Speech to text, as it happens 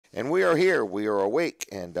And we are here. We are awake.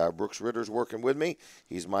 And Brooks Ritter's working with me.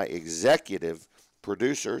 He's my executive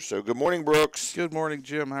producer. So good morning, Brooks. Good morning,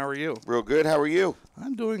 Jim. How are you? Real good. How are you?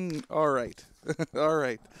 I'm doing all right. All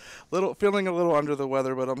right. Feeling a little under the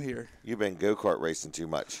weather, but I'm here. You've been go-kart racing too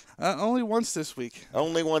much. Only once this week.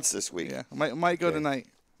 Only once this week. Yeah, might go tonight.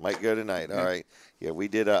 Might go tonight. All right. Yeah, we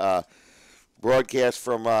did a broadcast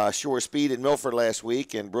from Shore Speed in Milford last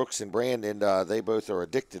week, and Brooks and Brandon, they both are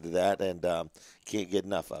addicted to that and can't get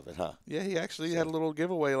enough of it, huh? Yeah, he actually had a little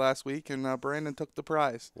giveaway last week, and Brandon took the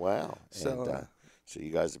prize. Wow. So, so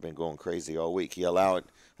you guys have been going crazy all week. You allow it.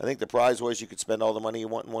 I think the prize was you could spend all the money you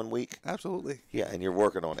want in 1 week. Absolutely. Yeah, and you're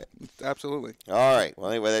working on it. Absolutely. All right. Well,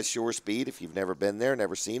 anyway, that's Shore Speed. If you've never been there,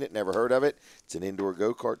 never seen it, never heard of it, it's an indoor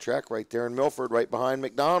go-kart track right there in Milford, right behind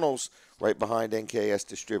McDonald's, right behind NKS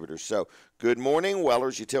Distributors. So good morning.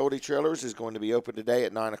 Weller's Utility Trailers is going to be open today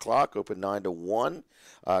at 9 o'clock, open 9 to 1.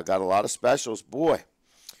 Got a lot of specials. Boy,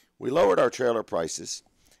 we lowered our trailer prices,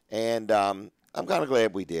 and I'm kind of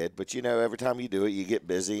glad we did, but you know, every time you do it, you get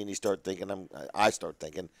busy and you start thinking. I start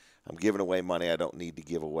thinking I'm giving away money I don't need to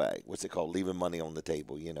give away. What's it called? Leaving money on the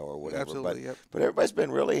table, you know, or whatever. Absolutely. But everybody's been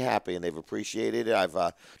really happy and they've appreciated it.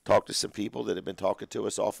 I've talked to some people that have been talking to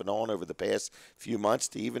us off and on over the past few months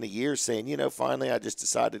to even a year, saying, you know, finally I just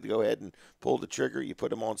decided to go ahead and pull the trigger. You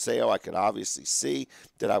put them on sale. I could obviously see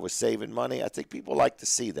that I was saving money. I think people like to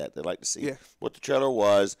see that. They like to see what the trailer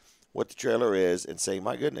was, what the trailer is, and say,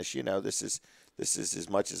 my goodness, you know, this is as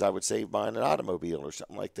much as I would save buying an automobile or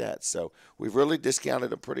something like that. So we've really discounted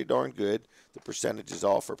them pretty darn good. The percentages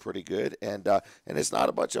off are pretty good, and it's not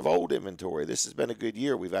a bunch of old inventory. This has been a good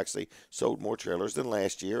year. We've actually sold more trailers than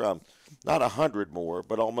last year. Not 100 more,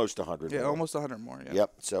 but almost 100 more. Yeah, almost 100 more, yeah.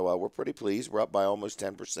 Yep. So we're pretty pleased. We're up by almost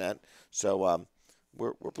 10%. So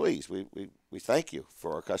we're pleased. We thank you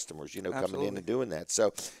for our customers, you know, Absolutely. coming in and doing that.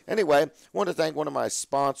 So anyway, I want to thank one of my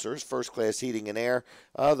sponsors, First Class Heating and Air.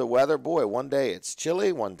 The weather, boy, one day it's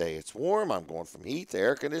chilly, one day it's warm. I'm going from heat to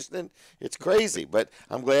air conditioning. It's crazy, but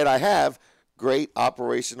I'm glad I have great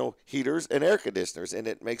operational heaters and air conditioners, and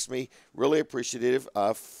it makes me really appreciative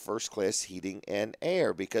of First Class Heating and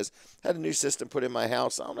Air because I had a new system put in my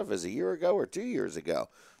house. I don't know if it was a year ago or 2 years ago.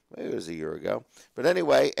 Maybe it was a year ago. But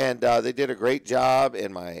anyway, and they did a great job,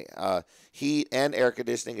 and my heat and air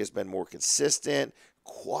conditioning has been more consistent,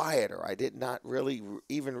 quieter. I did not really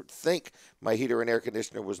even think my heater and air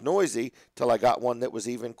conditioner was noisy till I got one that was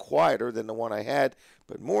even quieter than the one I had.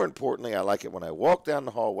 But more importantly, I like it when I walk down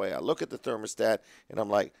the hallway, I look at the thermostat, and I'm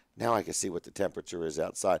like, now I can see what the temperature is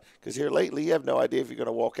outside. Because here lately, you have no idea if you're going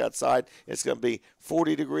to walk outside. It's going to be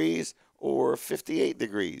 40 degrees or 58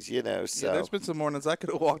 degrees, you know. So yeah, there's been some mornings I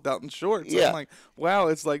could have walked out in shorts. Yeah. I'm like, wow,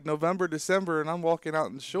 it's like November, December, and I'm walking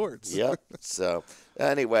out in shorts. Yep. So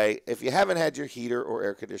anyway, if you haven't had your heater or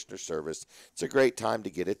air conditioner serviced, it's a great time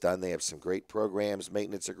to get it done. They have some great programs,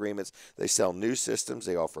 maintenance agreements. They sell new systems.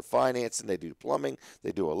 They offer financing. They do plumbing.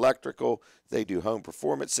 They do electrical. They do home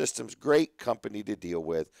performance systems. Great company to deal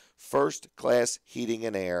with. First Class Heating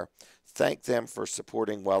and Air. Thank them for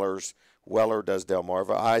supporting Weller's. Weller does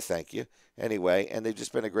Delmarva. I thank you. Anyway, and they've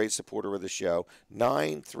just been a great supporter of the show.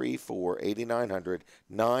 934-8900,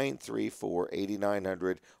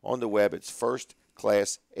 934-8900. On the web, it's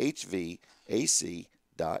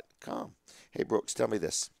firstclasshvac.com. Hey, Brooks, tell me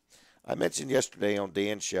this. I mentioned yesterday on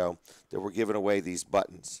Dan's show that we're giving away these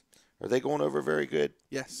buttons. Are they going over very good?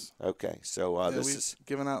 Yes. Okay, so We've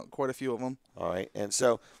given out quite a few of them. All right, and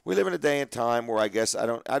so we live in a day and time where I guess I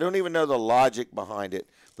don't even know the logic behind it,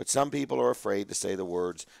 but some people are afraid to say the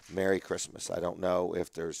words Merry Christmas. I don't know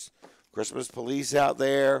if there's Christmas police out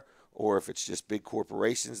there or if it's just big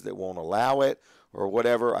corporations that won't allow it or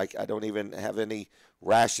whatever. I don't even have any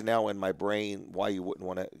rationale in my brain why you wouldn't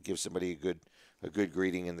want to give somebody a good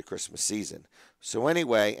greeting in the Christmas season. So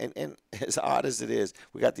anyway, and as odd as it is,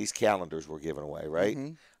 we got these calendars we're giving away, right?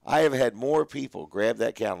 Mm-hmm. I have had more people grab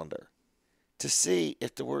that calendar to see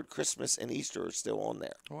if the word Christmas and Easter are still on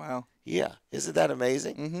there. Wow. Yeah. Isn't that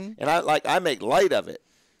amazing? Mm-hmm. And I make light of it.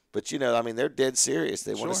 But, you know, I mean, they're dead serious.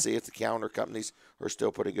 They want Sure. to see if the calendar companies are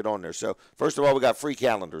still putting it on there. So, first of all, we got free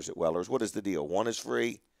calendars at Weller's. What is the deal? One is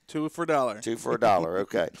free. 2 for $1. 2 for $1.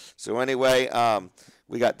 Okay. So anyway,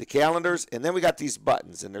 we got the calendars, and then we got these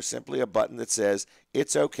buttons, and they're simply a button that says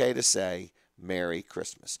it's okay to say Merry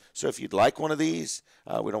Christmas. So if you'd like one of these,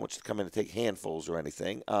 we don't want you to come in and take handfuls or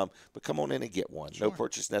anything, but come on in and get one. Sure. No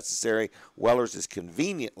purchase necessary. Weller's is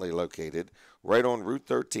conveniently located right on Route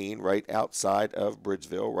 13, right outside of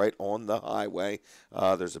Bridgeville, right on the highway.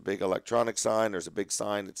 There's a big electronic sign. There's a big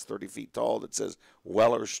sign that's 30 feet tall that says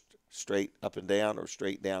Weller's straight up and down or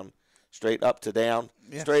straight down straight up to down.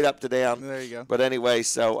 Yeah. Straight up to down. There you go. But anyway,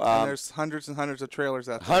 so and there's hundreds and hundreds of trailers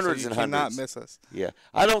out there. Hundreds so you and cannot hundreds. miss us. Yeah,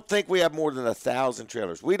 I don't think we have more than 1,000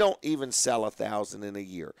 trailers. We don't even sell 1,000 in a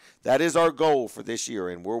year. That is our goal for this year,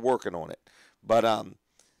 and we're working on it. But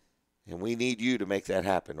and we need you to make that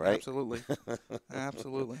happen, right? Absolutely.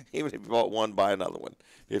 Absolutely. Even if you bought one, buy another one,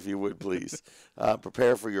 if you would, please.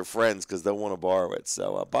 Prepare for your friends because they'll want to borrow it.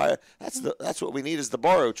 So that's what we need is the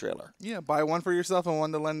borrow trailer. Yeah, buy one for yourself and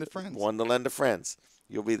one to lend to friends. One to lend to friends.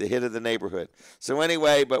 You'll be the hit of the neighborhood. So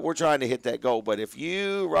anyway, but we're trying to hit that goal. But if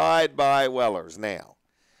you ride by Weller's now,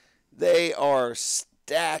 they are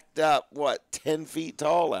stacked up, 10 feet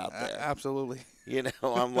tall out there. Absolutely. You know,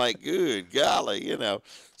 I'm like, good golly, you know.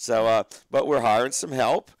 So, but we're hiring some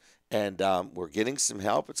help, and we're getting some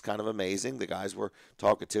help. It's kind of amazing. The guys we're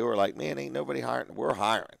talking to are like, man, ain't nobody hiring. We're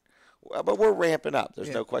hiring. Well, but we're ramping up. There's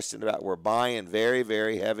no question about it. We're buying very,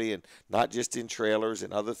 very heavy, and not just in trailers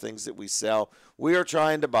and other things that we sell. We are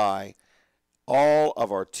trying to buy all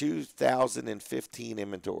of our 2015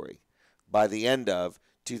 inventory by the end of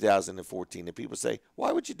 2014. And people say,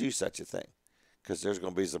 why would you do such a thing? Because there's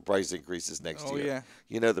going to be some price increases next year. Yeah.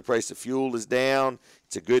 You know, the price of fuel is down.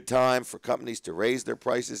 It's a good time for companies to raise their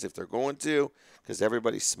prices if they're going to, because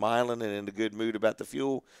everybody's smiling and in a good mood about the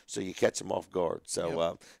fuel, so you catch them off guard.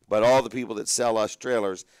 So, but all the people that sell us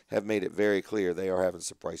trailers have made it very clear they are having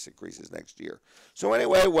some price increases next year. So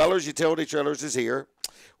anyway, Weller's Utility Trailers is here.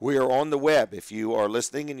 We are on the web. If you are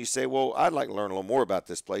listening and you say, well, I'd like to learn a little more about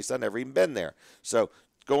this place. I've never even been there. So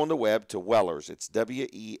go on the web to Weller's. It's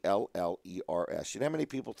Wellers. You know how many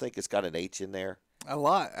people think it's got an H in there? A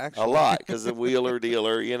lot, actually. A lot, because the wheeler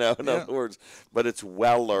dealer, you know, in other words. But it's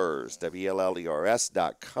Wellers,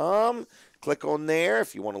 WELLERS.com. Click on there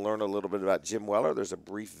if you want to learn a little bit about Jim Weller. There's a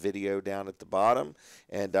brief video down at the bottom.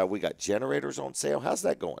 And we got generators on sale. How's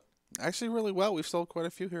that going? Actually, really well. We've sold quite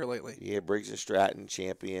a few here lately. Yeah, Briggs & Stratton,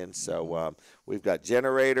 Champion. So we've got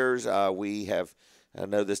generators. We have... I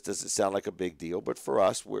know this doesn't sound like a big deal, but for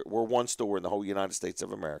us, we're one store in the whole United States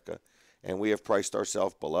of America, and we have priced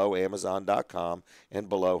ourselves below Amazon.com and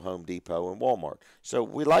below Home Depot and Walmart. So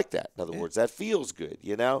we like that. In other words, that feels good,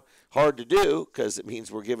 you know. Hard to do because it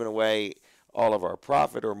means we're giving away all of our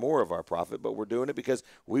profit or more of our profit, but we're doing it because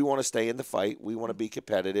we want to stay in the fight. We want to be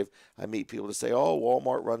competitive. I meet people that say, oh,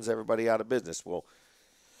 Walmart runs everybody out of business. Well,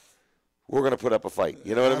 we're going to put up a fight.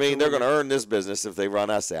 You know what I mean? They're going to earn this business if they run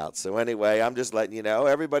us out. So anyway, I'm just letting you know,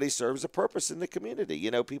 everybody serves a purpose in the community.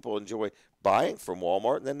 You know, people enjoy buying from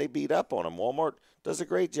Walmart, and then they beat up on them. Walmart does a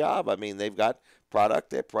great job. I mean, they've got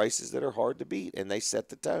product at prices that are hard to beat, and they set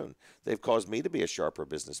the tone. They've caused me to be a sharper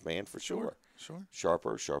businessman for sure. Sure.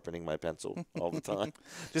 Sharper, sharpening my pencil all the time.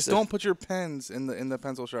 Just don't put your pens in the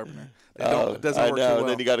pencil sharpener. It doesn't work too well. And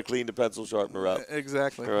then you got to clean the pencil sharpener up.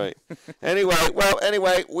 Exactly. Right.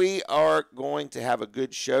 Anyway, we are going to have a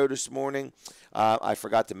good show this morning. I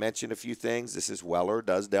forgot to mention a few things. This is Weller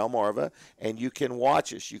Does Delmarva, and you can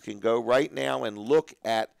watch us. You can go right now and look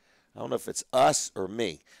at, I don't know if it's us or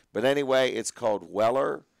me, but anyway, it's called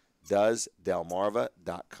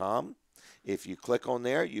WellerDoesDelmarva.com. If you click on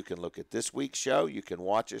there, you can look at this week's show. You can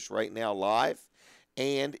watch us right now live.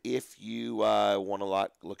 And if you want to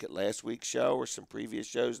look at last week's show or some previous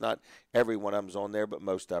shows, not every one of them's on there, but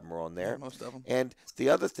most of them are on there. Yeah, most of them. And the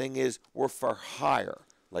other thing is we're for hire.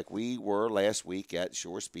 Like we were last week at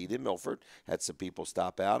Shore Speed in Milford. Had some people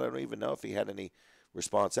stop out. I don't even know if he had any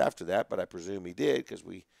response after that, but I presume he did because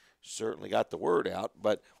we certainly got the word out.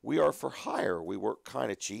 But we are for hire. We work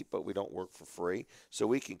kind of cheap, but we don't work for free. So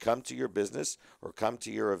we can come to your business or come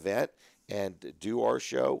to your event and do our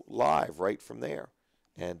show live right from there.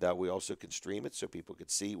 And we also can stream it so people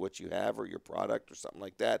could see what you have or your product or something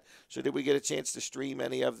like that. So did we get a chance to stream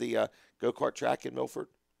any of the go-kart track in Milford?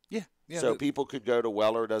 Yeah. So people could go to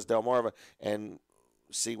Weller Does Delmarva and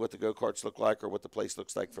see what the go-karts look like or what the place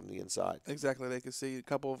looks like from the inside. Exactly. They could see a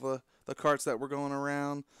couple of the carts that were going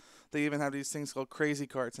around. They even have these things called crazy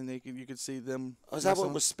carts, and you could see them. Oh, is that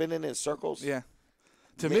what was spinning in circles? Yeah.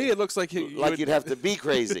 To me, it looks like you'd have to be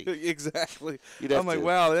crazy. Exactly. I'm like,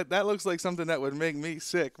 wow, that looks like something that would make me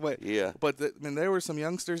sick. But yeah. But there were some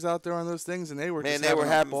youngsters out there on those things, and they were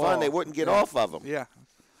having fun. They wouldn't get off of them. Yeah.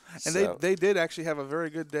 And they did actually have a very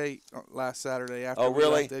good day last Saturday. After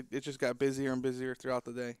really? It just got busier and busier throughout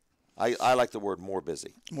the day. I like the word more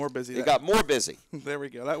busy. More busy. It got more busy. There we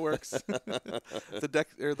go. That works.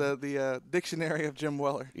 the dictionary of Jim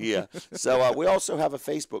Weller. Yeah. So we also have a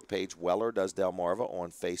Facebook page, Weller Does Delmarva, on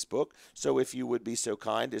Facebook. So if you would be so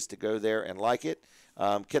kind as to go there and like it,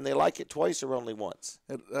 Can they like it twice or only once?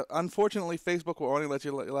 Unfortunately, Facebook will only let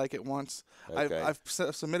you like it once. Okay. I've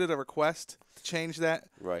submitted a request to change that.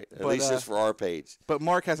 Right. At but, least just for our page. But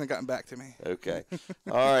Mark hasn't gotten back to me. Okay.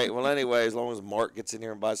 All right. Well, anyway, as long as Mark gets in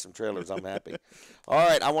here and buys some trailers, I'm happy. All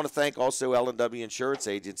right. I want to thank also L&W Insurance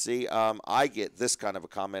Agency. I get this kind of a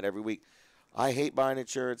comment every week. I hate buying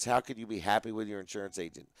insurance. How could you be happy with your insurance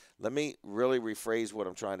agent? Let me really rephrase what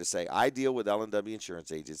I'm trying to say. I deal with L&W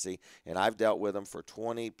Insurance Agency, and I've dealt with them for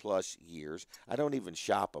 20-plus years. I don't even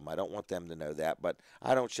shop them. I don't want them to know that, but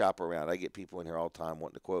I don't shop around. I get people in here all the time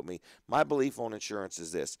wanting to quote me. My belief on insurance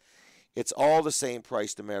is this. It's all the same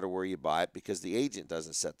price no matter where you buy it because the agent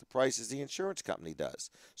doesn't set the prices, the insurance company does.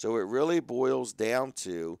 So it really boils down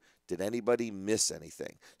to, did anybody miss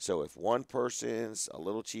anything? So if one person's a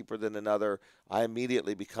little cheaper than another, I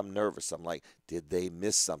immediately become nervous. I'm like, did they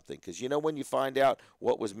miss something? Because you know when you find out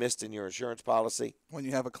what was missed in your insurance policy? When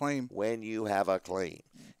you have a claim. When you have a claim.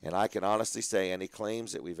 And I can honestly say any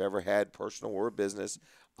claims that we've ever had, personal or business,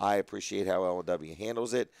 I appreciate how L&W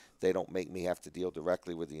handles it. They don't make me have to deal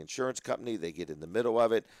directly with the insurance company. They get in the middle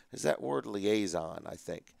of it. Is that word liaison, I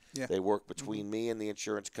think? Yeah. They work between me and the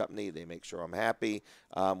insurance company. They make sure I'm happy.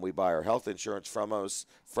 We buy our health insurance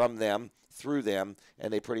from them, through them,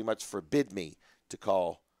 and they pretty much forbid me to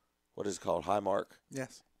call, what is it called, Highmark?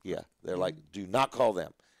 Yes. Yeah. They're like, do not call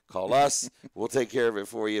them. Call us. We'll take care of it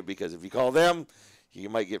for you because if you call them, you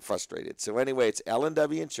might get frustrated. So anyway, it's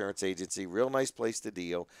L&W Insurance Agency. Real nice place to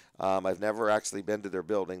deal. I've never actually been to their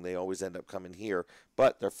building. They always end up coming here.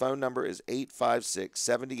 But their phone number is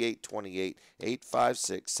 856-7828,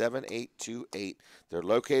 856-7828. They're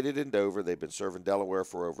located in Dover. They've been serving Delaware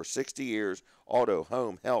for over 60 years. Auto,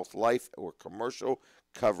 home, health, life, or commercial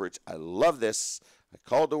coverage. I love this. I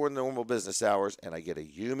call during normal business hours, and I get a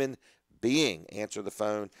human being answer the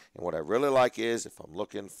phone. And what I really like is if I'm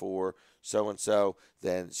looking for so-and-so,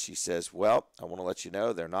 then she says, well, I want to let you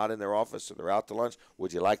know they're not in their office or they're out to lunch.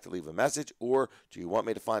 Would you like to leave a message or do you want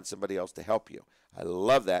me to find somebody else to help you? I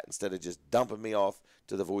love that instead of just dumping me off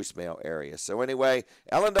to the voicemail area. So anyway,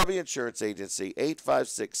 L&W Insurance Agency,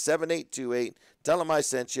 856-7828. Tell them I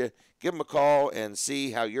sent you. Give them a call and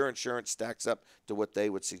see how your insurance stacks up to what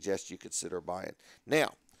they would suggest you consider buying.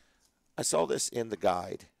 Now, I saw this in the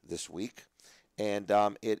guide this week, and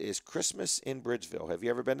it is Christmas in Bridgeville. Have you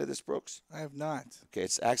ever been to this, Brooks? I have not. Okay,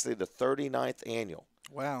 it's actually the 39th annual.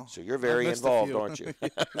 Wow. So you're very involved, aren't you?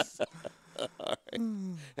 All right.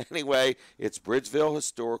 Anyway, it's Bridgeville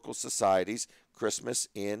Historical Society's Christmas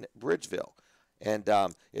in Bridgeville. And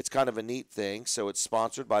it's kind of a neat thing. So it's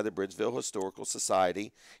sponsored by the Bridgeville Historical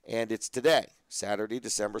Society, and it's today, Saturday,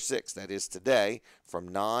 December 6th. That is today from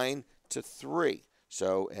 9 to 3.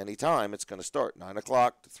 So anytime it's going to start, 9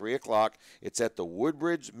 o'clock to 3 o'clock. It's at the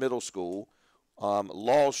Woodbridge Middle School,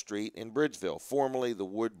 Law Street in Bridgeville, formerly the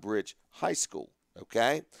Woodbridge High School.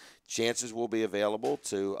 Okay? Chances will be available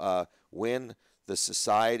to win the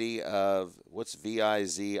Society of, what's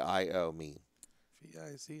VIZIO mean?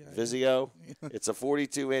 Vizio. It's a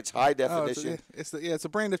 42-inch high definition. It's a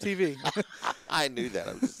brand of TV. I knew that.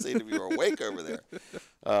 I was just seeing if you were awake over there.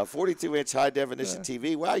 42-inch high definition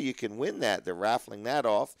TV. Wow, you can win that. They're raffling that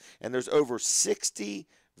off. And there's over 60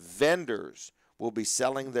 vendors will be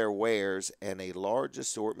selling their wares and a large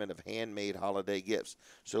assortment of handmade holiday gifts.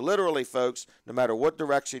 So literally, folks, no matter what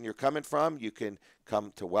direction you're coming from, you can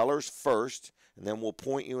come to Weller's first, and then we'll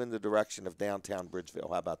point you in the direction of downtown Bridgeville.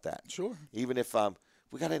 How about that? Sure. Even if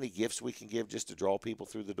we got any gifts we can give just to draw people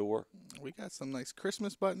through the door? We got some nice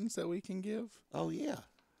Christmas buttons that we can give. Oh, yeah.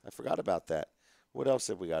 I forgot about that. What else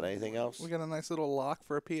have we got? Anything else? We got a nice little lock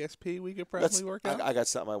for a PSP we could probably work out. I got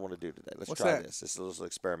something I want to do today. Let's What's try that? this. This is a little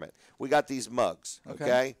experiment. We got these mugs,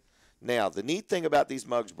 okay? Now, the neat thing about these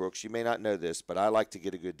mugs, Brooks, you may not know this, but I like to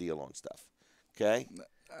get a good deal on stuff, okay?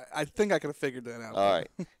 I think I could have figured that out. All right.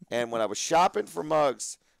 And when I was shopping for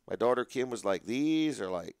mugs, my daughter Kim was like, these are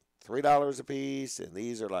like $3 a piece, and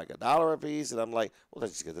these are like $1 a piece. And I'm like, well,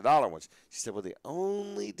 let's just get the dollar ones. She said, well, the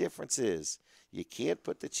only difference is you can't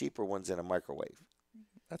put the cheaper ones in a microwave.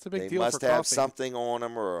 That's a big They deal for must coffee. have something on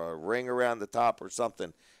them or a ring around the top or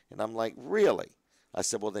something. And I'm like, really? I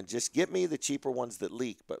said, well, then just get me the cheaper ones that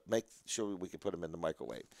leak, but make sure we can put them in the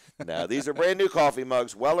microwave. Now, these are brand new coffee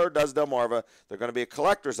mugs. Weller does Delmarva. They're going to be a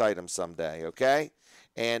collector's item someday, okay?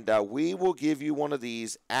 And we will give you one of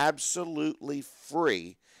these absolutely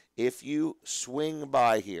free if you swing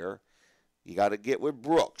by here. You got to get with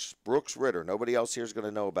Brooks Ritter. Nobody else here is going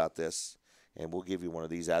to know about this. And we'll give you one of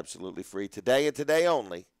these absolutely free today and today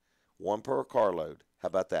only, one per carload. How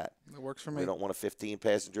about that? That works for me. We don't want a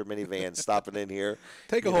 15-passenger minivan stopping in here.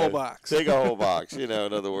 Take a whole box. Take a whole box, in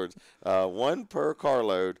other words. One per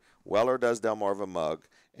carload Weller does Delmarva mug,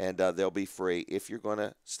 and they'll be free if you're going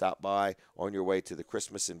to stop by on your way to the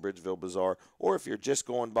Christmas in Bridgeville Bazaar, or if you're just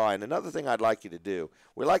going by. And another thing I'd like you to do,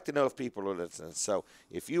 we like to know if people are listening. So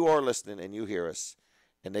if you are listening and you hear us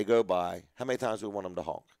and they go by, how many times do we want them to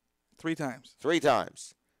honk? 3 times. 3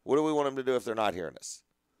 times. What do we want them to do if they're not hearing us?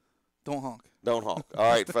 Don't honk. Don't honk. All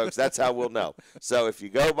right, folks, that's how we'll know. So if you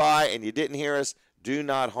go by and you didn't hear us, do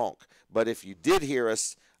not honk. But if you did hear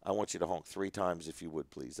us, I want you to honk 3 times if you would,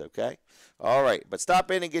 please, okay? All right, but stop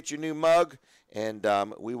in and get your new mug, and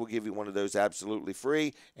we will give you one of those absolutely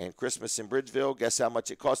free. And Christmas in Bridgeville, guess how much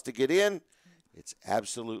it costs to get in? It's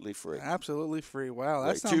absolutely free. Absolutely free. Wow, that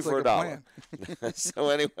Right, sounds 2 for like a $1. plan. So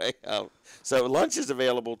anyway, so lunch is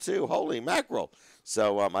available too. Holy mackerel.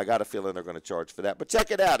 So I got a feeling they're going to charge for that. But check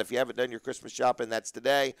it out. If you haven't done your Christmas shopping, that's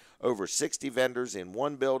today. Over 60 vendors in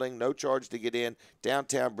one building. No charge to get in.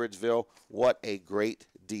 Downtown Bridgeville. What a great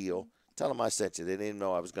deal. Tell them I sent you. They didn't even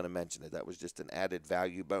know I was going to mention it. That was just an added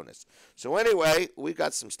value bonus. So anyway, we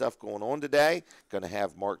got some stuff going on today. Going to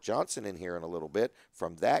have Mark Johnson in here in a little bit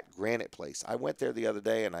from That Granite Place. I went there the other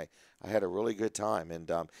day, and I had a really good time.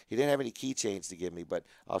 And he didn't have any keychains to give me, but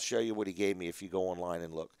I'll show you what he gave me if you go online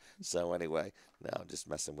and look. So anyway, no, I'm just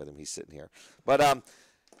messing with him. He's sitting here. But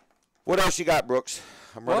what else you got, Brooks?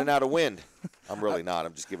 I'm running out of wind. I'm really not.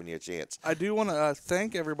 I'm just giving you a chance. I do want to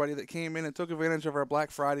thank everybody that came in and took advantage of our Black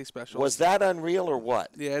Friday special. Was that unreal or what?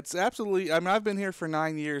 Yeah, it's absolutely. I mean, I've been here for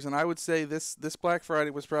 9 years, and I would say this Black Friday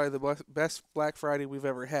was probably the best Black Friday we've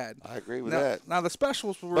ever had. I agree with now, that. Now the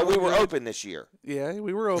specials were. But we were good. open this year. Yeah,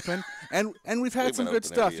 we were open, and we've had some good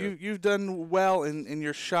stuff. You've done well in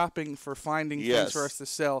your shopping for finding things for us to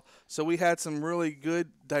sell. So we had some really good,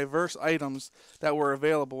 diverse items that were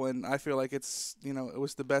available, and I feel like it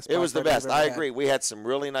was the best. It was the best. I had. agree. We had some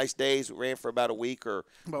really nice days. We ran for about a week or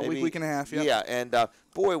about maybe, a week and a half. Yeah. Yeah, and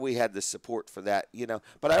boy, we had the support for that.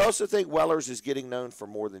 But I also think Weller's is getting known for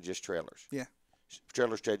more than just trailers. Yeah.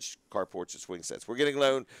 Trailers, sheds, carports, and swing sets. We're getting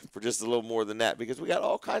known for just a little more than that because we got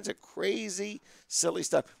all kinds of crazy, silly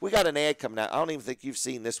stuff. We got an ad coming out. I don't even think you've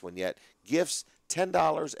seen this one yet. Gifts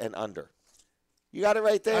 $10 and under. You got it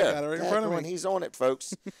right there. I got it right in front of me. He's on it,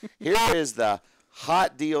 folks. Here is the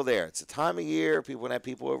hot deal there. It's a time of year. People want to have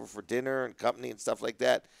people over for dinner and company and stuff like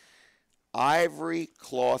that. Ivory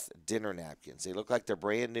cloth dinner napkins. They look like they're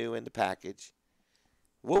brand new in the package.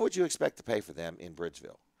 What would you expect to pay for them in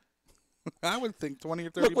Bridgeville? I would think 20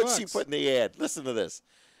 or 30 Look what she put in the ad. Listen to this.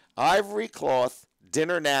 Ivory cloth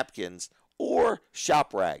dinner napkins or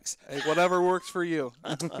shop rags. Hey, whatever works for you.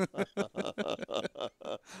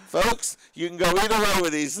 Folks, you can go either way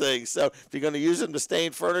with these things. So if you're going to use them to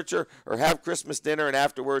stain furniture or have Christmas dinner and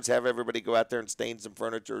afterwards have everybody go out there and stain some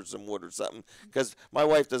furniture or some wood or something, because my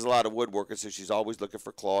wife does a lot of woodworking, so she's always looking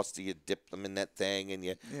for cloths. So you dip them in that thing and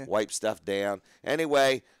you wipe stuff down.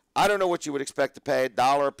 Anyway, I don't know what you would expect to pay.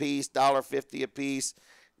 $1 a piece, $1.50 a piece.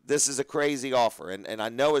 This is a crazy offer. And I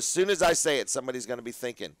know as soon as I say it, somebody's going to be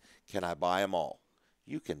thinking, can I buy them all?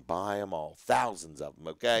 You can buy them all. Thousands of them,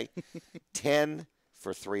 okay? 10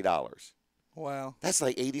 for $3. Wow. That's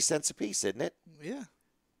like 80 cents a piece, isn't it? Yeah.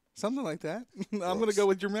 Something like that. I'm going to go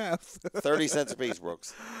with your math. 30 cents a piece,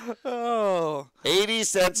 Brooks. Oh. 80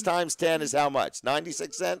 cents times 10 is how much?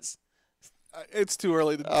 96 cents? It's too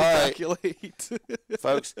early to calculate.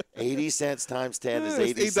 Folks, 80 cents times 10 is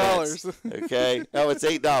 80 $8. cents. Okay? Oh, it's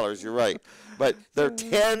 $8. You're right. But they're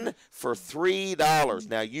 10 for $3.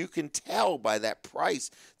 Now, you can tell by that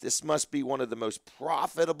price, this must be one of the most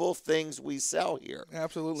profitable things we sell here.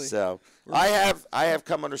 Absolutely. So I have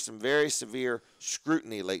come under some very severe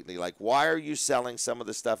scrutiny lately. Like, why are you selling some of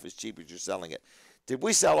the stuff as cheap as you're selling it? Did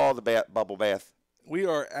we sell all the bubble bath? We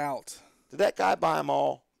are out. Did that guy buy them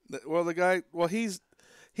all? Well, the guy, he's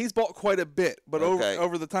bought quite a bit, but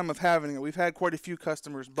over the time of having it, we've had quite a few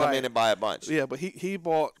customers come in and buy a bunch. Yeah, but he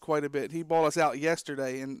bought quite a bit. He bought us out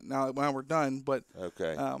yesterday, and now we're done. But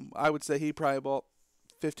I would say he probably bought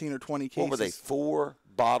 15 or 20 cases. What were they? 4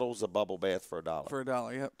 bottles of bubble bath for $1. For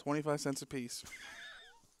 $1, yep, 25 cents a piece.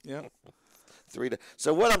 Yep.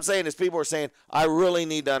 So what I'm saying is, people are saying, I really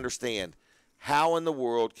need to understand how in the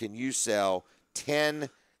world can you sell 10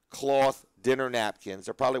 cloth dinner napkins?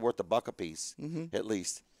 They're probably worth $1 a piece, at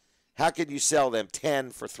least. How could you sell them 10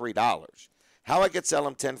 for $3? How I could sell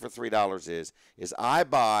them 10 for $3 is I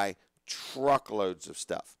buy truckloads of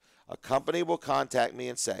stuff. A company will contact me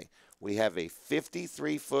and say, we have a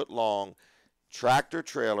 53-foot long tractor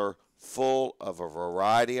trailer full of a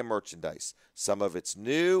variety of merchandise. Some of it's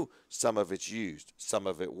new, some of it's used. Some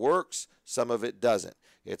of it works, some of it doesn't.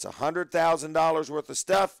 It's $100,000 worth of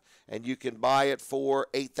stuff, and you can buy it for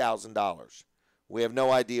 $8,000. We have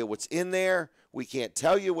no idea what's in there. We can't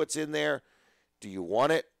tell you what's in there. Do you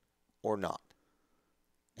want it? or not.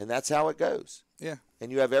 And that's how it goes. Yeah.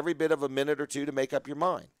 And you have every bit of a minute or two to make up your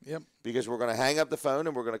mind. Yep. Because we're going to hang up the phone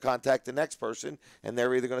and we're going to contact the next person, and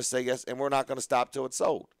they're either going to say yes, and we're not going to stop till it's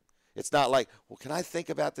sold. It's not like, well, can I think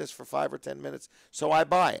about this for 5 or 10 minutes? So I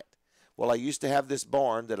buy it. Well, I used to have this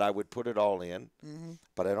barn that I would put it all in,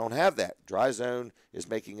 but I don't have that. Dry Zone is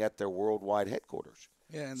making that their worldwide headquarters.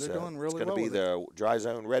 Yeah, and they're doing really well. It's going to be the Dry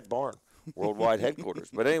Zone Red Barn worldwide headquarters.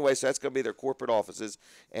 But anyway, so that's going to be their corporate offices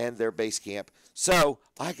and their base camp. So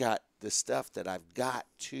I got the stuff that I've got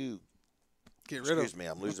to get rid of. Excuse me,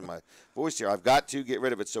 I'm losing my voice here. I've got to get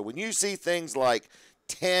rid of it. So when you see things like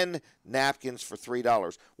 10 napkins for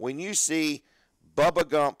 $3, when you see Bubba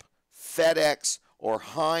Gump, FedEx, or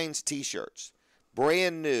Heinz T-shirts,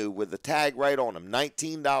 brand new with the tag right on them,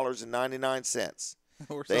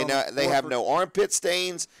 $19.99. They have no armpit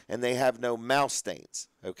stains and they have no mouth stains,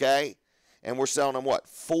 okay? And we're selling them, what,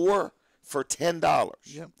 4 for $10?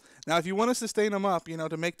 Yep. Now, if you want us to stain them up,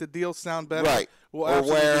 to make the deal sound better, right? We'll or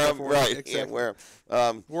wear them, right? Exactly. Yeah, wear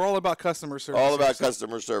them. We're all about customer service. All about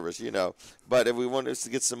customer service, But if we want us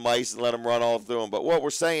to get some mice and let them run all through them. But what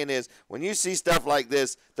we're saying is, when you see stuff like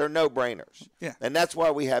this, they're no-brainers. Yeah. And that's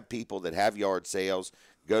why we have people that have yard sales,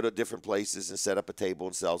 go to different places and set up a table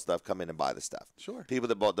and sell stuff, come in and buy the stuff. Sure. People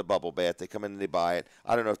that bought the bubble bath, they come in and they buy it.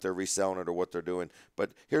 I don't know if they're reselling it or what they're doing.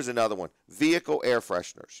 But here's another one. Vehicle air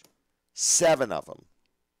fresheners. 7 of them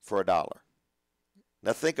for $1.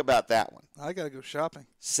 Now think about that one. I got to go shopping.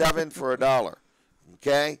 7 for $1.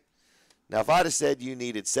 Okay? Now, if I'd have said you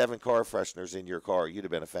needed 7 car fresheners in your car, you'd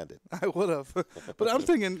have been offended. I would have. But I'm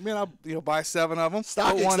thinking, man, I'll buy 7 of them.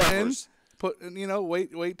 Stocking put one stuffers.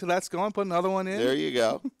 Wait till that's gone. Put another one in. There you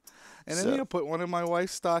go. And then put one in my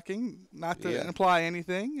wife's stocking, not to imply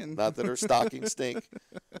anything. And not that her stockings stink.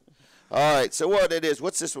 All right, so what it is,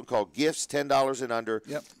 what's this one called? Gifts, $10 and under.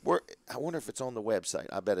 Yep. I wonder if it's on the website.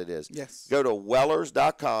 I bet it is. Yes. Go to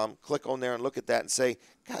Wellers.com, click on there and look at that and say,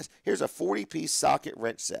 guys, here's a 40-piece socket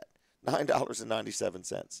wrench set,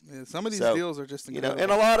 $9.97. Yeah, some of these deals are just incredible.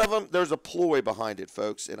 And a lot of them, there's a ploy behind it,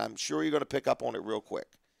 folks, and I'm sure you're going to pick up on it real quick.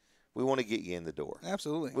 We want to get you in the door.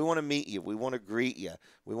 Absolutely. We want to meet you. We want to greet you.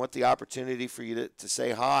 We want the opportunity for you to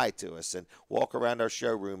say hi to us and walk around our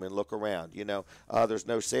showroom and look around. There's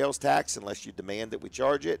no sales tax unless you demand that we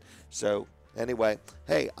charge it. So anyway,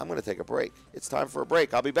 hey, I'm going to take a break. It's time for a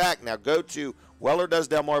break. I'll be back. Now go to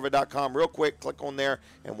WellerDoesDelmarva.com real quick. Click on there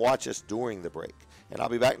and watch us during the break. And I'll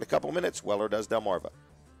be back in a couple minutes. Weller Does Delmarva.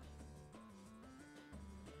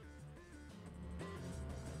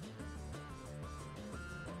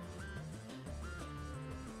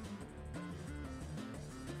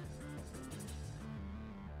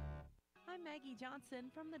 Maggie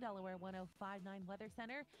Johnson from the Delaware 1059 Weather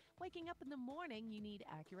Center. Waking up in the morning, you need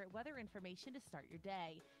accurate weather information to start your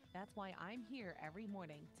day. That's why I'm here every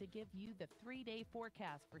morning to give you the 3-day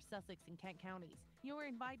forecast for Sussex and Kent counties. You're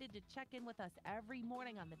invited to check in with us every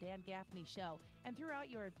morning on the Dan Gaffney Show and throughout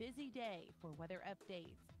your busy day for weather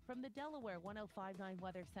updates. From the Delaware 1059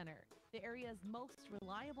 Weather Center, the area's most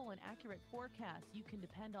reliable and accurate forecast you can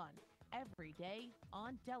depend on every day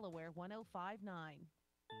on Delaware 1059.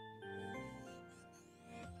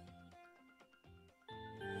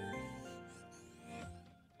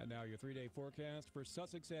 And now your 3-day forecast for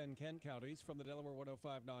Sussex and Kent counties from the Delaware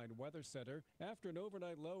 1059 Weather Center. After an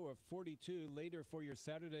overnight low of 42, later for your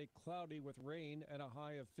Saturday, cloudy with rain and a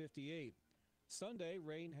high of 58. Sunday,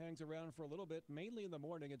 rain hangs around for a little bit, mainly in the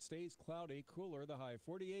morning. It stays cloudy, cooler, the high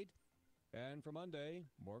 48. And for Monday,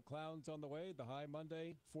 more clouds on the way, the high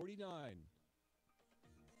Monday, 49.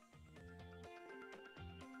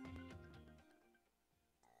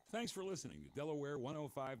 Thanks for listening to Delaware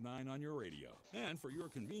 1059 on your radio. And for your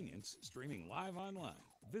convenience, streaming live online.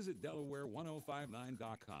 Visit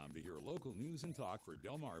Delaware1059.com to hear local news and talk for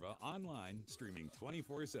Delmarva online, streaming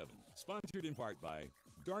 24/7. Sponsored in part by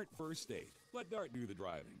Dart First Aid. Let Dart do the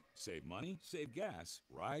driving. Save money, save gas,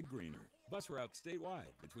 ride greener. Bus routes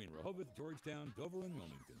statewide between Rehoboth, Georgetown, Dover, and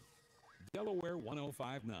Wilmington. Delaware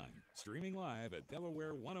 1059. Streaming live at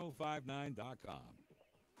Delaware1059.com.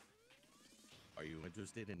 Are you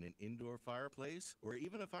interested in an indoor fireplace or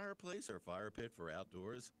even a fireplace or fire pit for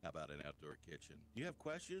outdoors? How about an outdoor kitchen? Do you have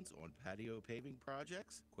questions on patio paving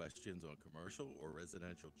projects? Questions on commercial or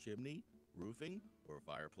residential chimney, roofing, or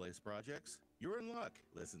fireplace projects? You're in luck.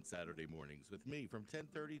 Listen Saturday mornings with me from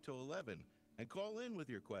 10:30 to 11 and call in with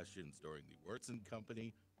your questions during the Wirtz &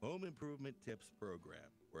 Company Home Improvement Tips Program.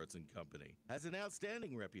 Wirtz & Company has an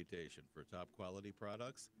outstanding reputation for top quality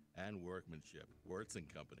products and workmanship. Wirtz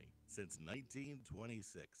 & Company since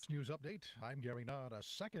 1926. News update. I'm Gary Knott. A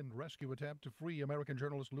second rescue attempt to free American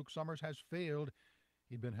journalist Luke Summers has failed.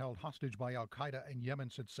 He'd been held hostage by al-Qaeda in Yemen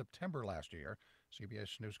since September last year.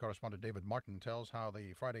 CBS News correspondent David Martin tells how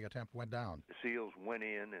the Friday attempt went down. The SEALs went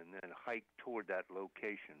in and then hiked toward that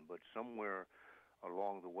location, but somewhere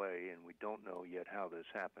along the way, and we don't know yet how this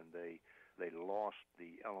happened, they lost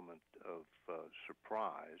the element of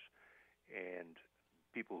surprise, and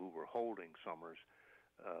people who were holding Summers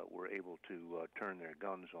were able to turn their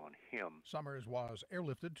guns on him. Summers was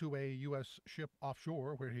airlifted to a U.S. ship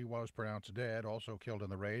offshore where he was pronounced dead. Also killed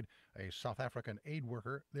in the raid, a South African aid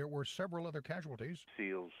worker. There were several other casualties.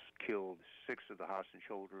 SEALs killed 6 of the hostage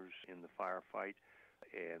holders in the firefight,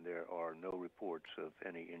 and there are no reports of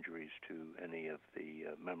any injuries to any of the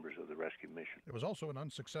members of the rescue mission. There was also an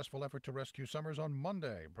unsuccessful effort to rescue Summers on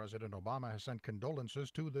Monday. President Obama has sent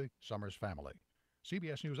condolences to the Summers family.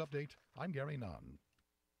 CBS News Update, I'm Gary Nunn.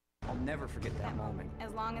 I'll never forget that moment.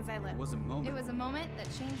 As long as I live. It was a moment. It was a moment that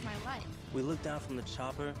changed my life. We looked down from the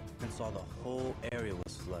chopper and saw the whole area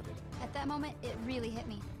was flooded. At that moment, it really hit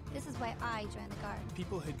me. This is why I joined the Guard.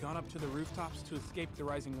 People had gone up to the rooftops to escape the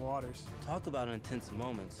rising waters. Talk about intense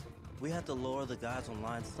moments. We had to lower the guys on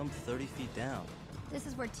line some 30 feet down. This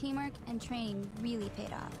is where teamwork and training really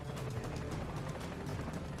paid off.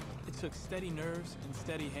 It took steady nerves and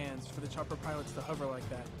steady hands for the chopper pilots to hover like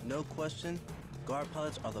that. No question, Guard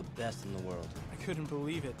pilots are the best in the world. I couldn't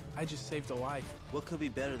believe it. I just saved a life. What could be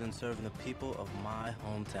better than serving the people of my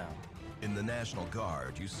hometown? In the National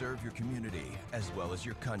Guard, you serve your community as well as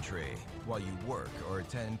your country while you work or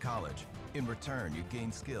attend college. In return, you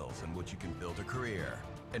gain skills in which you can build a career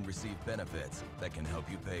and receive benefits that can help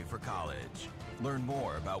you pay for college. Learn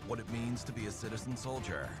more about what it means to be a citizen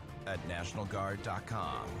soldier at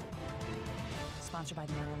NationalGuard.com. Sponsored by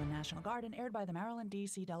the Maryland National Guard and aired by the Maryland,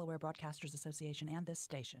 D.C. Delaware Broadcasters Association and this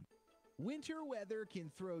station. Winter weather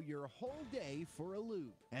can throw your whole day for a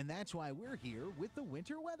loop, and that's why we're here with the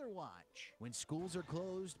Winter Weather Watch. When schools are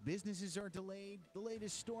closed, businesses are delayed, the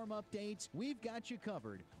latest storm updates, we've got you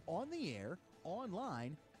covered on the air,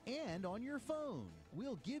 online, and on your phone.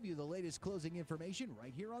 We'll give you the latest closing information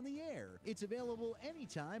right here on the air. It's available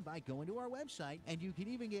anytime by going to our website, and you can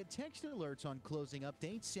even get text alerts on closing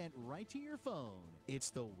updates sent right to your phone. It's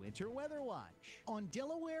the Winter Weather Watch on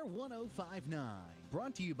Delaware 105.9.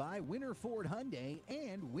 Brought to you by Winter Ford Hyundai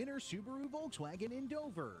and Winter Subaru Volkswagen in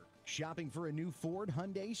Dover. Shopping for a new Ford,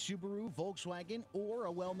 Hyundai, Subaru, Volkswagen, or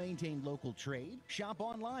a well-maintained local trade? Shop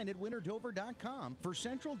online at winterdover.com for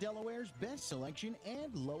Central Delaware's best selection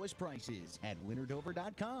and lowest prices. At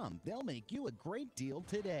winterdover.com, they'll make you a great deal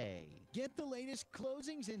today. Get the latest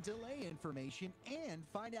closings and delay information and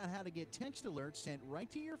find out how to get text alerts sent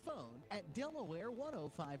right to your phone at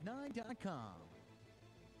Delaware1059.com.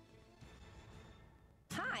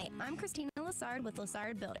 Hi, I'm Christina Lassard with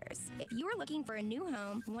Lassard Builders. If you are looking for a new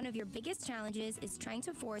home, one of your biggest challenges is trying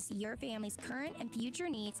to force your family's current and future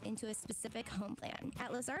needs into a specific home plan.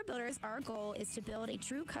 At Lassard Builders, our goal is to build a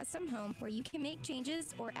true custom home where you can make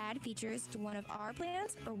changes or add features to one of our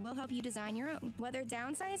plans, or we'll help you design your own. Whether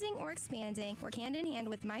downsizing or expanding, work hand in hand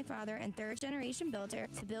with my father and third-generation builder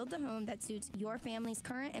to build the home that suits your family's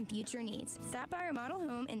current and future needs. Stop by our model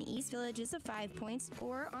home in the East Villages of 5 Points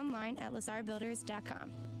or online at lassardbuilders.com.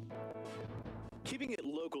 Keeping it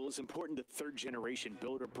local is important to third-generation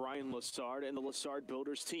builder Brian Lassard and the Lassard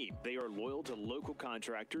Builders team. They are loyal to local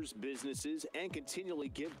contractors, businesses, and continually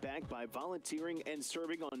give back by volunteering and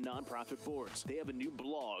serving on nonprofit boards. They have a new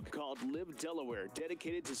blog called Live Delaware,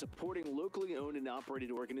 dedicated to supporting locally owned and operated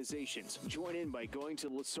organizations. Join in by going to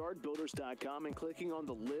lassardbuilders.com and clicking on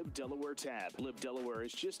the Live Delaware tab. Live Delaware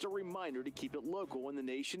is just a reminder to keep it local in the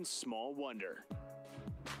nation's small wonder.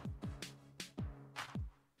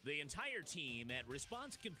 The entire team at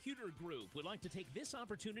Response Computer Group would like to take this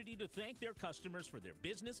opportunity to thank their customers for their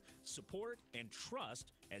business, support, and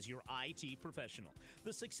trust as your IT professional.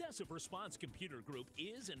 The success of Response Computer Group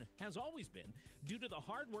is and has always been due to the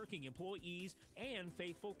hardworking employees and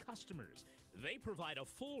faithful customers. They provide a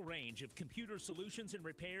full range of computer solutions and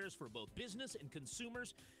repairs for both business and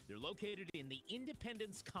consumers. They're located in the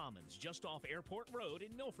Independence Commons, just off Airport Road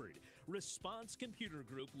in Milford. Response Computer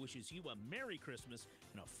Group wishes you a Merry Christmas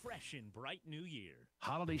and a fresh and bright new year.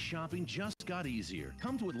 Holiday shopping just got easier.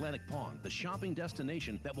 Come to Atlantic Pond, the shopping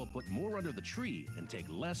destination that will put more under the tree and take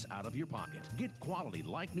less out of your pocket. Get quality,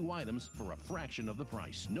 like new items for a fraction of the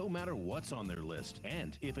price, no matter what's on their list.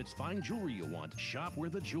 And if it's fine jewelry you want, shop where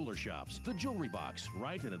the jeweler shops. The Jewelry Box,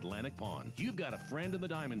 right in Atlantic Pond. You've got a friend in the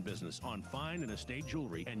diamond business on fine and estate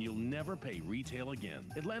jewelry, and you'll never pay retail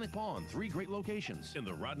again. Atlantic Pond, 3 great locations. In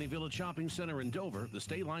the Rodney Village Shopping Center in Dover, the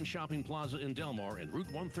State Line Shopping Plaza in Delmar, and Route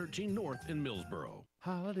 113 North in Millsboro.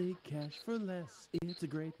 Holiday cash for less. It's a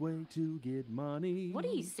great way to get money. What are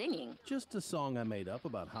you singing? Just a song I made up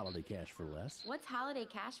about holiday cash for less. What's holiday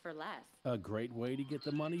cash for less? A great way to get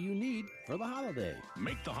the money you need for the holiday.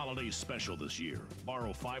 Make the holidays special this year.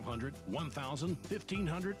 Borrow $500, $1,000,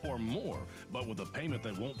 $1,500, or more, but with a payment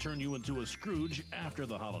that won't turn you into a Scrooge after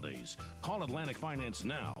the holidays. Call Atlantic Finance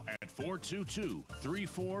now at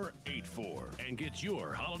 422-3484 and get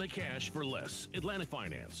your holiday cash for less. Atlantic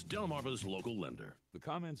Finance, Delmarva's local lender. The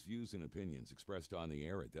comments, views, and opinions expressed on the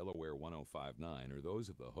air at Delaware 105.9 are those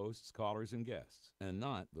of the hosts, callers, and guests, and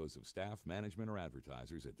not those of staff, management, or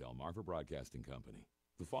advertisers at Delmarva Broadcasting Company.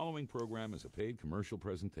 The following program is a paid commercial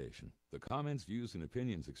presentation. The comments, views, and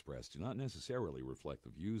opinions expressed do not necessarily reflect the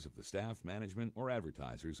views of the staff, management, or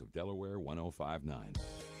advertisers of Delaware 105.9.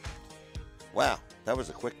 Wow, that was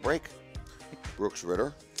a quick break. Brooks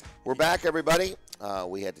Ritter. We're back, everybody.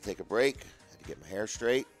 We had to take a break. Had to get my hair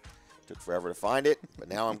straight. Took forever to find it, but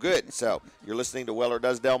now I'm good. So you're listening to Weller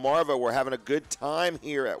Does Delmarva. We're having a good time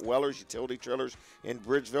here at Weller's Utility Trailers in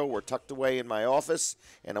Bridgeville. We're tucked away in my office,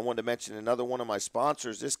 and I wanted to mention another one of my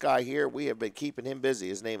sponsors. This guy here, we have been keeping him busy.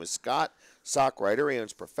 His name is Scott Sockwriter. He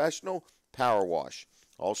owns Professional Power Wash.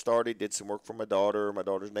 All started, did some work for my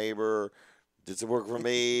daughter's neighbor, did some work for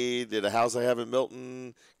me, did a house I have in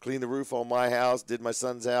Milton, cleaned the roof on my house, did my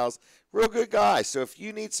son's house. Real good guy. So if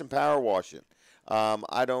you need some power washing,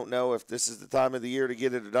 I don't know if this is the time of the year to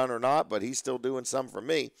get it done or not, but he's still doing some for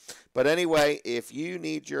me. But anyway, if you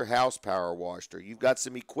need your house power washed, or you've got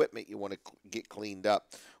some equipment you want to get cleaned up,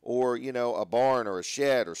 or, you know, a barn or a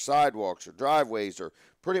shed or sidewalks or driveways or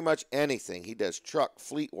pretty much anything. He does truck,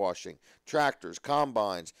 fleet washing, tractors,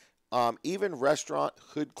 combines, even restaurant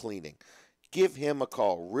hood cleaning. Give him a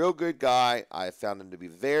call. Real good guy. I found him to be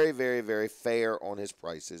very, very, very fair on his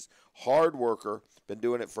prices. Hard worker. Been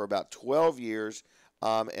doing it for about 12 years.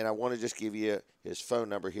 And I want to just give you his phone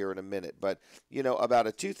number here in a minute. But, you know, about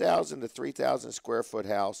a 2,000 to 3,000 square foot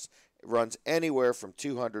house runs anywhere from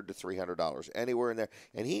 $200 to $300, anywhere in there.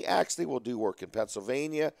 And he actually will do work in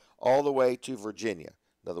Pennsylvania all the way to Virginia.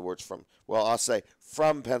 In other words, I'll say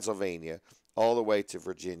from Pennsylvania all the way to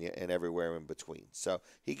Virginia and everywhere in between. So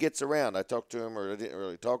he gets around. I talked to him, or I didn't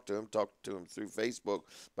really talked to him through Facebook,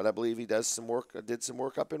 but I believe he did some work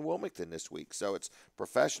up in Wilmington this week. So it's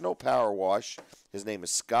Professional Power Wash. His name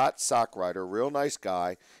is Scott Sockwriter, real nice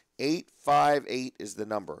guy. 858 is the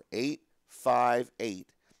number,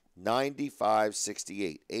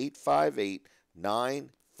 858-9568,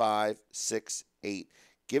 858-9568.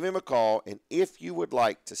 Give him a call, and if you would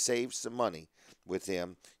like to save some money with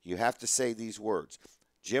him, you have to say these words.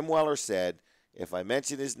 Jim Weller said, if I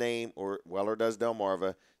mention his name, or Weller Does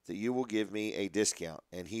Delmarva, that you will give me a discount.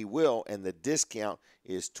 And he will, and the discount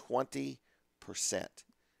is 20%.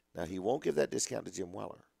 Now, he won't give that discount to Jim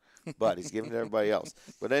Weller, but he's giving it to everybody else.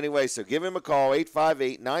 But anyway, so give him a call,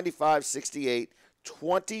 858-9568,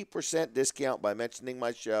 20% discount by mentioning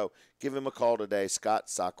my show. Give him a call today, Scott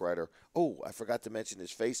Sockwriter. Oh, I forgot to mention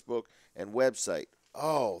his Facebook and website.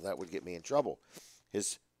 Oh, that would get me in trouble.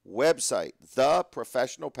 His website,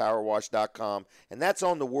 theprofessionalpowerwash.com, and that's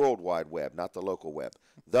on the World Wide Web, not the local web.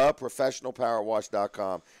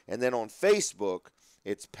 Theprofessionalpowerwash.com. And then on Facebook,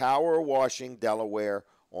 it's Power Washing Delaware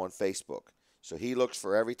on Facebook. So he looks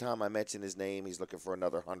for, every time I mention his name, he's looking for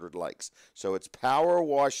another 100 likes. So it's Power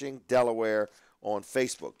Washing Delaware on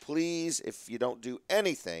Facebook. Please, if you don't do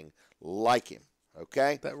anything, like him,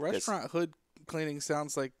 okay? That restaurant hood cleaning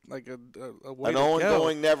sounds like a way an to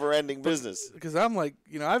ongoing, never-ending business. Because I'm like,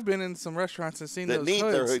 I've been in some restaurants and seen that those need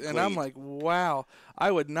hoods, their hood and cleaned. I'm like, wow,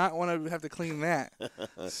 I would not want to have to clean that.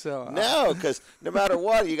 So no, because no matter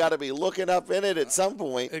what, you got to be looking up in it at some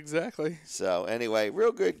point. Exactly. So anyway,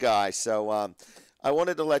 real good guy. So I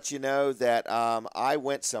wanted to let you know that I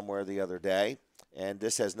went somewhere the other day, and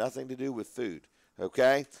this has nothing to do with food.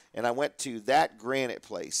 Okay, and I went to That Granite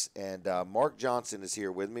Place, and Mark Johnson is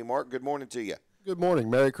here with me. Mark, good morning to you. Good morning.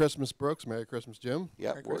 Merry Christmas, Brooks. Merry Christmas, Jim.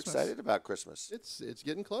 Yep, we're excited about Christmas. It's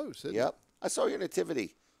getting close, isn't Yep. it? I saw your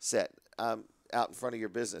nativity set out in front of your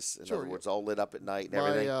business. In other words, all lit up at night and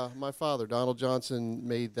everything. My father, Donald Johnson,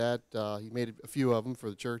 made that. He made a few of them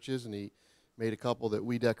for the churches, and he made a couple that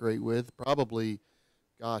we decorate with. Probably,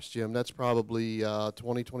 gosh, Jim, that's probably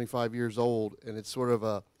 20, 25 years old, and it's sort of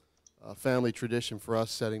a family tradition for us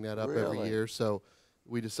setting that up every year. So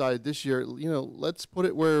we decided this year, let's put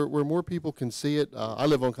it where more people can see it. I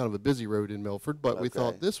live on kind of a busy road in Milford, but we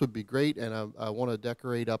thought this would be great, and I want to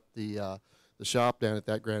decorate up the shop down at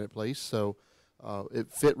That Granite Place. So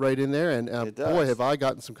it fit right in there, and does. boy, have I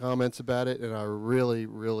gotten some comments about it, and I really,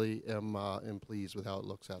 really am pleased with how it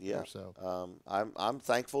looks out there. So I'm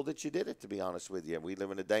thankful that you did it. To be honest with you, we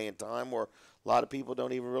live in a day and time where a lot of people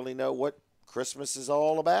don't even really know what Christmas is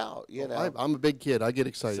all about. You know, I'm a big kid. I get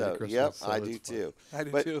excited at Christmas. Yep, so I do too. I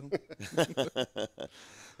do too.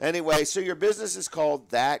 Anyway, so your business is called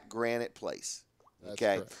That Granite Place. That's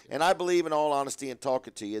okay, correct, yeah. And I believe, in all honesty, and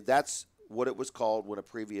talking to you, that's what it was called when a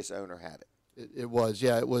previous owner had it. It was,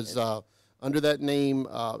 yeah. It was under that name.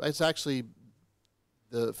 It's actually,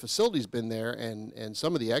 the facility's been there, and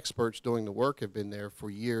some of the experts doing the work have been there for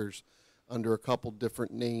years under a couple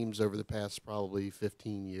different names over the past probably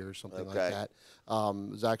 15 years, something like that. It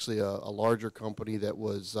was actually a larger company that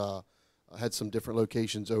was had some different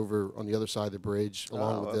locations over on the other side of the bridge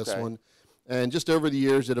along with this one. And just over the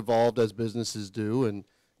years, it evolved as businesses do, and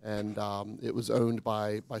it was owned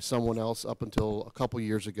by someone else up until a couple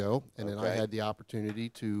years ago, and then I had the opportunity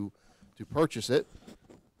to purchase it,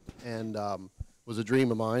 and was a dream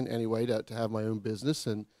of mine anyway to have my own business,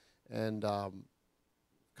 and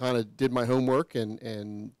kind of did my homework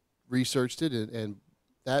and researched it, and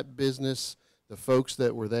that business, the folks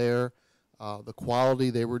that were there, the quality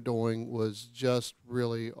they were doing was just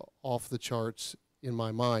really off the charts in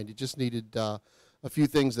my mind. It just needed a few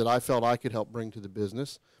things that I felt I could help bring to the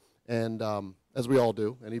business. And as we all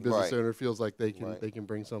do, any business owner feels like they can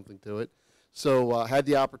bring something to it. So had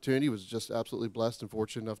the opportunity, was just absolutely blessed and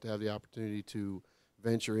fortunate enough to have the opportunity to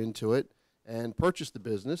venture into it and purchase the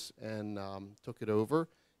business, and took it over.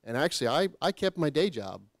 And actually, I kept my day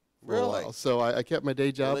job for a while. So I kept my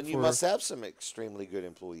day job. Well, then you must have some extremely good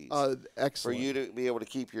employees. Excellent. For you to be able to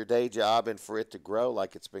keep your day job and for it to grow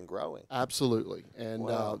like it's been growing. Absolutely. And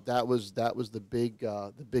that was the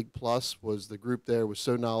big plus, was the group there was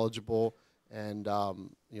so knowledgeable. And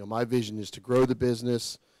my vision is to grow the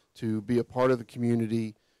business, to be a part of the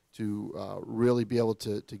community, to really be able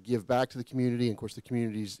to give back to the community. And of course, the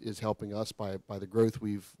community is helping us by the growth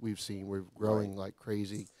we've seen. We're growing like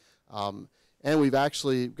crazy. And we've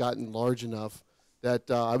actually gotten large enough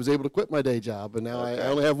that I was able to quit my day job, and now I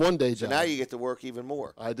only have one day job. So now you get to work even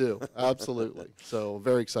more. I do, absolutely. So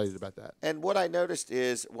very excited about that. And what I noticed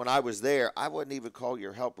is, when I was there, I wouldn't even call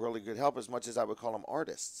your help really good help as much as I would call them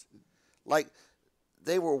artists. Like,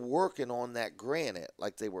 they were working on that granite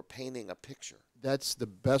like they were painting a picture. That's the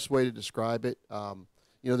best way to describe it.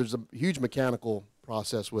 There's a huge mechanical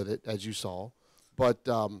process with it, as you saw, but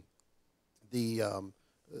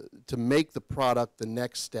to make the product the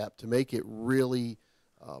next step, to make it really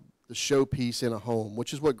the showpiece in a home,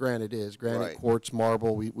 which is what granite is. Granite, quartz,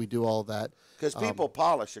 marble, we do all that. Because people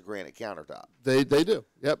polish a granite countertop. They do.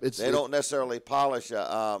 Yep. They don't necessarily polish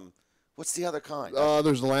a, what's the other kind?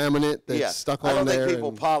 There's laminate that's stuck on there. I don't think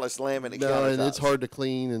people polish laminate countertops. No, and it's hard to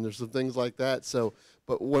clean, and there's some things like that. So,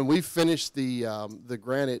 but when we finish the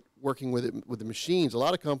granite, working with it with the machines, a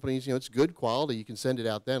lot of companies, it's good quality. You can send it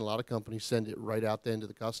out then. A lot of companies send it right out then to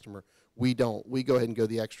the customer. We don't. We go ahead and go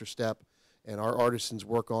the extra step, and our artisans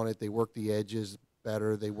work on it. They work the edges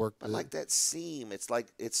better. They work. But like that seam, it's like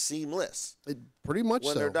it's seamless. Pretty much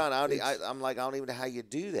when so. They're done. I'm like, I don't even know how you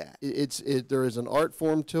do that. There is an art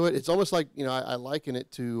form to it. It's almost like, I liken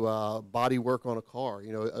it to body work on a car.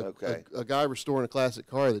 A guy restoring a classic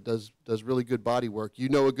car that does really good body work. You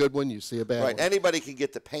know a good one, you see a bad one. Anybody can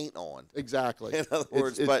get the paint on. Exactly. In other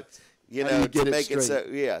words, but to make it so,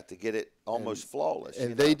 to get it almost flawless.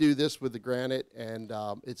 And they do this with the granite, and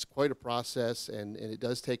it's quite a process, and it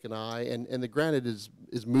does take an eye. And the granite is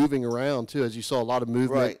moving around too, as you saw, a lot of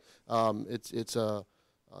movement. It's a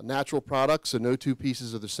natural product, so no two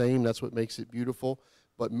pieces are the same. That's what makes it beautiful.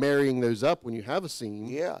 But marrying those up when you have a seam,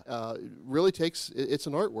 really takes. It's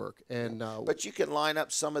an artwork, and but you can line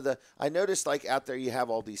up some of the. I noticed, like, out there, you have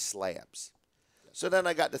all these slabs. So then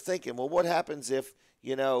I got to thinking, well, what happens if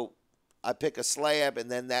I pick a slab,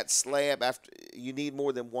 and then that slab, after you need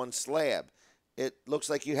more than one slab, it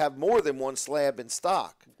looks like you have more than one slab in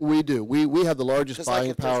stock. We do. We have the largest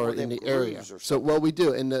buying power in the area. So, we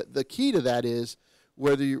do. And the key to that is,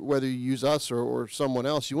 whether you use us or someone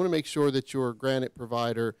else, you want to make sure that your granite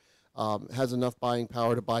provider has enough buying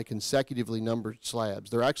power to buy consecutively numbered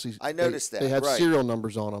slabs. They're actually, I noticed that. They have serial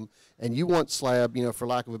numbers on them, and you want slab, for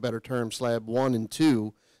lack of a better term, slab 1 and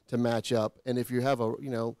 2 to match up. And if you have a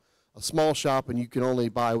small shop and you can only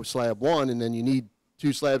buy slab 1, and then you need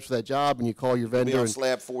 2 slabs for that job, and you call your vendor, be on and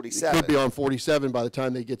slab 47. It could be on 47 by the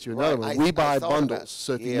time they get you another one. We buy bundles,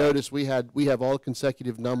 so if you notice, we have all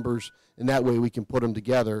consecutive numbers, and that way we can put them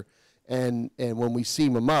together. And when we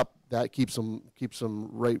seam them up, that keeps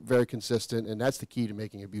them very consistent, and that's the key to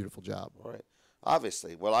making a beautiful job. Right.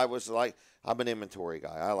 obviously. Well, I was like, I'm an inventory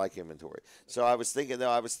guy. I like inventory. So I was thinking,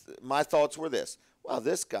 though, my thoughts were this. Well,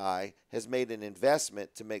 this guy has made an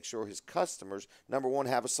investment to make sure his customers, number one,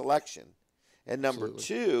 have a selection. And number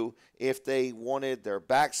two, if they wanted their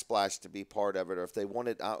backsplash to be part of it, or if they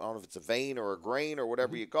wanted, I don't know if it's a vein or a grain or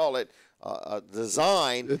whatever you call it, a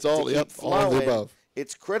design it's all, to keep flowing, all of the above.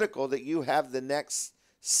 It's critical that you have the next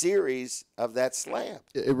series of that slab.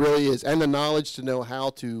 It really is. And the knowledge to know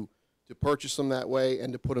how to purchase them that way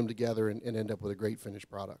and to put them together and end up with a great finished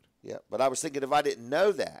product. Yeah, but I was thinking if I didn't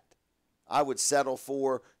know that, I would settle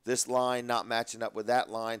for this line not matching up with that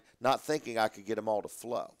line, not thinking I could get them all to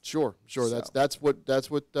flow. Sure. So. That's what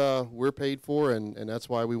we're paid for, and that's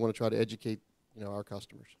why we want to try to educate our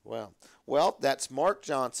customers. Well, that's Mark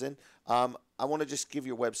Johnson. I want to just give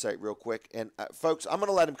your website real quick, and folks, I'm going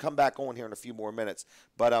to let him come back on here in a few more minutes.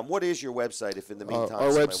 But what is your website? If in the meantime,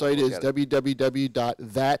 our website is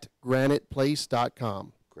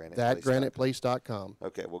www.thatgraniteplace.com. Thatgraniteplace.com.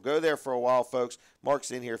 Okay, we'll go there for a while, folks.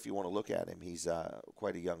 Mark's in here if you want to look at him. He's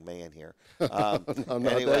quite a young man here. I'm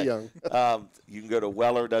not that young. You can go to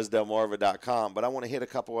wellerdoesdelmarva.com, but I want to hit a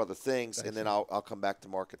couple other things, and then I'll come back to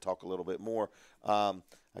Mark and talk a little bit more. I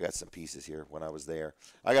got some pieces here when I was there.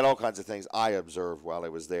 I got all kinds of things I observed while I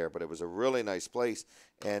was there, but it was a really nice place.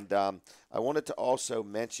 And I wanted to also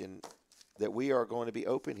mention that we are going to be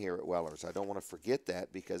open here at Weller's. I don't want to forget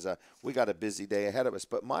that because we got a busy day ahead of us.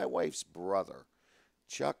 But my wife's brother,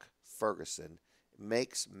 Chuck Ferguson,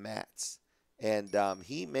 makes mats. And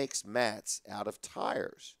he makes mats out of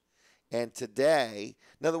tires. And today,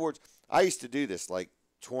 in other words, I used to do this like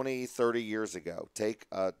 20, 30 years ago. Take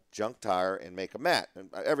a junk tire and make a mat.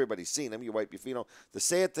 And everybody's seen them. You wipe your feet on. The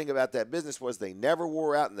sad thing about that business was they never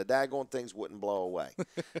wore out and the daggone things wouldn't blow away.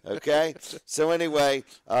 Okay? So anyway,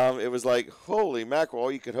 it was like, holy mackerel,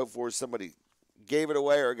 all you could hope for is somebody gave it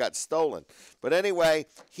away or it got stolen. But anyway,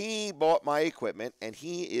 he bought my equipment and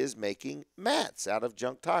he is making mats out of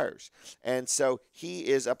junk tires. And so he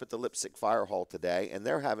is up at the Lipstick Fire Hall today, and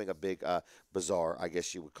they're having a big bazaar, I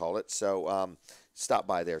guess you would call it. So stop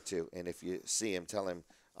by there too. And if you see him, tell him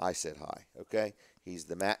I said hi, okay? He's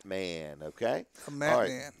the mat man, okay? The mat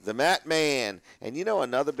man. The mat man. And you know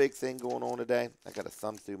another big thing going on today? I got to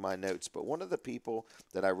thumb through my notes, but one of the people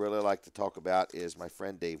that I really like to talk about is my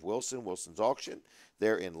friend Dave Wilson, Wilson's Auction.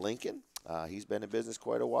 They're in Lincoln. He's been in business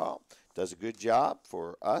quite a while. Does a good job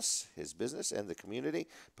for us, his business, and the community.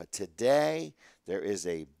 But today, there is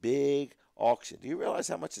a big auction. Do you realize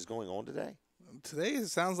how much is going on today? Today it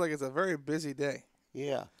sounds like it's a very busy day.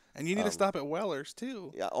 Yeah. And you need to stop at Weller's,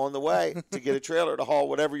 too. Yeah, on the way to get a trailer to haul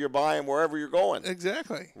whatever you're buying wherever you're going.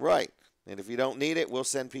 Exactly. Right. And if you don't need it, we'll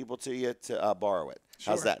send people to you to borrow it.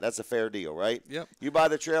 Sure. How's that? That's a fair deal, right? Yep. You buy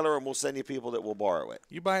the trailer, and we'll send you people that will borrow it.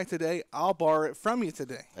 You buy it today, I'll borrow it from you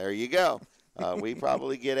today. There you go. We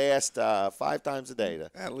probably get asked 5 times a day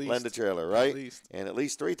to lend a trailer, right? At least. And at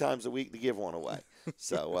least 3 times a week to give one away.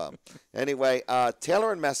 So anyway,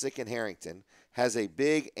 Taylor & Messick in Harrington has a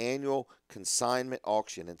big annual consignment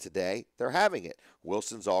auction, and today they're having it.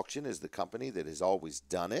 Wilson's Auction is the company that has always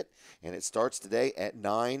done it, and it starts today at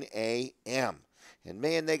 9 a.m. And,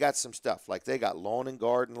 man, they got some stuff. Like they got lawn and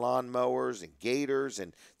garden lawn mowers and gators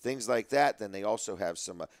and things like that. Then they also have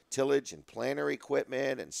some tillage and planter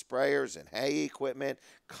equipment and sprayers and hay equipment,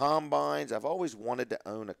 combines. I've always wanted to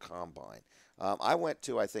own a combine. I went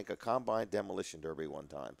to, I think, a combine demolition derby one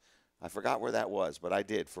time. I forgot where that was, but I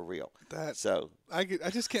did for real. I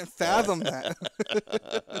just can't fathom that.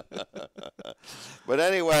 But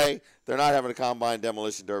anyway, they're not having a combine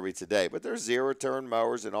demolition derby today, but there's zero-turn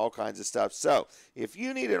mowers and all kinds of stuff. So if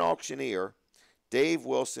you need an auctioneer, Dave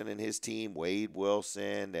Wilson and his team, Wade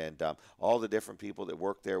Wilson, and all the different people that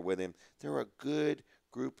work there with him, they're a good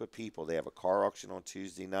group of people. They have a car auction on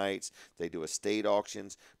Tuesday nights. They do estate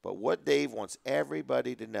auctions. But what Dave wants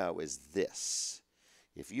everybody to know is this.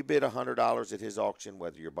 If you bid $100 at his auction,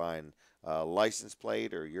 whether you're buying a license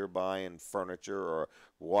plate or you're buying furniture or a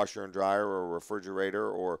washer and dryer or a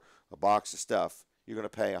refrigerator or a box of stuff, you're going to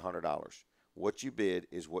pay $100. What you bid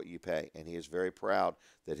is what you pay, and he is very proud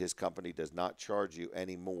that his company does not charge you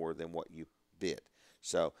any more than what you bid.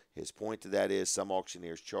 So his point to that is some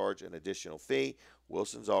auctioneers charge an additional fee.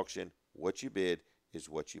 Wilson's Auction, what you bid is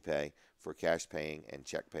what you pay for cash paying and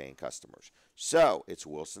check paying customers. So it's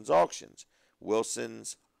Wilson's Auctions.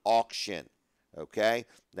 Wilson's Auction, okay?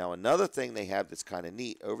 Now, another thing they have that's kind of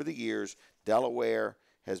neat, over the years, Delaware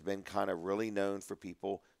has been kind of really known for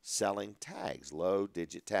people selling tags,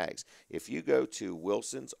 low-digit tags. If you go to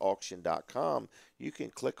wilsonsauction.com, you can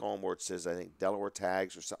click on where it says, I think, Delaware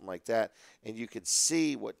tags or something like that, and you can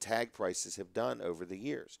see what tag prices have done over the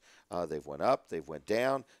years. They've went up, they've went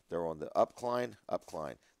down, they're on the upcline.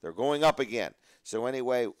 They're going up again. So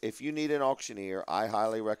anyway, if you need an auctioneer, I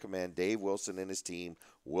highly recommend Dave Wilson and his team,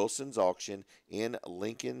 Wilson's Auction in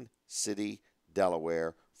Lincoln City,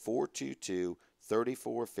 Delaware,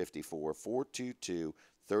 422-3454,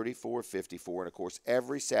 422-3454. And, of course,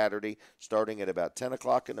 every Saturday, starting at about 10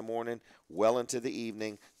 o'clock in the morning, well into the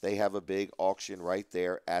evening, they have a big auction right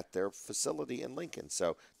there at their facility in Lincoln.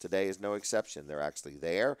 So today is no exception. They're actually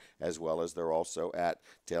there, as well as they're also at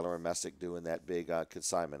Taylor and Messick doing that big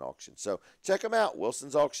consignment auction. So check them out,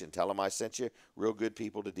 Wilson's Auction. Tell them I sent you. Real good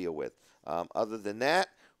people to deal with. Other than that,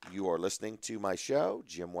 you are listening to my show,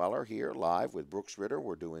 Jim Weller, here live with Brooks Ritter.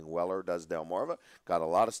 We're doing Weller Does Delmarva. Got a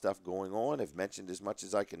lot of stuff going on. I've mentioned as much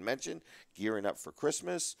as I can mention. Gearing up for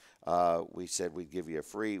Christmas. We said we'd give you a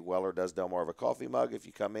free Weller Does Delmarva coffee mug if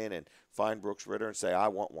you come in and find Brooks Ritter and say, I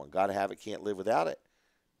want one. Got to have it, can't live without it.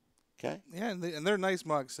 Okay? Yeah, and they're nice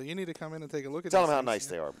mugs, so you need to come in and take a look at them. Tell them how nice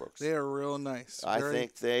they are, Brooks. They are real nice. I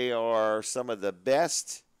think they are some of the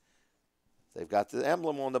best. They've got the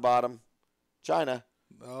emblem on the bottom. China.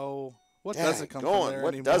 Oh, what doesn't come from there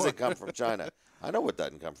What anymore? doesn't come from China? I know what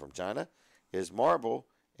doesn't come from China. Is marble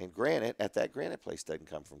and granite at that granite place doesn't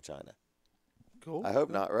come from China. Cool. I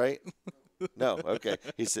hope not, right? No, okay.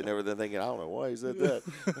 He's sitting over there thinking, I don't know why he said that.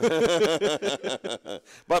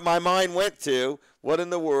 But my mind went to, what in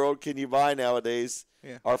the world can you buy nowadays?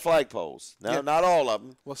 Yeah. Are flagpoles. Now, Yeah. not all of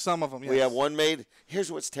them. Well, some of them, yes. We have one made.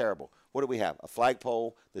 Here's what's terrible. What do we have? A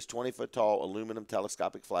flagpole, this 20-foot tall aluminum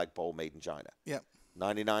telescopic flagpole made in China. Yep.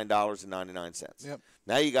 $99.99. Yep.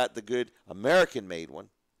 Now you got the good American-made one,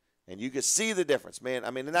 and you can see the difference, man. I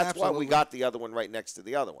mean, and that's why Absolutely. we got the other one right next to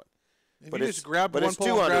the other one. If But you it's just grab but one it's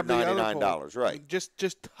pole and grab the other $299, pole, right?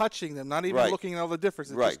 Just touching them, not even Right. looking at all the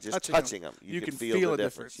differences. Right, just touching them. You can feel the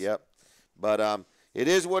difference. Yep. But it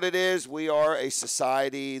is what it is. We are a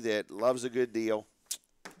society that loves a good deal.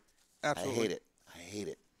 Absolutely. I hate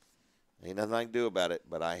it. Ain't nothing I can do about it,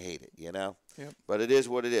 but I hate it, you know? Yep. But it is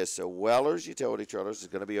what it is. So Weller's Utility Trailers is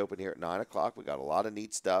going to be open here at 9 o'clock. We got a lot of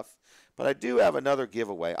neat stuff. But I do have another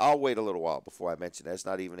giveaway. I'll wait a little while before I mention that. It's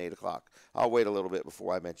not even 8 o'clock. I'll wait a little bit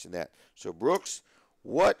before I mention that. So, Brooks,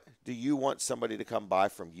 what do you want somebody to come buy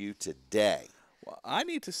from you today? Well, I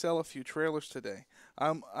need to sell a few trailers today.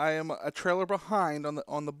 I am a trailer behind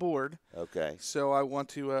on the board. Okay. So I want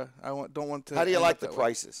to. Don't want to. How do you end like up the that way.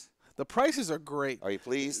 prices? The prices are great. Are you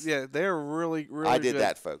pleased? Yeah, they're really I did good.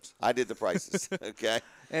 that, folks. I did the prices. Okay.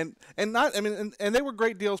 And they were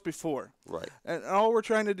great deals before. Right. And all we're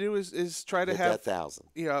trying to do is try to Hit have that 1,000.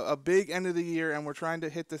 a big end of the year, and we're trying to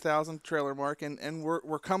hit the 1,000 trailer mark, and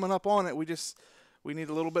we're coming up on it. We need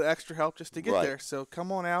a little bit extra help just to get Right. there. So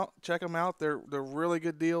come on out, check them out. They're really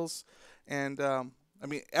good deals, and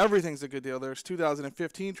everything's a good deal. There's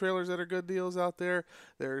 2015 trailers that are good deals out there.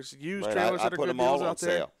 There's used Right, trailers I that are put good them all deals on out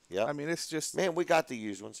there. sale. Yep. I mean, it's just Man, we got the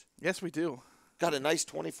used ones. Yes, we do. Got a nice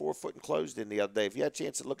 24-foot enclosed in the other day. Have you had a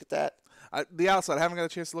chance to look at that? The outside. I haven't got a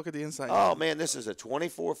chance to look at the inside. Oh, yet. man, this is a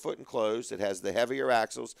 24-foot enclosed. It has the heavier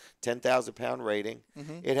axles, 10,000-pound rating.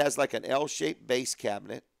 Mhm. It has like an L-shaped base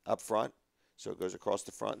cabinet up front, so it goes across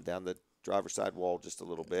the front and down the driver's side wall just a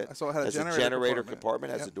little bit. I saw it had a has generator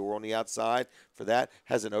compartment. Has Yep. a door on the outside for that.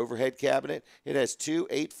 Has an overhead cabinet. It has two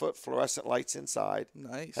 8-foot fluorescent lights inside.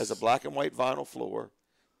 Nice. Has a black and white vinyl floor.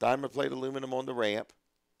 Diamond plate aluminum on the ramp.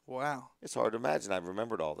 Wow. It's hard to imagine. I've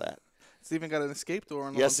remembered all that. It's even got an escape door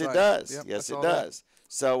on the Yes, one it side. does. Yep, I Yes, saw it that. does.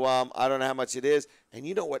 So I don't know how much it is. And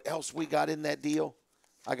you know what else we got in that deal?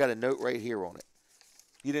 I got a note right here on it.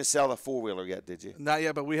 You didn't sell the four-wheeler yet, did you? Not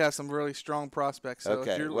yet, but we have some really strong prospects. So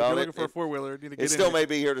Okay. if you're, Well, if you're looking for a four-wheeler, you need to get it still in may it.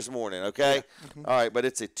 be here this morning, okay? Yeah. Mhm. All right, but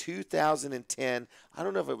it's a 2010. I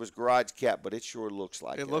don't know if it was garage cap, but it sure looks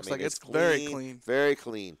like it. It looks like it's clean, very clean. Very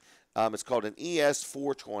clean. It's called an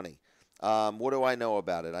ES420. What do I know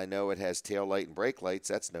about it? I know it has tail light and brake lights.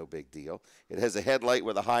 That's no big deal. It has a headlight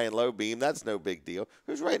with a high and low beam. That's no big deal.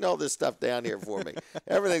 Who's writing all this stuff down here for me?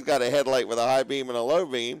 Everything's got a headlight with a high beam and a low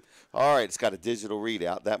beam. All right, it's got a digital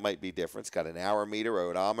readout. That might be different. It's got an hour meter,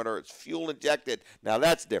 odometer. It's fuel injected. Now,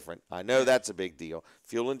 that's different. I know that's a big deal.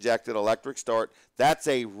 Fuel injected, electric start. That's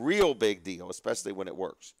a real big deal, especially when it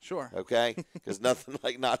works. Sure. Okay? Because nothing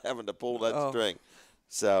like not having to pull that string.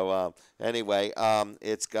 So anyway,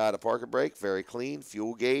 it's got a parking brake, very clean,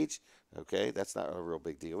 fuel gauge, Okay, that's not a real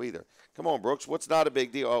big deal either. Come on, Brooks. What's not a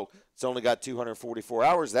big deal? Oh, it's only got 244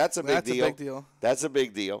 hours. That's a big deal. That's a big deal. That's a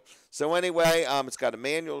big deal. So anyway, it's got a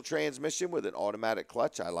manual transmission with an automatic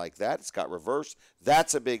clutch. I like that. It's got reverse.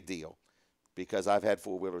 That's a big deal because I've had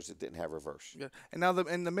four-wheelers that didn't have reverse. Yeah. And now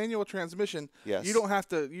in the manual transmission, yes. you don't have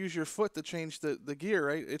to use your foot to change the gear,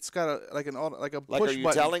 right? It's got a push button. Are you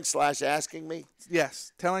button. telling / asking me?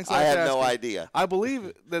 Yes, telling / I have asking. no idea. I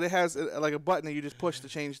believe that it has like a button that you just push to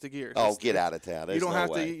change the gear. Oh, get out of town. There's you don't no have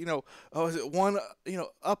way. to, is it one,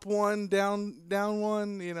 up one, down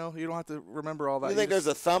one, you don't have to remember all that. You think there's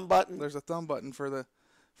a thumb button? There's a thumb button for the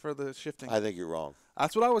shifting. I think you're wrong.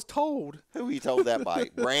 That's what I was told. Who you told that by?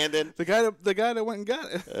 Brandon? The guy that went and got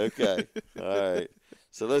it. Okay. All right.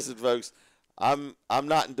 So listen, folks, I'm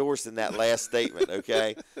not endorsing that last statement,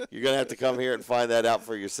 okay? You're going to have to come here and find that out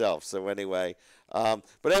for yourself. So anyway, but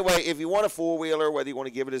anyway, if you want a four-wheeler, whether you want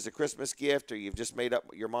to give it as a Christmas gift or you've just made up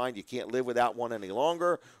your mind you can't live without one any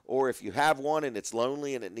longer, or if you have one and it's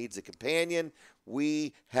lonely and it needs a companion,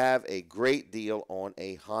 we have a great deal on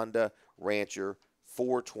a Honda Rancher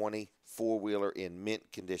 420 four-wheeler in mint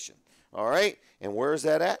condition. All right, and where is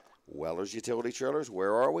that at? Weller's Utility Trailers.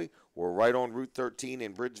 Where are we? We're right on Route 13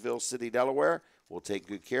 in Bridgeville City, Delaware. We'll take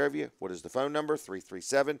good care of you. What is the phone number?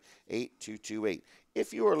 337-8228.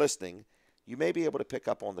 If you are listening, you may be able to pick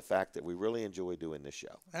up on the fact that we really enjoy doing this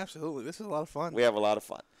show. Absolutely. This is a lot of fun. We have a lot of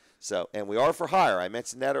fun. So, and we are for hire. I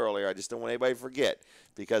mentioned that earlier. I just don't want anybody to forget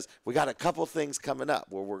because we got a couple things coming up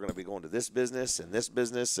where we're going to be going to this business and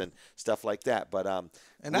stuff like that. But and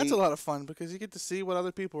that's a lot of fun because you get to see what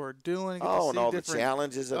other people are doing. And all the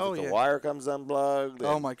challenges of the wire comes unplugged.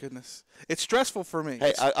 Oh my goodness, it's stressful for me.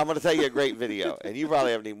 Hey, I'm going to tell you a great video, and you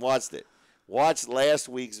probably haven't even watched it. Watch last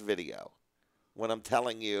week's video when I'm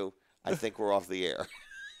telling you I think we're off the air.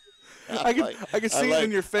 I can see it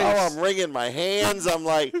in your face. Oh, I'm wringing my hands. I'm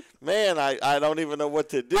like, man, I don't even know what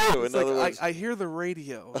to do. In other words, I hear the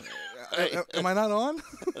radio. Am I not on?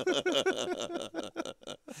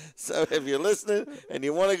 So if you're listening and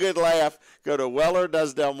you want a good laugh, go to Weller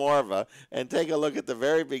Does Delmarva and take a look at the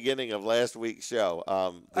very beginning of last week's show.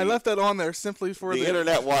 I left that on there simply for the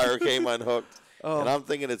internet wire came unhooked, and I'm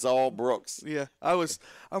thinking it's all Brooks. Yeah, I'm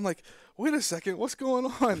like, wait a second, what's going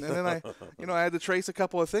on? And then I had to trace a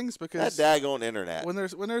couple of things because that daggone internet. When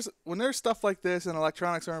there's stuff like this and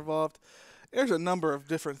electronics are involved, there's a number of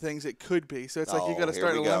different things it could be. So it's like you got to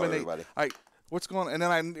start eliminating. What's going on? And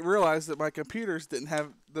then I realized that my computers didn't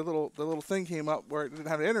have the little thing came up where it didn't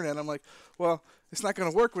have the internet. I'm like, well, it's not going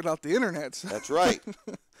to work without the internet. So. That's right.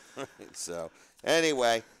 So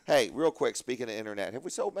anyway, hey, real quick, speaking of internet, have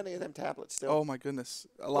we sold many of them tablets still? Oh my goodness,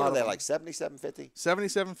 a lot. What are of they them. like $77.50?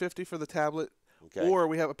 $77.50 for the tablet. Okay. Or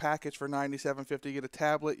we have a package for $97.50. You get a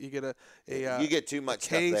tablet, you get you get too much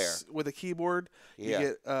case stuff there with a keyboard. Yeah.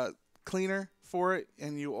 You get cleaner for it,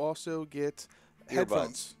 and you also get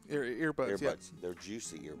headphones, earbuds. Yeah. They're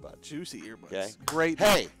juicy earbuds. Juicy earbuds. Okay. Great.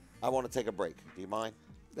 Hey, I want to take a break. Do you mind?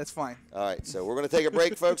 That's fine. All right, so we're going to take a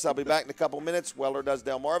break, folks. I'll be back in a couple minutes. Weller Does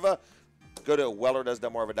Delmarva. Go to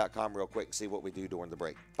wellerdoesdelmarva.com real quick and see what we do during the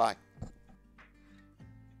break. Bye.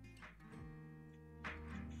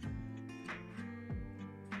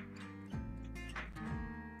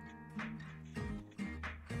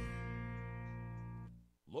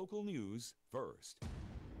 Local news first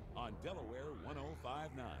on Delaware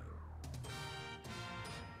 105.9.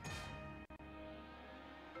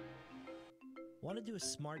 Want to do a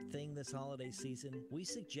smart thing this holiday season? We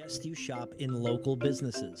suggest you shop in local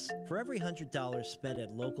businesses. For every $100 spent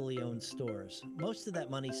at locally owned stores, most of that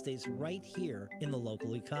money stays right here in the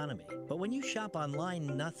local economy. But when you shop online,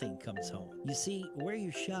 nothing comes home. You see, where you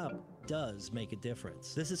shop does make a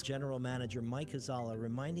difference. This is General Manager Mike Hazala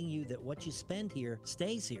reminding you that what you spend here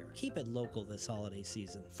stays here. Keep it local this holiday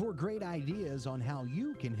season. For great ideas on how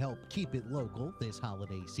you can help keep it local this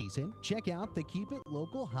holiday season, check out the Keep It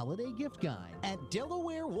Local Holiday Gift Guide at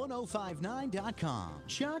Delaware1059.com.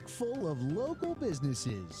 Chock full of local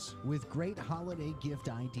businesses with great holiday gift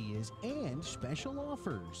ideas and special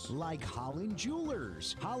offers like Holland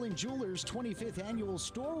Jewelers. Holland Jewelers' 25th annual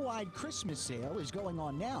store-wide Christmas sale is going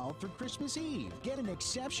on now through Christmas Eve. Get an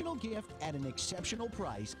exceptional gift at an exceptional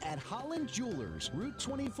price at Holland Jewelers, Route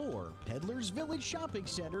 24, Peddlers Village Shopping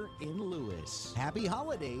Center in Lewis. Happy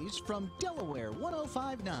holidays from Delaware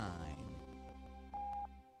 105.9.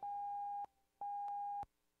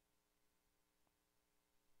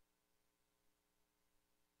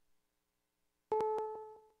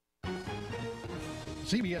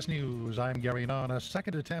 CBS News, I'm Gary Nunn. A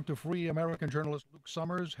second attempt to free American journalist Luke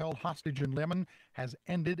Summers, held hostage in Lemon, has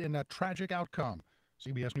ended in a tragic outcome.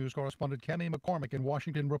 CBS News correspondent Kemi McCormick in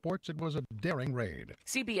Washington reports it was a daring raid.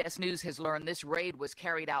 CBS News has learned this raid was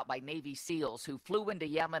carried out by Navy SEALs who flew into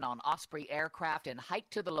Yemen on Osprey aircraft and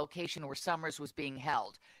hiked to the location where Summers was being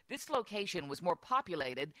held. This location was more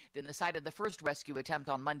populated than the site of the first rescue attempt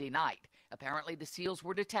on Monday night. Apparently, the SEALs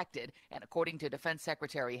were detected, and according to Defense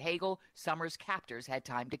Secretary Hagel, Summers' captors had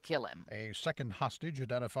time to kill him. A second hostage,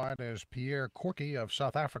 identified as Pierre Corky of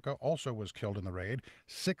South Africa, also was killed in the raid.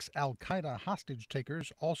 6 al-Qaeda hostage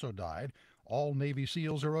takers also died. All Navy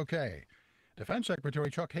SEALs are okay. Defense Secretary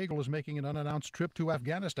Chuck Hagel is making an unannounced trip to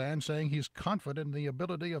Afghanistan, saying he's confident in the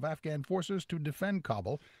ability of Afghan forces to defend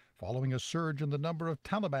Kabul following a surge in the number of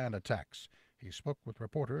Taliban attacks. He spoke with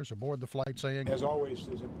reporters aboard the flight, saying, as always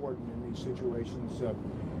is important in these situations,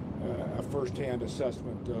 a first-hand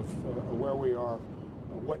assessment of where we are,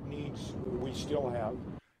 what needs we still have.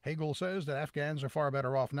 Hagel says that Afghans are far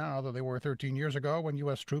better off now than they were 13 years ago when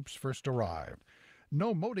U.S. troops first arrived.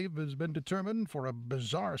 No motive has been determined for a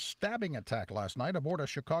bizarre stabbing attack last night aboard a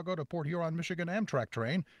Chicago to Port Huron, Michigan Amtrak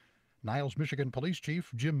train. Niles, Michigan Police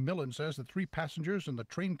Chief Jim Millen says that 3 passengers and the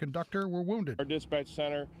train conductor were wounded. Our dispatch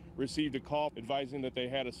center received a call advising that they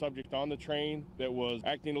had a subject on the train that was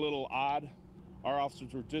acting a little odd. Our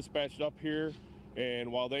officers were dispatched up here,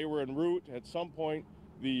 and while they were en route, at some point,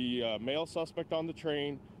 the male suspect on the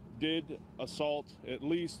train did assault at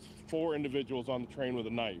least 4 individuals on the train with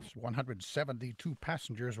a knife. 172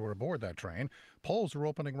 passengers were aboard that train. Polls are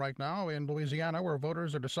opening right now in Louisiana, where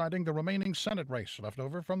voters are deciding the remaining Senate race left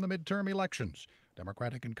over from the midterm elections.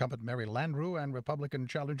 Democratic incumbent Mary Landrieu and Republican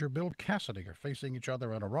challenger Bill Cassidy are facing each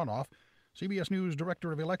other in a runoff. CBS News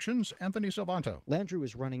Director of Elections, Anthony Salvanto. Landrieu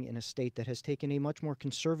is running in a state that has taken a much more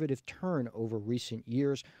conservative turn over recent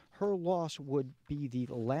years. Her loss would be the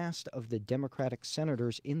last of the Democratic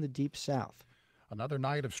senators in the Deep South. Another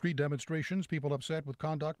night of street demonstrations, people upset with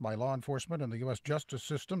conduct by law enforcement and the U.S. justice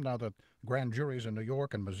system now that grand juries in New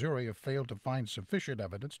York and Missouri have failed to find sufficient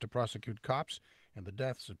evidence to prosecute cops in the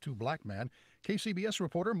deaths of 2 black men. KCBS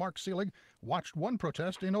reporter Mark Seelig watched one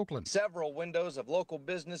protest in Oakland. Several windows of local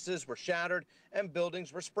businesses were shattered and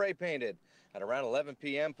buildings were spray painted. At around 11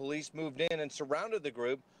 p.m., police moved in and surrounded the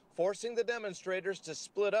group, forcing the demonstrators to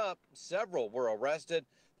split up. Several were arrested.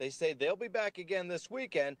 They say they'll be back again this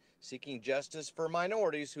weekend, seeking justice for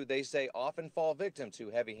minorities who they say often fall victim to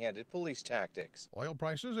heavy-handed police tactics. Oil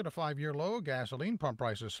prices at a 5-year low, gasoline pump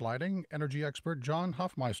prices sliding. Energy expert John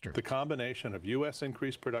Huffmeister. The combination of U.S.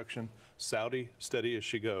 increased production, Saudi steady as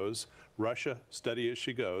she goes, Russia steady as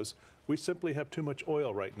she goes, we simply have too much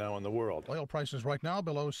oil right now in the world. Oil prices right now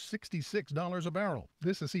below $66 a barrel.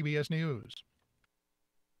 This is CBS News.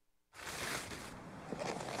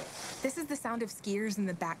 This is the sound of skiers in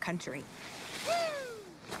the backcountry.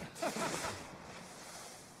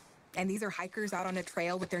 And these are hikers out on a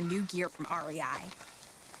trail with their new gear from REI.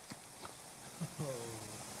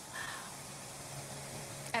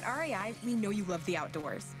 At REI, we know you love the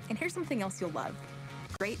outdoors. And here's something else you'll love.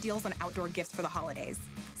 Great deals on outdoor gifts for the holidays.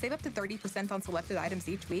 Save up to 30% on selected items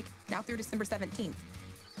each week, now through December 17th.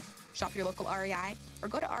 Shop your local REI or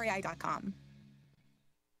go to rei.com.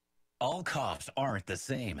 All coughs aren't the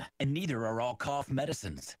same, and neither are all cough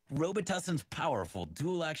medicines. Robitussin's powerful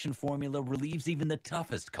dual-action formula relieves even the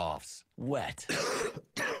toughest coughs. Wet,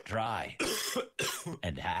 dry,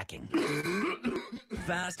 and hacking.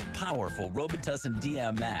 Fast, powerful Robitussin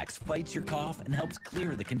DM Max fights your cough and helps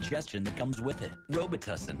clear the congestion that comes with it.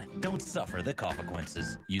 Robitussin, don't suffer the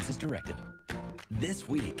consequences. Use as directed. This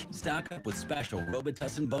week, stock up with special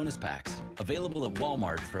Robitussin bonus packs. Available at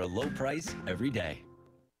Walmart for a low price every day.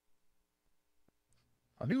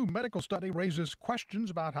 A new medical study raises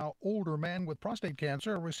questions about how older men with prostate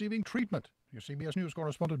cancer are receiving treatment. Your CBS News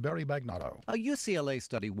correspondent Barry Bagnotto. A UCLA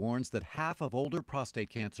study warns that half of older prostate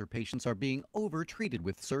cancer patients are being overtreated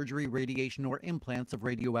with surgery, radiation, or implants of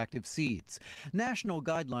radioactive seeds. National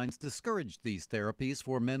guidelines discourage these therapies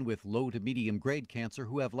for men with low to medium grade cancer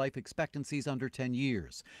who have life expectancies under 10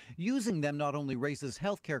 years. Using them not only raises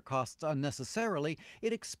healthcare costs unnecessarily,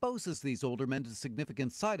 it exposes these older men to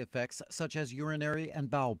significant side effects such as urinary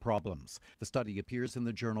and bowel problems. The study appears in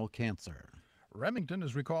the journal Cancer. Remington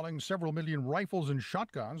is recalling several million rifles and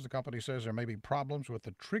shotguns. The company says there may be problems with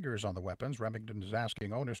the triggers on the weapons. Remington is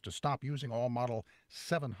asking owners to stop using all Model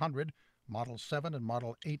 700, Model 7, and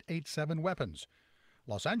Model 887 weapons.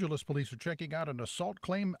 Los Angeles police are checking out an assault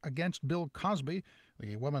claim against Bill Cosby.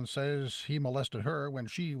 The woman says he molested her when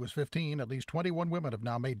she was 15. At least 21 women have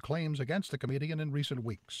now made claims against the comedian in recent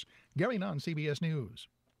weeks. Gary Nunn, CBS News.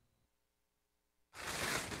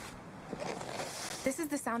 This is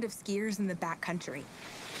the sound of skiers in the backcountry.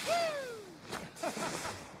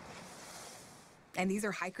 And these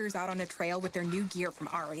are hikers out on a trail with their new gear from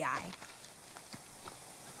REI.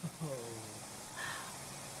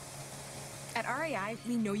 At REI,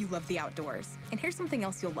 we know you love the outdoors. And here's something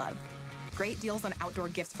else you'll love. Great deals on outdoor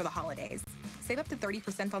gifts for the holidays. Save up to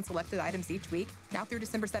 30% on selected items each week, now through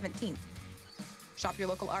December 17th. Shop your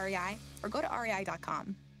local REI or go to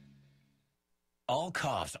rei.com. All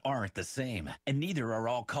coughs aren't the same, and neither are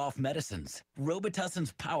all cough medicines.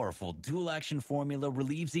 Robitussin's powerful dual-action formula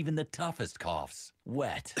relieves even the toughest coughs.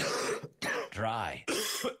 Wet, dry,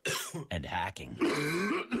 and hacking.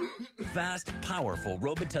 Fast, powerful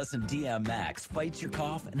Robitussin DM Max fights your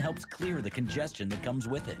cough and helps clear the congestion that comes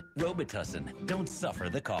with it. Robitussin, don't suffer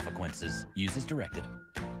the consequences. Use as directed.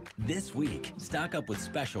 This week, stock up with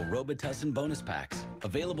special Robitussin bonus packs.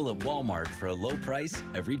 Available at Walmart for a low price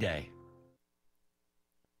every day.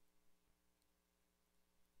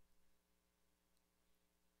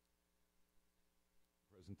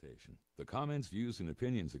 The comments, views, and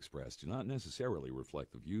opinions expressed do not necessarily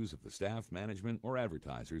reflect the views of the staff, management, or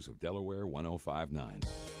advertisers of Delaware 105.9.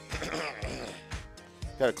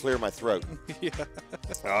 Got to clear my throat. Yeah.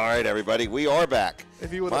 All right, everybody, we are back.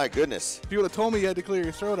 My goodness. If you would have told me you had to clear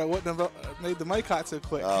your throat, I wouldn't have made the mic hot so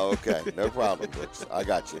quick. Oh, okay. No problem, Brooks. I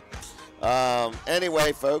got you.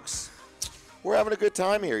 Anyway, folks, we're having a good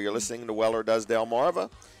time here. You're listening to Weller Does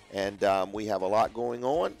Delmarva, and we have a lot going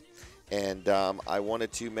on. And I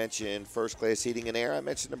wanted to mention First Class Heating and Air. I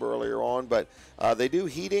mentioned them earlier on, but they do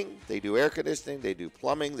heating, they do air conditioning, they do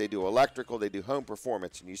plumbing, they do electrical, they do home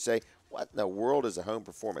performance. And you say, what in the world is a home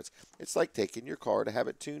performance? It's like taking your car to have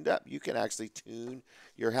it tuned up. You can actually tune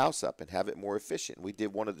your house up and have it more efficient. We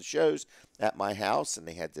did one of the shows at my house, and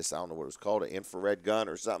they had this, I don't know what it was called, an infrared gun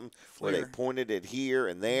or something, where they pointed it here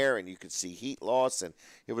and there, and you could see heat loss, and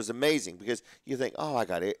it was amazing because you think, oh, I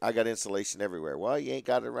got insulation everywhere. Well, you ain't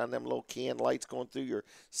got it around them little can lights going through your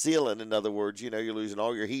ceiling. In other words, you're losing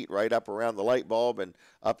all your heat right up around the light bulb and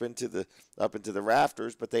up into the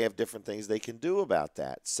rafters, but they have different things they can do about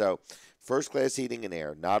that. So First Class Heating and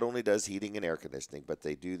Air not only does heating and air conditioning, but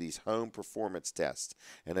they do these home performance tests.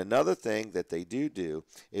 And another thing that they do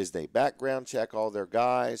is they background check all their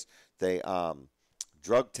guys. They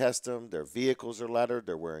drug test them. Their vehicles are lettered.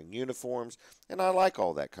 They're wearing uniforms. And I like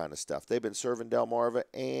all that kind of stuff. They've been serving Delmarva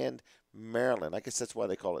and Maryland. I guess that's why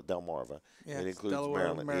they call it Delmarva. Yeah, it includes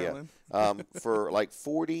Delaware, Maryland. Yeah. For like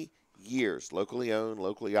 40 years, locally owned,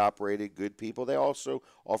 locally operated, good people. They also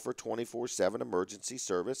offer 24/7 emergency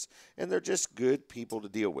service, and they're just good people to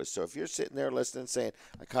deal with. So if you're sitting there listening saying,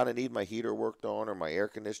 I kind of need my heater worked on or my air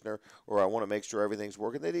conditioner, or I want to make sure everything's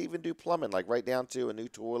working, they even do plumbing, like right down to a new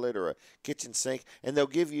toilet or a kitchen sink, and they'll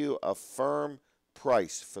give you a firm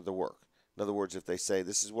price for the work. In other words, if they say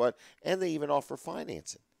this is what, and they even offer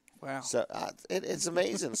financing. Wow. So it's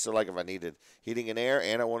amazing. So like if I needed heating and air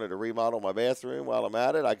and I wanted to remodel my bathroom while I'm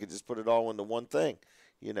at it, I could just put it all into one thing,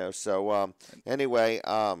 So anyway.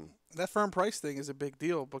 That firm price thing is a big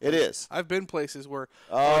deal. Because it is. I've been places where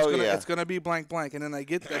it's going to be blank blank, and then I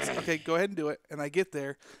get that. Okay, go ahead and do it. And I get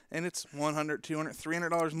there, and it's $100, $200,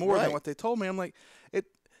 $300 more than what they told me. I'm like,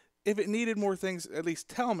 if it needed more things, at least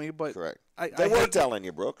tell me. But correct. They were telling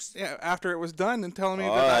you, Brooks. Yeah, after it was done and telling me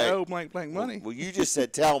that I owe blank money. Well, you just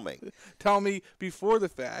said tell me. Tell me before the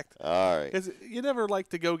fact. All right. Because you never like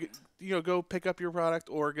to go go pick up your product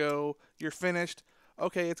or you're finished.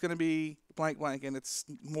 Okay, it's going to be blank, and it's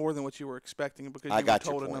more than what you were expecting because you were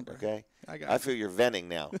told a number. Okay, I feel you're venting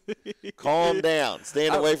now. Calm down.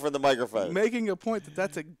 Stand away from the microphone. Making a point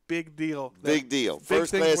that's a big deal. Big deal.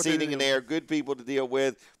 First Class Heating and Air, good people to deal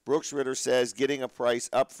with. Brooks Ritter says getting a price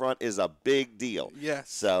up front is a big deal. Yes.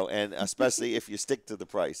 So, and especially if you stick to the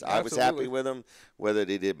price. I was happy with them, whether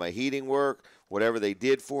they did my heating work, whatever they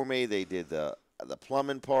did for me. They did the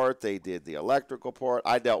plumbing part, they did the electrical part.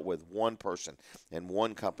 I dealt with one person and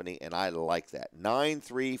one company, and I like that.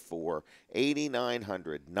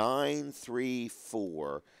 934-8900,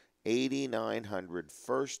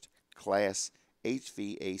 934-8900,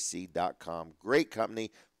 firstclasshvac.com. Great company.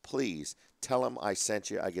 Please tell them I sent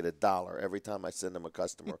you. I get $1 every time I send them a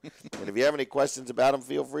customer. And if you have any questions about them,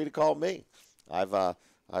 feel free to call me. I've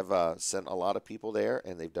sent a lot of people there,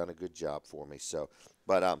 and they've done a good job for me. So,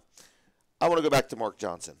 but I want to go back to Mark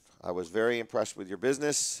Johnson. I was very impressed with your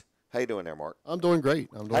business. How you doing there, Mark? I'm doing great.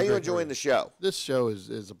 How are you enjoying the show? This show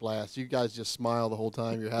is a blast. You guys just smile the whole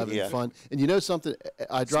time. You're having fun. And you know something?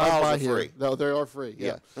 I drive Smiles by are here. free. No, they are free.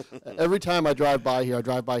 Yeah. Every time I drive by here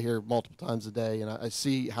multiple times a day, and I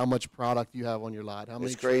see how much product you have on your lot, how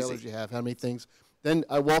many trailers you have, how many things. Then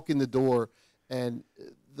I walk in the door, and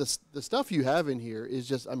the stuff you have in here is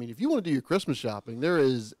just, I mean, if you want to do your Christmas shopping, there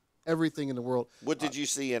is everything in the world. What did you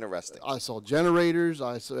see interesting? I saw generators.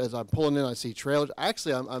 As I'm pulling in, I see trailers.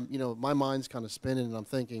 Actually, I'm my mind's kind of spinning, and I'm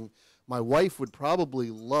thinking my wife would probably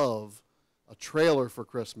love a trailer for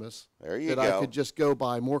Christmas. There you go. go. I could just go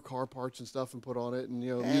buy more car parts and stuff and put on it, and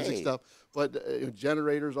music stuff. But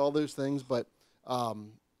generators, all those things. But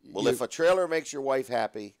well, if a trailer makes your wife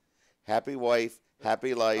happy, happy wife.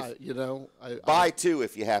 Happy life. Buy two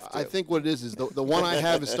if you have to. I think what it is the one I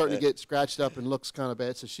have is starting to get scratched up and looks kind of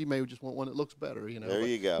bad. So she may just want one that looks better. There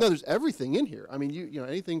you go. No, there's everything in here. I mean,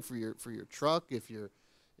 anything for your truck. If you're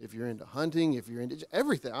into hunting, if you're into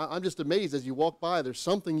everything. I'm just amazed as you walk by. There's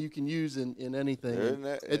something you can use in anything.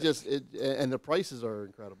 And the prices are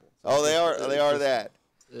incredible. Oh, they are. They are that.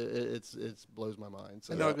 It blows my mind.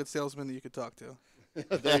 So. I know a good salesman that you could talk to.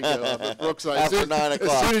 There you go. Brookside. After 9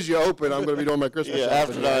 o'clock. As soon as you open, I'm going to be doing my Christmas shopping.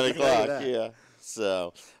 After 9 o'clock, yeah.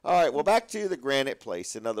 So, all right, well, back to the granite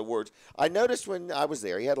place. In other words, I noticed when I was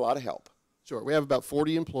there, he had a lot of help. Sure. We have about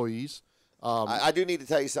 40 employees. I do need to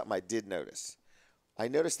tell you something I did notice. I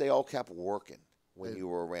noticed they all kept working when you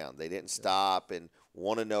were around. They didn't stop and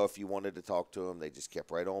want to know if you wanted to talk to them. They just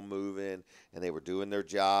kept right on moving, and they were doing their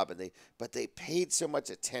job. But they paid so much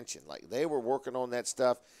attention. Like, they were working on that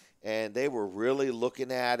stuff. And they were really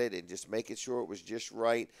looking at it and just making sure it was just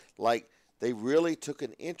right. Like, they really took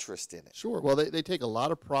an interest in it. Sure. Well, they take a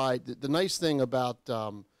lot of pride. The nice thing about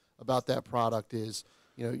that product is,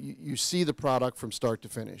 you see the product from start to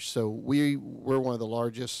finish. So we're one of the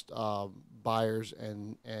largest buyers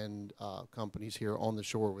and companies here on the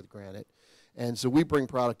shore with granite. And so we bring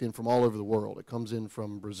product in from all over the world. It comes in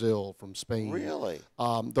from Brazil, from Spain. Really?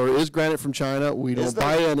 There is granite from China. We don't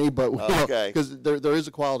buy any, but because okay. there is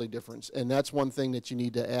a quality difference, and that's one thing that you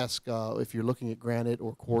need to ask if you're looking at granite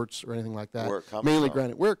or quartz or anything like that. Where it comes Mainly from.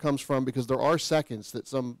 granite, where it comes from, because there are seconds that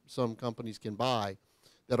some companies can buy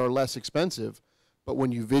that are less expensive, but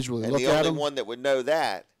when you visually look at them, and the only one that would know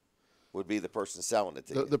that would be the person selling it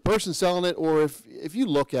to you. The person selling it, or if you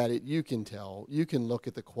look at it, you can tell. You can look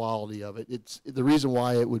at the quality of it. It's the reason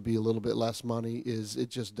why it would be a little bit less money is it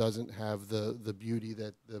just doesn't have the beauty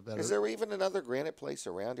that the better. Is there even another granite place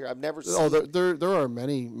around here? I've never seen. Oh, there are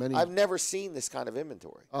many. I've never seen this kind of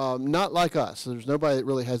inventory. Not like us. There's nobody that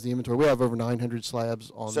really has the inventory. We have over 900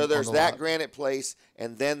 slabs on. So there's on the that lot. granite place,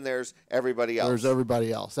 and then there's everybody else. There's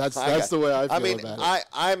everybody else. That's the way I feel about it.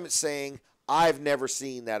 I'm saying I've never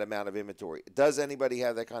seen that amount of inventory. Does anybody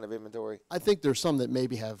have that kind of inventory? I think there's some that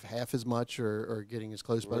maybe have half as much or getting as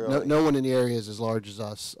close, but Really? no one in the area is as large as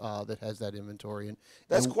us that has that inventory.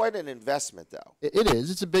 That's quite an investment, though. It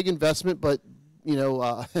is. It's a big investment, but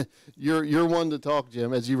you're one to talk,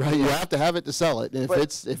 Jim. As you have to have it to sell it. And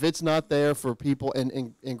if it's not there for people,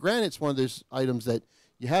 and granite's one of those items that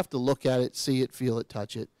you have to look at it, see it, feel it,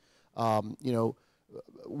 touch it.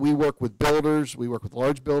 We work with builders. We work with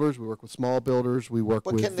large builders. We work with small builders. We work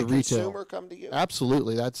with the retail. But can the consumer come to you?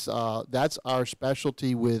 Absolutely. That's our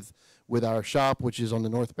specialty with our shop, which is on the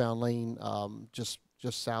northbound lane, just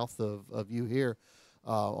south of you here,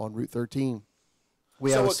 on Route 13.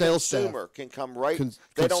 We have a sales staff. So a consumer can come right.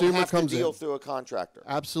 They don't have to deal through a contractor.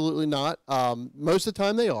 Absolutely not. Most of the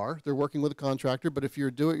time they are. They're working with a contractor. But if you're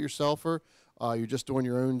a do-it-yourselfer, you're just doing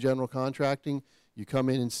your own general contracting, you come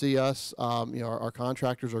in and see us. Our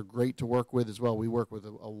contractors are great to work with as well. We work with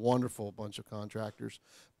a wonderful bunch of contractors.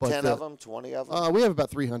 But 10 of them, 20 of them? We have about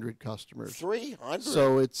 300 customers. 300?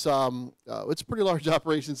 So it's a pretty large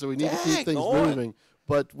operation, so we need to keep things moving.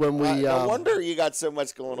 But when we no wonder you got so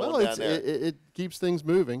much going on down there. It keeps things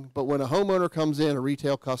moving. But when a homeowner comes in, a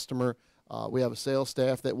retail customer, we have a sales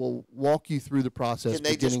staff that will walk you through the process. Can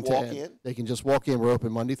they just walk in? They can just walk in. We're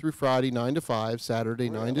open Monday through Friday, 9 to 5, Saturday,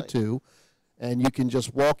 9 to 2. And you can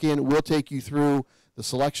just walk in. We'll take you through the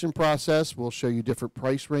selection process. We'll show you different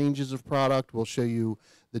price ranges of product. We'll show you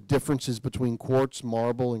the differences between quartz,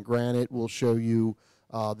 marble, and granite. We'll show you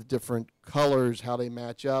the different colors, how they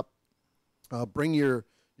match up. Bring your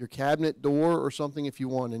cabinet door or something if you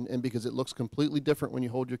want, and because it looks completely different when you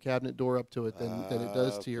hold your cabinet door up to it than it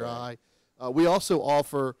does to your eye. We also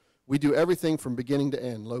offer, we do everything from beginning to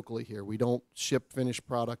end locally here. We don't ship finished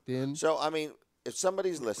product in. So, I mean, if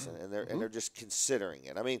somebody's listening and they're just considering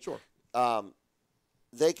it, I mean, sure.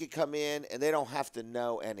 They could come in and they don't have to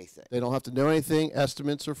know anything. They don't have to know anything.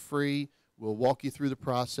 Estimates are free. We'll walk you through the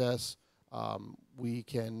process. We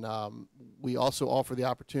also offer the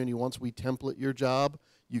opportunity, once we template your job,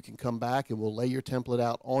 you can come back and we'll lay your template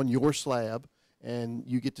out on your slab, and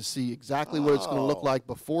you get to see exactly what it's going to look like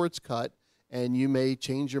before it's cut. And you may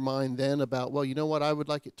change your mind then about, well, you know what, I would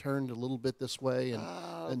like it turned a little bit this way.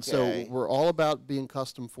 And so we're all about being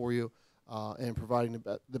custom for you. and providing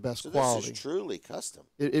the best so quality. This is truly custom.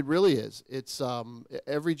 It really is. It's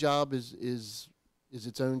every job is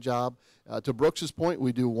its own job. To Brooks's point,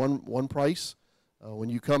 we do one price. When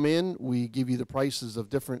you come in, we give you the prices of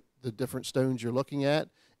the different stones you're looking at,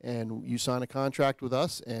 and you sign a contract with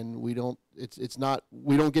us. And we don't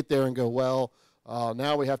get there and go, well,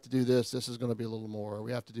 now we have to do this. This is going to be a little more. Or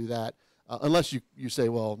we have to do that. Unless you say,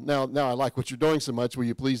 well, now I like what you're doing so much, will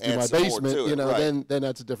you please do my basement? You know, right. then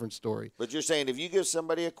that's a different story. But you're saying if you give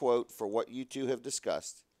somebody a quote for what you two have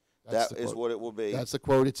discussed, that is what it will be. That's the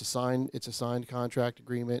quote. It's a signed contract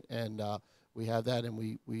agreement, and we have that, and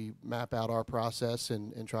we map out our process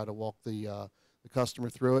and try to walk the customer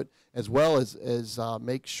through it, as well as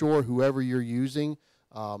make sure whoever you're using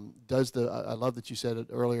does I love that you said it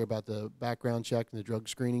earlier about the background check and the drug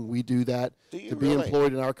screening. We do that to be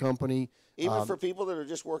employed in our company. Even for people that are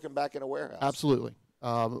just working back in a warehouse? Absolutely.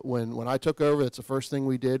 When I took over, that's the first thing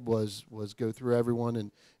we did was go through everyone,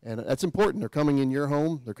 and that's important. They're coming in your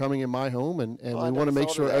home, they're coming in my home, and we want to make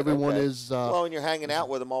sure everyone is. Well, and you're hanging out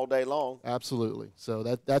with them all day long. Absolutely. So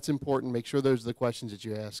that's important. Make sure those are the questions that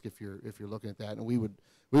you ask if you're looking at that. And we would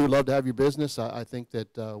love to have your business. I think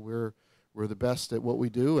that we're the best at what we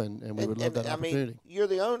do, and we would love that opportunity. I mean, you're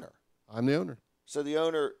the owner. I'm the owner. So the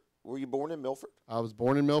owner. Were you born in Milford? I was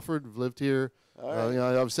born in Milford. Lived here. Right.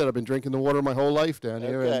 I've said I've been drinking the water my whole life down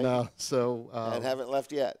here, and and haven't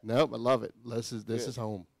left yet. Nope, I love it. This is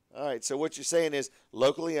home. All right. So what you're saying is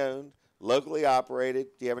locally owned, locally operated.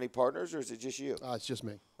 Do you have any partners, or is it just you? It's just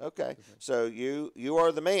me. Okay. So you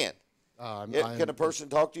are the man. Can a person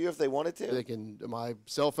talk to you if they wanted to? They can. My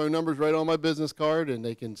cell phone number is right on my business card, and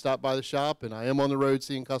they can stop by the shop. And I am on the road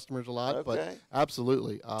seeing customers a lot. Okay. But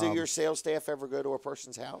absolutely. Do your sales staff ever go to a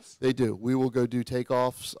person's house? They do. We will go do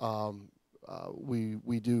takeoffs.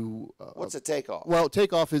 We do. What's a takeoff? Well,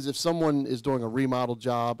 takeoff is if someone is doing a remodel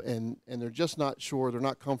job and they're just not sure, they're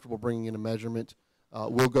not comfortable bringing in a measurement.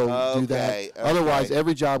 We'll go do that. Okay. Otherwise,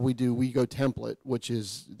 every job we do, we go template, which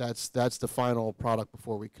is that's the final product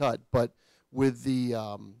before we cut. But with the,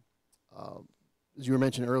 as you were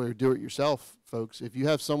mentioning earlier, do-it-yourself folks. If you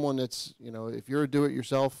have someone that's, if you're a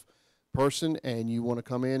do-it-yourself person and you want to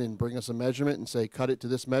come in and bring us a measurement and say cut it to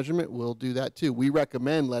this measurement, we'll do that too. We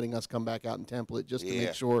recommend letting us come back out and template just to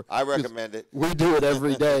make sure. I recommend it. We do it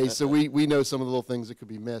every day, so we know some of the little things that could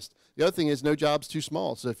be missed. The other thing is no job's too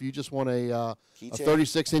small. So if you just want a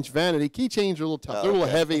 36-inch vanity, keychains are a little tough. They're a little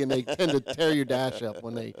heavy and they tend to tear your dash up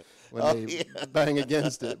when they bang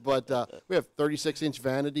against it. But we have 36-inch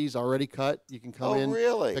vanities already cut. You can come in,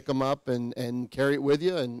 pick them up, and carry it with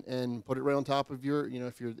you, and put it right on top of your,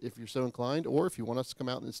 if you're so inclined, or if you want us to come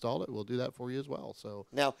out and install it, we'll do that for you as well. So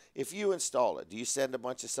now, if you install it, do you send a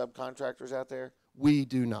bunch of subcontractors out there? We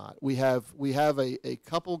do not. We have a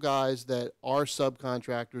couple guys that are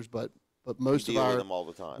subcontractors, but most of our deal with them all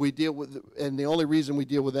the time. We deal with, and the only reason we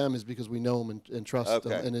deal with them is because we know them and trust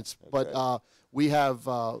them. And it's but we have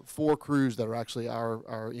 4 crews that are actually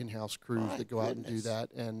our in-house crews that go out and do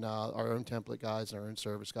that, and our own template guys and our own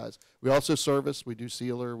service guys. We also service. We do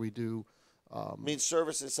sealer. We do.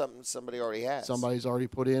 Service is something somebody already has. Somebody's already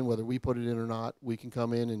put in, whether we put it in or not. We can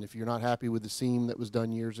come in, and if you're not happy with the seam that was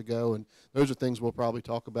done years ago, and those are things we'll probably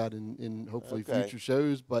talk about in hopefully future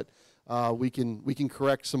shows. But we can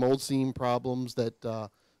correct some old seam problems that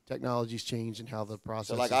technology's changed and how the process.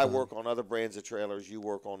 So, like, I work on other brands of trailers, you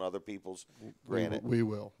work on other people's granite. We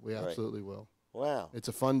will. We absolutely will. Wow. It's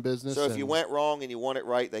a fun business. So if you went wrong and you want it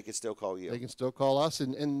right, they can still call you. They can still call us.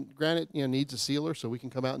 And granite, needs a sealer, so we can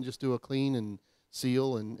come out and just do a clean and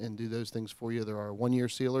seal and do those things for you. There are 1-year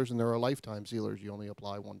sealers and there are lifetime sealers. You only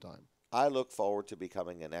apply one time. I look forward to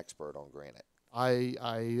becoming an expert on granite. I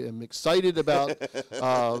am excited about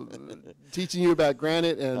teaching you about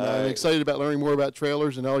granite, and I'm excited about learning more about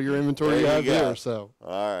trailers and all your inventory you have here. So.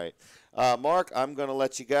 All right. Mark, I'm going to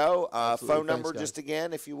let you go. Phone number, just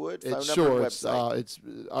again, if you would. It's phone number, website. It's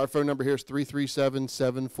our phone number here is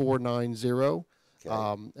 337-7490.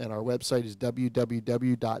 And our website is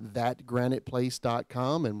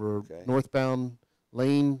www.thatgraniteplace.com, and we're northbound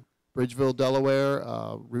Lane, Bridgeville, Delaware,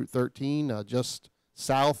 Route 13, just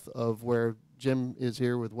south of where Jim is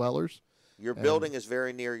here with Wellers. Your building is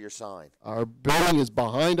very near your sign. Our building is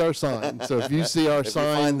behind our sign. So if you see our sign.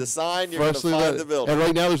 If you find the sign, you're going to find the building. And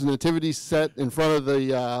right now there's a nativity set in front of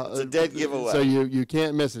the. It's a dead giveaway. So you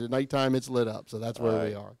can't miss it. At nighttime it's lit up. So that's where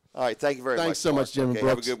we are. All right. Thank you very much. Thanks so much, Jim and Brooks.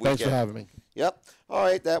 Have a good weekend. Thanks for having me. Yep. All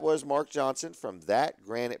right. That was Mark Johnson from That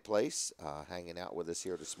Granite Place hanging out with us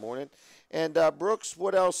here this morning. And Brooks,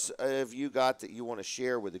 what else have you got that you want to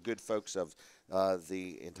share with the good folks of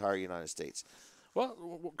the entire United States?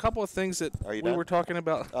 Well, a couple of things that we were talking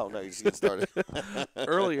about. Oh, no, you just get started.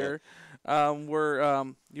 Earlier. You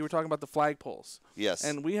were talking about the flagpoles. Yes.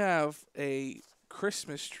 And we have a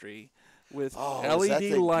Christmas tree with is that LED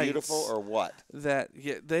thing lights. Beautiful or what?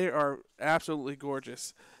 They are absolutely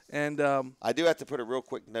gorgeous. And I do have to put a real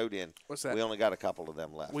quick note in. What's that? We only got a couple of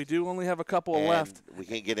them left. We do only have a couple left. We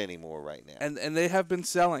can't get any more right now. And they have been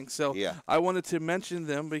selling. So yeah. I wanted to mention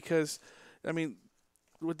them because, I mean,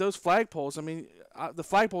 with those flagpoles, the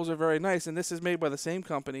flagpoles are very nice, and this is made by the same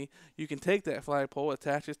company. You can take that flagpole,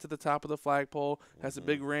 attach it to the top of the flagpole, has a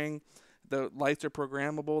big ring. The lights are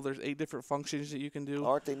programmable. There's 8 different functions that you can do.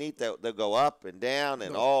 Aren't they neat? They'll go up and down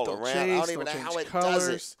and all around. I don't even know how it does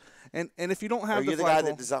it. And if you don't have Are you the guy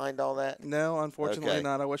that designed all that? No, unfortunately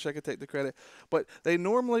not. I wish I could take the credit. But they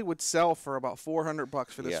normally would sell for about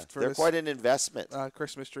 $400 for this. Yeah, for they're this, quite an investment.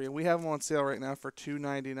 Christmas tree, and we have them on sale right now for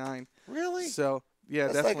 $299. Really? So yeah,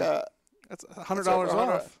 that's definitely. That's $100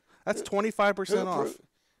 off. That's 25% off.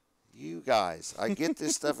 You guys, I get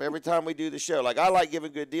this stuff every time we do the show. Like, I like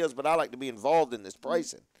giving good deals, but I like to be involved in this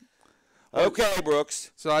pricing. Okay,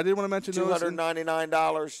 Brooks. So I did want to mention those.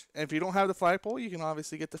 $299. And if you don't have the flagpole, you can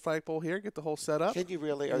obviously get the flagpole here, get the whole setup. Can you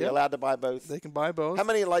really? Are you allowed to buy both? They can buy both. How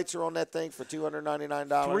many lights are on that thing for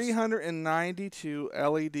 $299? 392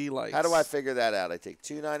 LED lights. How do I figure that out? I take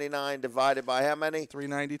 $299 divided by how many?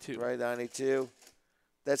 392. 392.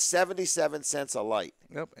 That's 77 cents a light.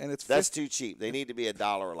 Yep, and that's too cheap. They need to be $1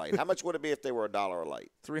 a light. How much would it be if they were $1 a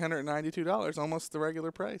light? $392, almost the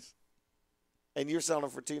regular price. And you're selling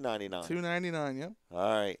them for $299. $299, yep.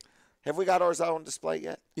 All right. Have we got ours out on display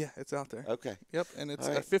yet? Yeah, it's out there. Okay. Yep, and it's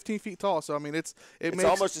 15 feet tall. So I mean, it's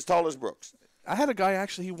almost as tall as Brooks. I had a guy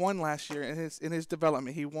actually. He won last year in his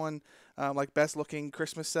development. He won like best looking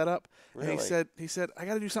Christmas setup. Really? And he said I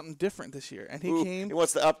got to do something different this year. And he came. He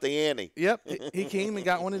wants to up the ante. Yep. He came and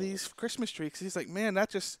got one of these Christmas trees. He's like, man,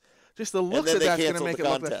 that just the looks of that's going to make it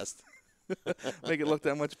make it look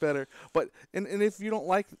that much better. But and if you don't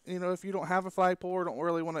like, if you don't have a flagpole or don't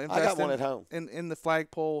really want to invest I got one at home. in the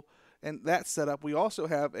flagpole and that setup, we also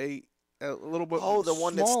have a little bit the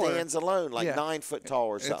one smaller. that stands alone, like 9 foot tall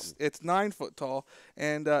or something. It's 9 foot tall,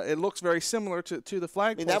 and it looks very similar to the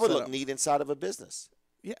flagpole. That would setup. look neat inside of a business.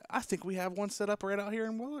 Yeah, I think we have one set up right out here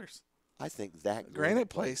in Willers. I think that Granite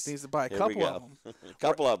Place needs to buy a couple of them. A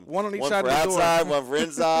couple of them. One on each side of the door. One for outside, one for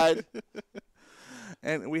inside.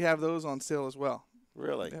 And we have those on sale as well.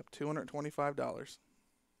 Really? Yep, $225.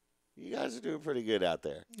 You guys are doing pretty good out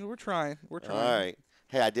there. We're trying. All right.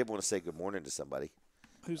 Hey, I did want to say good morning to somebody.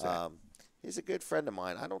 Who's that? He's a good friend of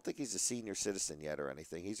mine. I don't think he's a senior citizen yet or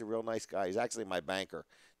anything. He's a real nice guy. He's actually my banker,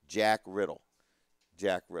 Jack Riddle.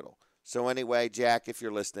 Jack Riddle. So anyway, Jack, if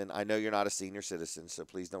you're listening, I know you're not a senior citizen, so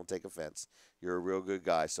please don't take offense. You're a real good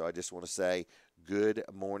guy. So I just want to say good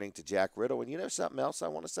morning to Jack Riddle. And you know something else I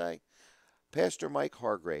want to say? Pastor Mike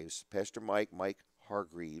Hargreaves, Mike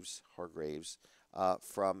Hargreaves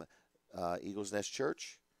from Eagles Nest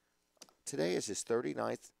Church. Today is his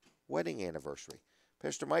 39th wedding anniversary.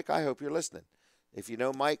 Pastor Mike, I hope you're listening. If you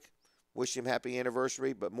know Mike, wish him happy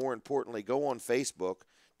anniversary, but more importantly, go on Facebook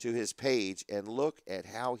to his page and look at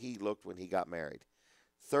how he looked when he got married.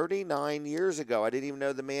 39 years ago. I didn't even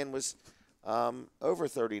know the man was over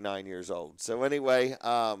 39 years old. So anyway,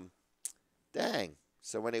 dang.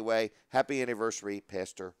 So anyway, happy anniversary,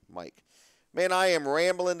 Pastor Mike. Man, I am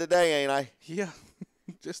rambling today, ain't I? Yeah.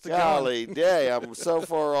 Just a golly day. I'm so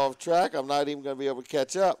far off track, I'm not even going to be able to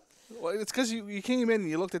catch up. Well, it's because you came in and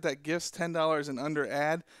you looked at that gifts $10 and under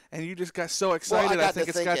ad, and you just got so excited. I think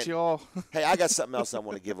it's got you all. Hey, I got something else I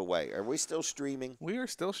want to give away. Are we still streaming? We are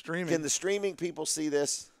still streaming. Can the streaming people see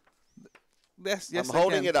this? Yes, I'm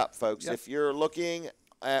holding it up, folks. Yep. If you're looking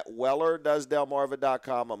at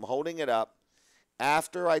wellerdoesdelmarva.com, I'm holding it up.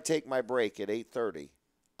 After I take my break at 8:30,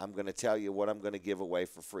 I'm going to tell you what I'm going to give away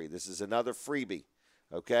for free. This is another freebie,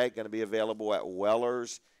 okay? Going to be available at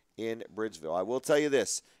Weller's in Bridgeville. I will tell you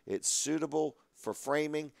this. It's suitable for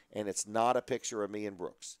framing, and it's not a picture of me and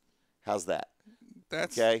Brooks. How's that?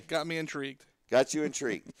 That's got me intrigued. Got you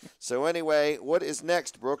intrigued. So anyway, what is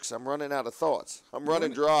next, Brooks? I'm running out of thoughts. I'm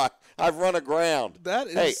running dry. I've run aground. That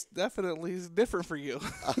is definitely different for you.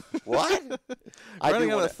 What?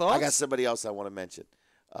 Running out of thoughts? I got somebody else I want to mention.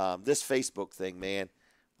 This Facebook thing, man,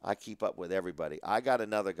 I keep up with everybody. I got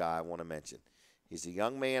another guy I want to mention. He's a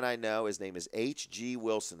young man I know. His name is H.G.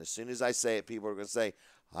 Wilson. As soon as I say it, people are going to say,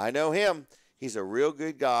 I know him. He's a real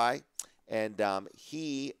good guy. And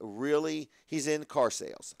he's in car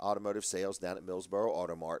sales, automotive sales down at Millsboro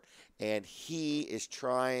Automart. And he is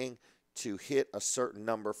trying to hit a certain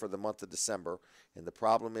number for the month of December. And the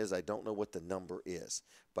problem is I don't know what the number is.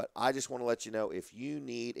 But I just want to let you know, if you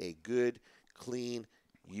need a good, clean,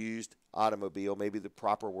 used automobile, maybe the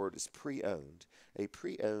proper word is pre-owned, a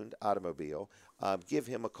pre-owned automobile, give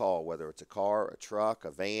him a call, whether it's a car, a truck,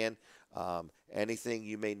 a van, anything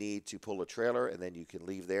you may need to pull a trailer, and then you can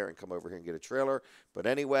leave there and come over here and get a trailer. But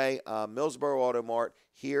anyway, Millsboro Auto Mart,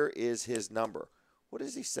 here is his number. What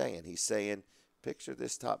is he saying? He's saying, picture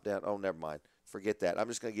this top down. Oh, never mind. Forget that. I'm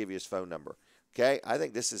just going to give you his phone number. Okay? I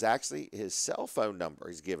think this is actually his cell phone number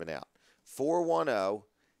he's giving out.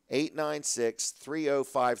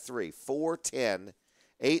 410-896-3053.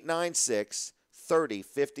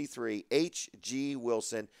 410-896-3053. H.G.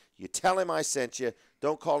 Wilson. You tell him I sent you.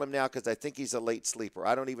 Don't call him now because I think he's a late sleeper.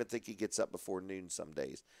 I don't even think he gets up before noon some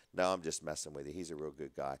days. No, I'm just messing with you. He's a real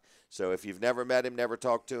good guy. So if you've never met him, never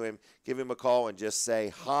talked to him, give him a call and just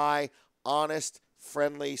say hi. Honest,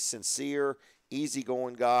 friendly, sincere,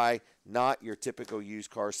 easygoing guy, not your typical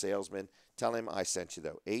used car salesman. Tell him I sent you,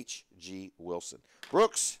 though. H.G. Wilson.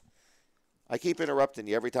 Brooks, I keep interrupting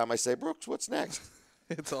you every time I say, Brooks, what's next?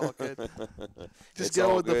 It's all good. Just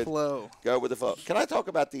go with the flow. Go with the flow. Can I talk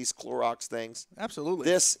about these Clorox things? Absolutely.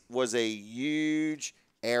 This was a huge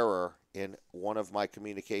error in one of my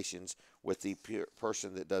communications with the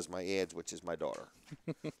person that does my ads, which is my daughter.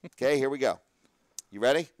 Okay, here we go. You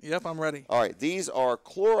ready? Yep, I'm ready. All right, these are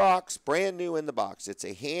Clorox, brand new in the box. It's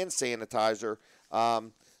a hand sanitizer.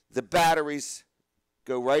 The batteries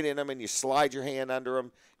go right in them, and you slide your hand under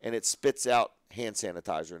them, and it spits out hand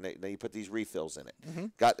sanitizer, and then you put these refills in it.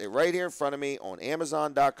 Got it right here in front of me on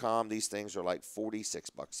Amazon.com. These things are like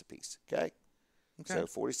 $46 a piece, okay? So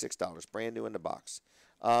 $46, brand new in the box.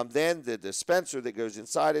 Then the dispenser that goes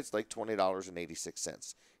inside it's like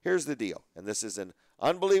 $20.86. Here's the deal, and this is an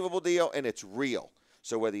unbelievable deal, and it's real.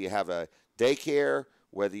 So whether you have a daycare,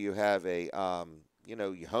 whether you have a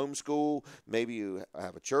you homeschool, maybe you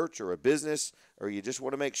have a church or a business, or you just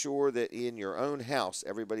want to make sure that in your own house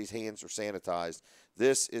everybody's hands are sanitized,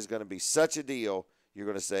 this is going to be such a deal. You're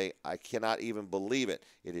going to say, I cannot even believe it.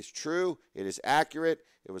 It is true. It is accurate.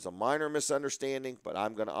 It was a minor misunderstanding, but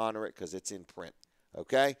I'm going to honor it because it's in print.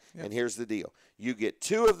 Okay? Yep. And here's the deal. You get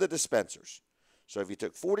 2 of the dispensers. So if you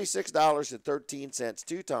took $46.13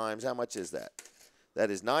 2 times, how much is that? That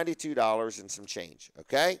is $92 and some change,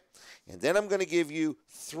 okay? And then I'm going to give you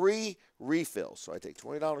 3 refills. So I take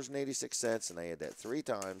 $20.86 and I add that 3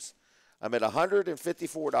 times. I'm at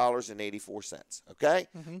 $154.84, okay?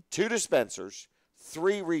 2 dispensers,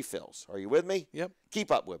 3 refills. Are you with me? Yep. Keep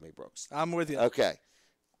up with me, Brooks. I'm with you. Okay.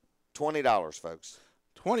 $20, folks.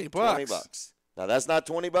 $20. $20. Now, that's not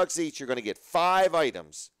 $20 each. You're going to get 5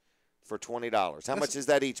 items for $20. How much is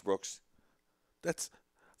that each, Brooks? That's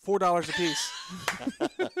 $4 a piece.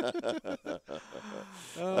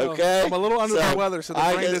 Okay. I'm a little under the weather, so the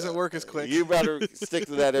brain doesn't work as quick. You better stick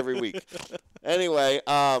to that every week. Anyway,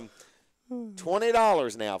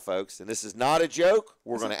 $20 now, folks. And this is not a joke.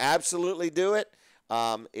 We're going to absolutely do it.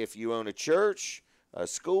 If you own a church, a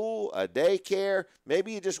school, a daycare,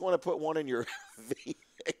 maybe you just want to put one in your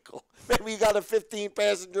vehicle. Maybe you got a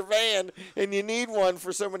 15-passenger van and you need one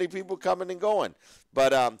for so many people coming and going.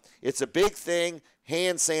 But it's a big thing,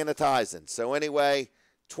 hand sanitizing. So anyway,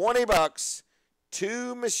 $20,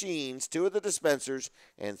 2 machines, 2 of the dispensers,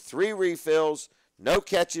 and 3 refills. No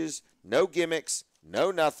catches, no gimmicks,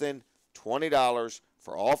 no nothing. $20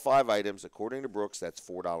 for all 5 items. According to Brooks, that's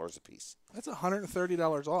 $4 a piece. That's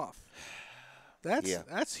 $130 off.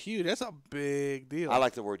 That's huge. That's a big deal. I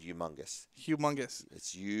like the word humongous. Humongous.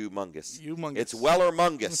 It's humongous. Humongous. It's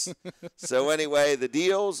Wellermungus. So anyway, the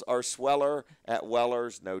deals are sweller at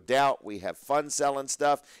Weller's, no doubt. We have fun selling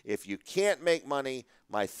stuff. If you can't make money,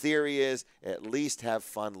 my theory is at least have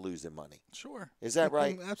fun losing money. Sure. Is that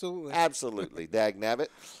right? Absolutely. Absolutely. Dagnabbit.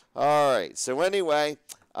 All right. So anyway,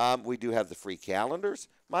 we do have the free calendars.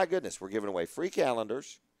 My goodness, we're giving away free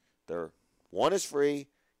calendars. One is free.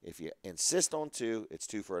 If you insist on 2, it's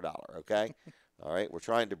 2 for $1, okay? All right, we're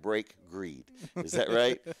trying to break greed. Is that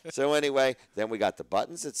right? So anyway, then we got the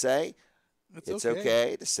buttons that say, it's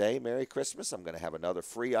okay to say Merry Christmas. I'm going to have another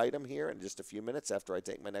free item here in just a few minutes after I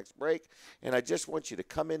take my next break. And I just want you to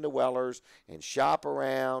come into Weller's and shop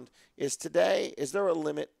around. Is there a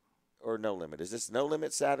limit or no limit? Is this no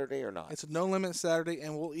limit Saturday or not? It's no limit Saturday,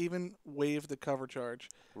 and we'll even waive the cover charge.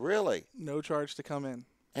 Really? No charge to come in.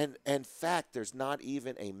 And in fact, there's not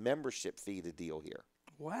even a membership fee to deal here.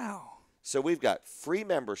 Wow. So we've got free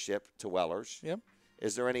membership to Weller's. Yep.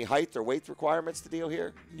 Is there any height or weight requirements to deal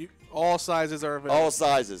here? All sizes are available. All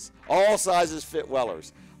sizes. All sizes fit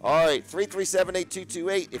Weller's. All right,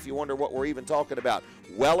 337-8228 if you wonder what we're even talking about.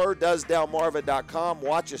 WellerDoesDelmarva.com.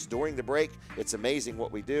 Watch us during the break. It's amazing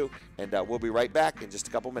what we do. And we'll be right back in just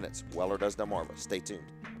a couple minutes. Weller Does Delmarva. Stay tuned.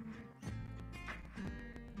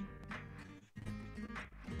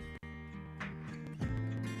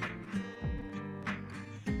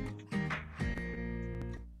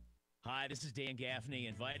 Hi, this is Dan Gaffney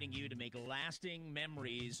inviting you to make lasting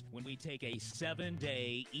memories when we take a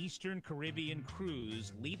 7-day Eastern Caribbean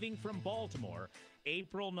cruise leaving from Baltimore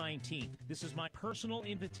April 19th. This is my personal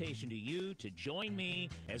invitation to you to join me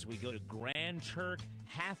as we go to Grand Turk,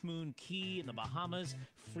 Half Moon Key in the Bahamas,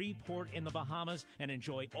 Freeport in the Bahamas, and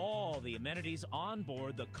enjoy all the amenities on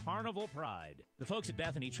board the Carnival Pride. The folks at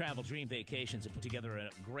Bethany Travel Dream Vacations have put together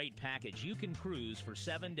a great package. You can cruise for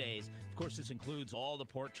 7 days. Of course, this includes all the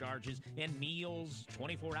port charges and meals,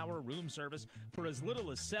 24-hour room service for as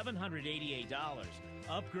little as $788.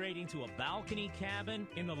 Upgrading to a balcony cabin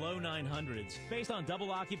in the low 900s. Based on double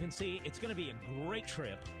occupancy, it's going to be a great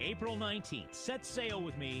trip. April 19th, set sail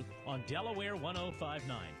with me on Delaware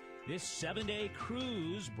 1059. This 7-day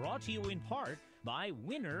cruise brought to you in part by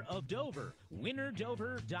Winner of Dover,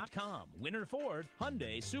 winnerdover.com, Winner Ford,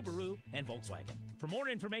 Hyundai, Subaru, and Volkswagen. For more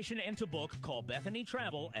information and to book, call Bethany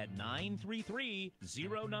Travel at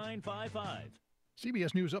 933-0955.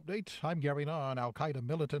 CBS News Update. I'm Gary Nunn. Al-Qaeda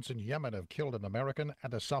militants in Yemen have killed an American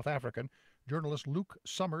and a South African, journalist Luke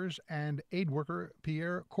Summers and aid worker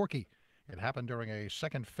Pierre Corky. It happened during a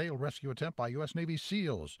second failed rescue attempt by U.S. Navy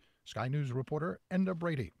SEALs. Sky News reporter Enda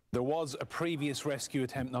Brady. There was a previous rescue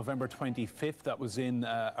attempt November 25th that was in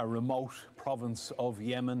a remote province of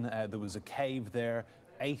Yemen. There was a cave there.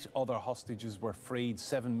 8 other hostages were freed.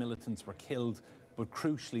 7 militants were killed, but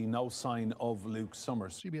crucially no sign of Luke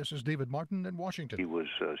Summers. CBS's David Martin in Washington. He was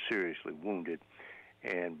seriously wounded,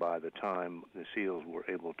 and by the time the SEALs were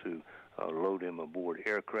able to load him aboard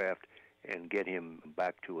aircraft and get him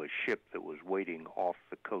back to a ship that was waiting off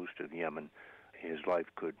the coast of Yemen, his life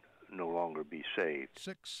could no longer be saved.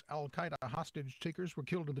 6 Al-Qaeda hostage takers were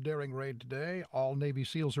killed in the daring raid today. All Navy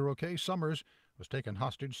SEALs are okay. Summers was taken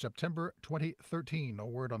hostage September 2013. No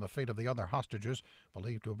word on the fate of the other hostages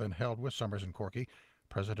believed to have been held with Summers and Corky.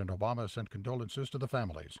 President Obama sent condolences to the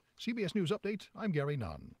families. CBS News Update, I'm Gary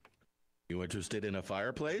Nunn. You interested in a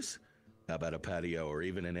fireplace? How about a patio or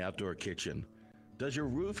even an outdoor kitchen? Does your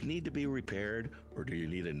roof need to be repaired, or do you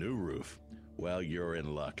need a new roof? Well, you're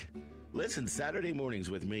in luck. Listen Saturday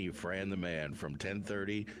mornings with me, Fran the Man, from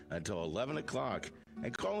 10:30 until 11 o'clock,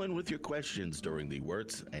 and call in with your questions during the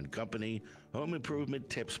Wirtz & Company Home Improvement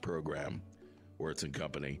Tips Program. Wirtz &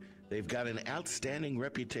 Company, they've got an outstanding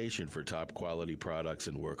reputation for top quality products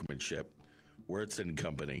and workmanship. Wirtz &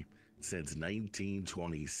 Company, since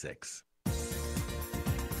 1926.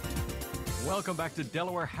 Welcome back to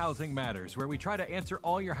Delaware Housing Matters, where we try to answer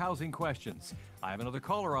all your housing questions. I have another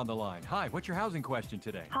caller on the line. Hi, what's your housing question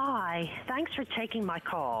today? Hi, thanks for taking my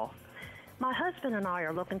call. My husband and I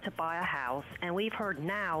are looking to buy a house, and we've heard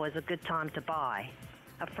now is a good time to buy.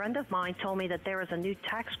 A friend of mine told me that there is a new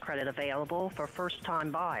tax credit available for first-time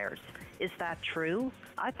buyers. Is that true?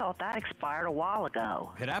 I thought that expired a while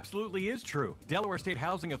ago. It absolutely is true. Delaware State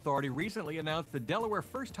Housing Authority recently announced the Delaware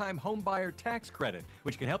First-Time Home Buyer Tax Credit,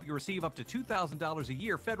 which can help you receive up to $2,000 a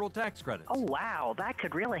year federal tax credits. Oh, wow. That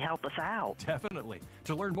could really help us out. Definitely.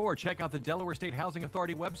 To learn more, check out the Delaware State Housing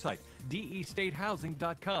Authority website,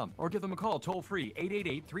 destatehousing.com, or give them a call toll-free,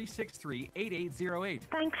 888-363-8808.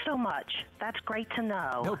 Thanks so much. That's great to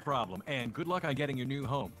know. No problem, and good luck on getting your new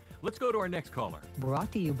home. Let's go to our next caller.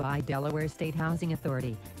 Brought to you by Delaware State Housing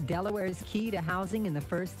Authority. Delaware's key to housing in the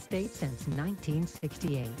first state since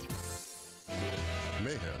 1968.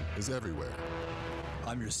 Mayhem is everywhere.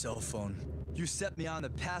 I'm your cell phone. You set me on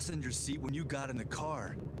the passenger seat when you got in the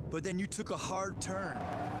car, but then you took a hard turn.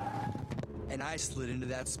 And I slid into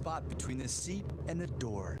that spot between the seat and the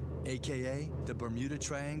door, aka the Bermuda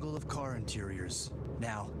Triangle of car interiors.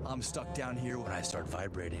 Now, I'm stuck down here when I start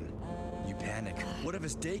vibrating. You panic. What if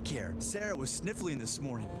it's daycare? Sarah was sniffling this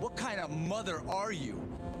morning. What kind of mother are you?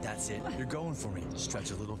 That's it. You're going for me.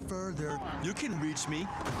 Stretch a little further. You can reach me.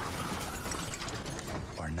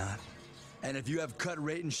 Or not. And if you have cut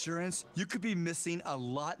rate insurance, you could be missing a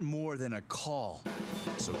lot more than a call.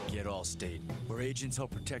 So get Allstate, where agents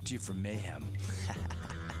help protect you from mayhem.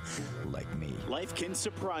 Like me. Life can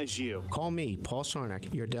surprise you. Call me, Paul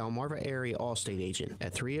Sarnak, your Delmarva area Allstate agent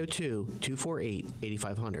at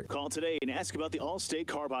 302-248-8500. Call today and ask about the Allstate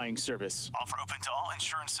car buying service. Offer open to all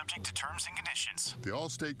insurance subject to terms and conditions. The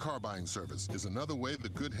Allstate car buying service is another way the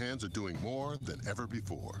good hands are doing more than ever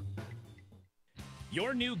before.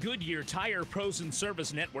 Your new Goodyear Tire Pros and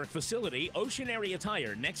Service Network facility, Ocean Area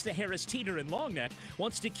Tire, next to Harris Teeter in Long Neck,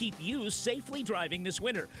 wants to keep you safely driving this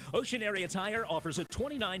winter. Ocean Area Tire offers a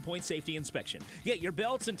 29-point safety inspection. Get your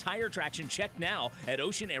belts and tire traction checked now at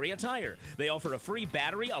Ocean Area Tire. They offer a free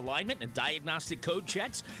battery, alignment, and diagnostic code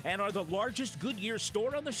checks and are the largest Goodyear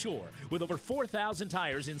store on the shore with over 4,000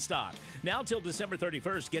 tires in stock. Now till December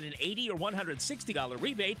 31st, get an $80 or $160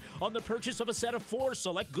 rebate on the purchase of a set of 4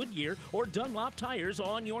 select Goodyear or Dunlop tires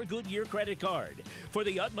on your Goodyear credit card. For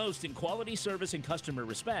the utmost in quality service and customer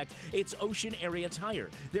respect, it's Ocean Area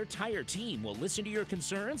Tire. Their tire team will listen to your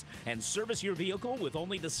concerns and service your vehicle with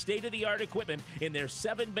only the state-of-the-art equipment in their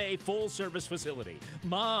 7-bay full-service facility.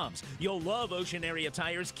 Moms, you'll love Ocean Area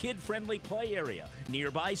Tire's kid-friendly play area,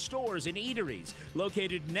 nearby stores and eateries.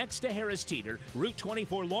 Located next to Harris Teeter, Route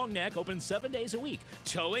 24 Long Neck, open 7 days a week.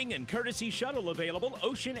 Towing and courtesy shuttle available.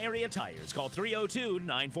 Ocean Area Tires. Call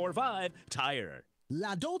 302-945-TIRE.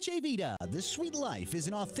 La Dolce Vita, The Sweet Life, is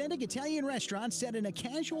an authentic Italian restaurant set in a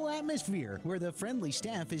casual atmosphere where the friendly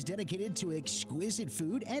staff is dedicated to exquisite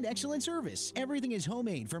food and excellent service. Everything is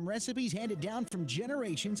homemade from recipes handed down from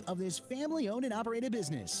generations of this family-owned and operated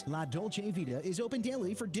business. La Dolce Vita is open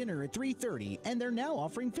daily for dinner at 3:30, and they're now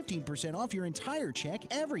offering 15% off your entire check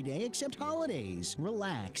every day except holidays.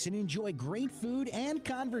 Relax and enjoy great food and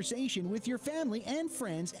conversation with your family and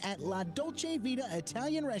friends at La Dolce Vita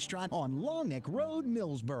Italian Restaurant on Long Neck Road,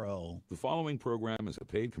 Millsboro. The following program is a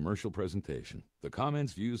paid commercial presentation. The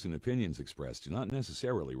comments, views, and opinions expressed do not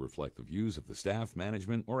necessarily reflect the views of the staff,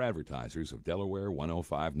 management, or advertisers of Delaware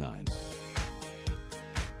 105.9.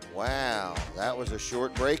 Wow, that was a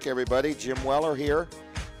short break, everybody. Jim Weller here,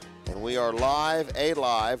 and we are live.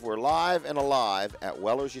 We're live and alive at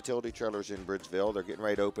Weller's Utility Trailers in Bridgeville. They're getting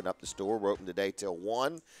ready to open up the store. We're open today till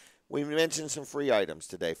 1. We mentioned some free items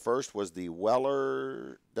today. First was the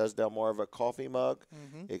Weller Does Delmarva coffee mug,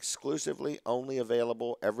 exclusively, only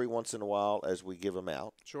available every once in a while as we give them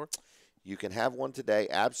out. Sure. You can have one today,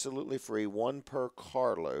 absolutely free, 1 per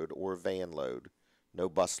carload or van load. No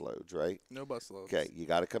bus loads, right? No bus loads. Okay, you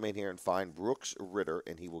got to come in here and find Brooks Ritter,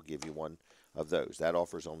 and he will give you one of those. That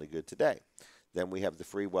offer is only good today. Then we have the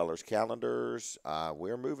free Weller's calendars.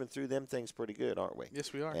 We're moving through them things pretty good, aren't we?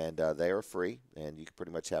 Yes, we are. And they are free, and you can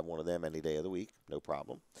pretty much have one of them any day of the week, no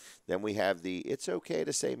problem. Then we have the It's Okay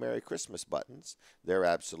to Say Merry Christmas buttons. They're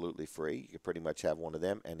absolutely free. You can pretty much have one of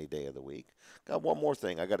them any day of the week. Got one more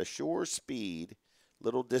thing. I got a Sure Speed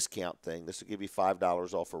little discount thing. This will give you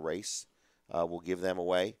 $5 off a race. We'll give them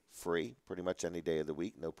away free pretty much any day of the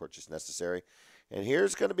week, no purchase necessary. And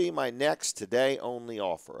here's going to be my next today-only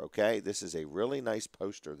offer, okay? This is a really nice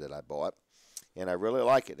poster that I bought, and I really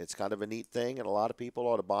like it. It's kind of a neat thing, and a lot of people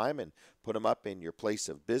ought to buy them and put them up in your place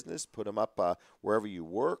of business, put them up wherever you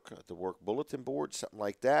work, at the work bulletin board, something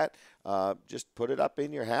like that. Just put it up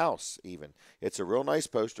in your house even. It's a real nice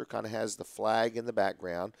poster, kind of has the flag in the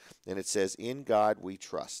background, and it says, "In God We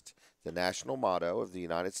Trust," the national motto of the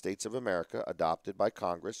United States of America, adopted by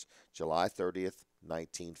Congress July 30th,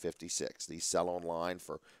 1956. These sell online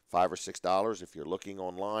for $5 or $6. If you're looking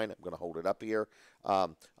online, I'm going to hold it up here.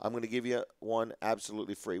 I'm going to give you one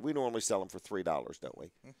absolutely free. We normally sell them for $3, don't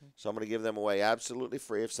we? So I'm going to give them away absolutely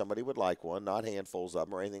free if somebody would like one, not handfuls of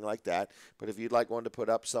them or anything like that. But if you'd like one to put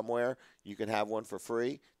up somewhere, you can have one for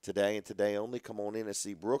free today and today only. Come on in and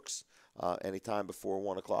see Brooks anytime before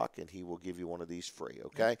 1 o'clock, and he will give you one of these free,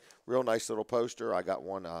 okay? Real nice little poster. I got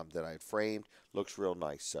one that I had framed. Looks real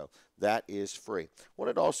nice. So that is free.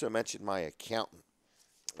 Wanted to also mention my accountant.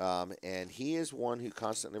 And he is one who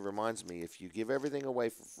constantly reminds me, if you give everything away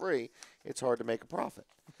for free, it's hard to make a profit.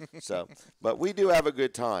 So, but we do have a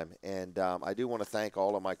good time, and I do want to thank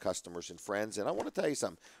all of my customers and friends. And I want to tell you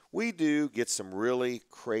something. We do get some really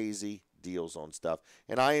crazy deals on stuff,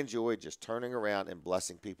 and I enjoy just turning around and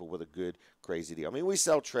blessing people with a good, crazy deal. I mean, we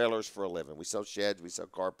sell trailers for a living. We sell sheds, we sell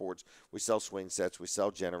carports, we sell swing sets, we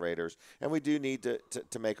sell generators, and we do need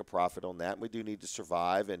to make a profit on that. We do need to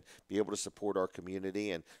survive and be able to support our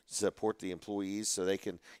community and support the employees so they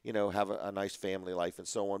can, you know, have a nice family life and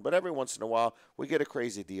so on. But every once in a while, we get a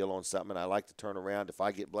crazy deal on something, and I like to turn around. If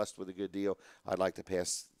I get blessed with a good deal, I'd like to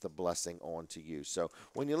pass the blessing on to you. So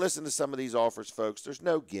when you listen to some of these offers, folks, there's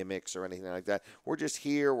no gimmicks or anything like that. We're just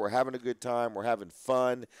here. We're having a good time. We're having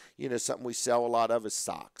fun. You know, something we sell a lot of is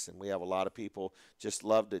socks, and we have a lot of people just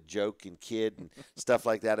love to joke and kid and stuff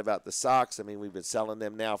like that about the socks. I mean, we've been selling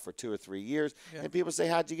them now for 2 or 3 years, and people say,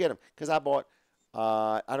 "How'd you get them?" Because I bought,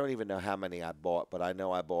 I don't even know how many I bought, but I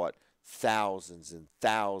know I bought thousands and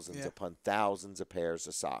thousands upon thousands of pairs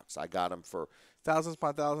of socks. I got them for thousands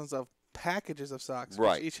upon thousands of packages of socks,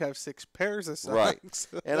 Right. which each have 6 pairs of socks.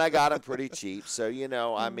 Right. And I got them pretty cheap. So,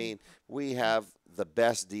 I mean, we have the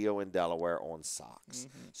best deal in Delaware on socks.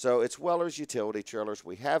 So it's Weller's Utility Trailers.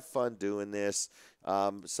 We have fun doing this.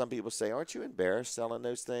 Some people say, aren't you embarrassed selling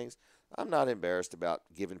those things? I'm not embarrassed about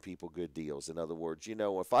giving people good deals. In other words,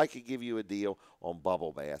 if I could give you a deal on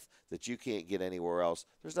bubble bath that you can't get anywhere else,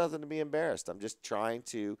 there's nothing to be embarrassed. I'm just trying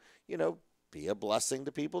to, be a blessing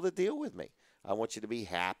to people that deal with me. I want you to be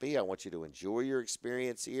happy. I want you to enjoy your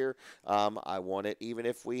experience here. I want it, even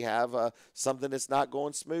if we have something that's not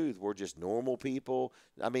going smooth. We're just normal people.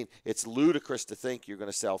 I mean, it's ludicrous to think you're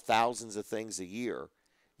going to sell thousands of things a year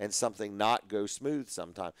and something not go smooth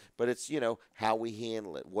sometime. But it's, how we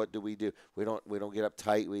handle it. What do? We don't get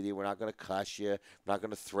uptight with you. We're not going to cuss you. We're not going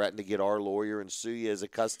to threaten to get our lawyer and sue you as a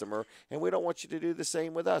customer. And we don't want you to do the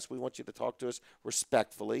same with us. We want you to talk to us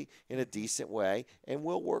respectfully in a decent way, and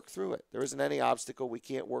we'll work through it. There isn't any obstacle we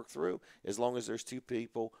can't work through as long as there's 2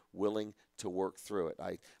 people willing to work through it.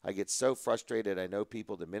 I get so frustrated. I know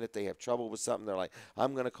people, the minute they have trouble with something, they're like,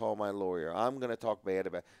 I'm going to call my lawyer. I'm going to talk bad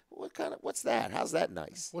about it. What's that? How's that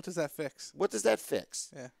nice? What does that fix? What does that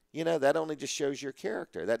fix? Yeah. That only just shows your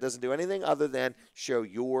character. That doesn't do anything other than show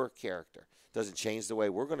your character. Doesn't change the way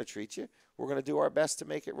we're going to treat you. We're going to do our best to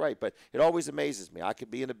make it right. But it always amazes me. I could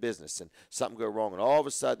be in a business and something go wrong, and all of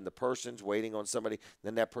a sudden the person's waiting on somebody,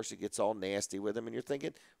 then that person gets all nasty with them, and you're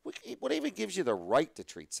thinking, what even gives you the right to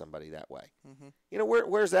treat somebody that way?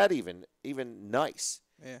 Where's that even nice?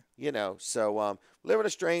 Yeah. So live in a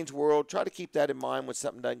strange world. Try to keep that in mind when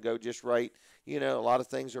something doesn't go just right. A lot of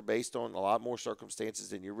things are based on a lot more circumstances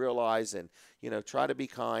than you realize. And, try to be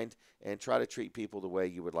kind and try to treat people the way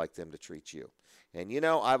you would like them to treat you. And,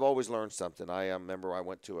 I've always learned something. I remember I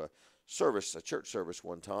went to a church service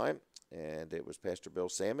one time, and it was Pastor Bill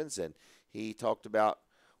Sammons, and he talked about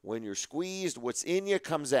when you're squeezed, what's in you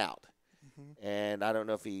comes out. And I don't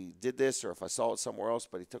know if he did this or if I saw it somewhere else,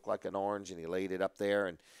 but he took like an orange and he laid it up there,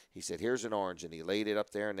 and he said, here's an orange, and he laid it up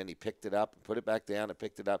there, and then he picked it up and put it back down and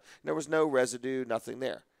picked it up. And there was no residue, nothing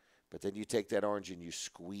there. But then you take that orange and you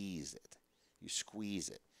squeeze it. You squeeze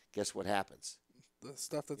it. Guess what happens? The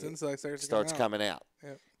stuff that's inside starts coming out.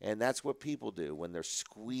 Yep. And that's what people do when they're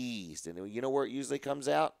squeezed. And you know where it usually comes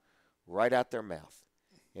out? Right out their mouth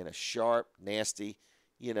in a sharp, nasty,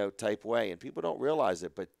 type way. And people don't realize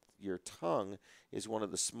it, but your tongue is one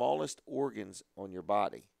of the smallest organs on your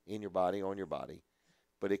body, on your body,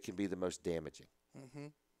 but it can be the most damaging.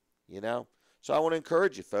 So I want to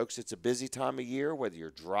encourage you, folks. It's a busy time of year, whether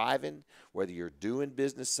you're driving, whether you're doing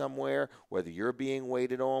business somewhere, whether you're being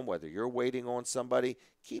waited on, whether you're waiting on somebody.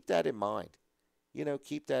 Keep that in mind.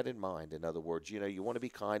 Keep that in mind. In other words, you want to be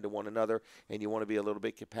kind to one another, and you want to be a little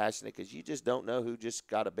bit compassionate, because you just don't know who just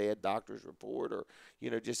got a bad doctor's report or,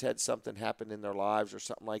 just had something happen in their lives or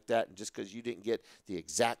something like that. And just because you didn't get the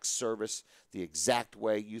exact service, the exact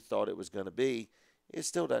way you thought it was going to be, it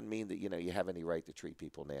still doesn't mean that, you have any right to treat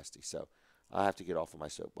people nasty. So I have to get off of my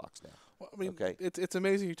soapbox now. Well, I mean, okay? It's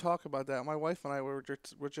amazing you talk about that. My wife and I were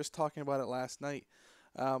just talking about it last night.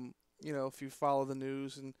 If you follow the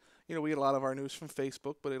news, and we get a lot of our news from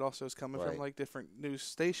Facebook, but it also is coming from like different news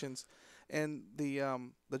stations. And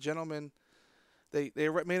the gentleman, they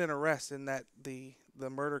made an arrest in that the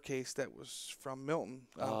murder case that was from Milton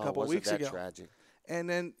a couple of weeks ago. Wasn't that tragic? And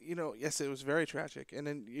then yes, it was very tragic. And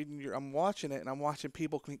then I'm watching it, and I'm watching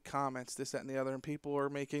people comments, this, that, and the other, and people are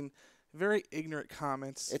making very ignorant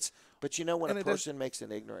comments. But when a person makes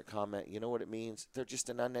an ignorant comment, you know what it means? They're just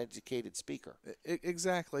an uneducated speaker.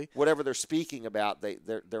 Exactly. Whatever they're speaking about,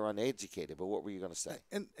 they're uneducated. But what were you going to say?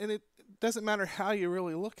 And it doesn't matter how you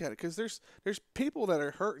really look at it, because there's people that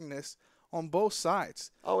are hurting this on both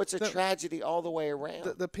sides. Oh, it's a tragedy all the way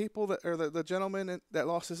around. The people that are the gentleman that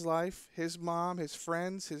lost his life, his mom, his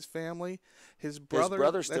friends, his family, his brother. His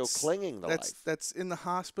brother's still clinging to life. That's in the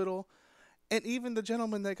hospital. And even the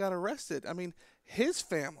gentleman that got arrested, I mean, his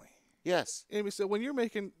family. Yes. I mean, so when you're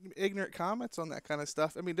making ignorant comments on that kind of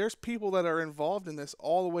stuff, I mean, there's people that are involved in this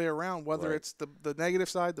all the way around, whether it's the negative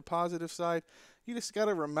side, the positive side. You just got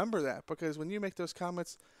to remember that, because when you make those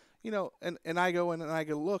comments, and I go in and I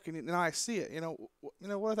go look, and now I see it.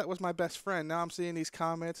 What if that was my best friend? Now I'm seeing these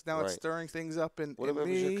comments. Now it's stirring things up in What if it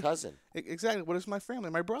was your cousin? Exactly. What is my family?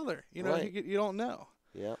 My brother. You don't know.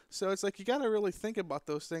 Yeah. So it's like you got to really think about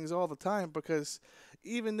those things all the time, because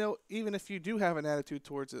even if you do have an attitude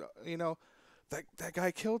towards it, that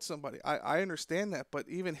guy killed somebody. I understand that, but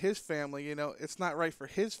even his family, it's not right for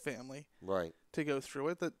his family to go through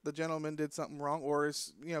it. That the gentleman did something wrong, or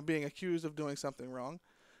is being accused of doing something wrong,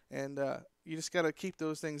 And you just got to keep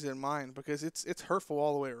those things in mind because it's hurtful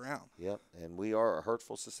all the way around. Yep, and we are a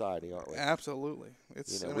hurtful society, aren't we? Absolutely.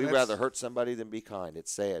 It's we'd rather hurt somebody than be kind.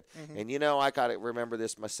 It's sad. Mhm. And, I got to remember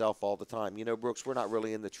this myself all the time. Brooks, we're not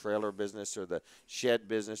really in the trailer business or the shed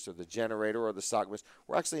business or the generator or the stock business.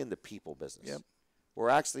 We're actually in the people business. Yep. We're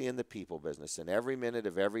actually in the people business, and every minute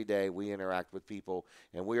of every day we interact with people,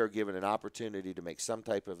 and we are given an opportunity to make some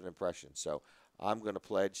type of an impression. So I'm going to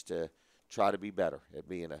pledge to try to be better at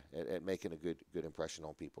being at making a good impression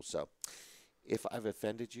on people. So if I've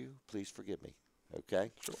offended you, please forgive me.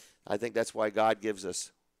 Okay? Sure. I think that's why God gives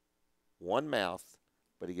us one mouth,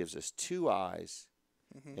 but He gives us two eyes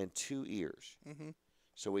and two ears,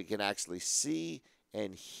 so we can actually see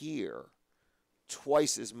and hear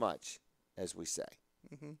twice as much as we say.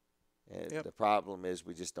 And the problem is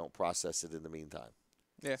we just don't process it in the meantime.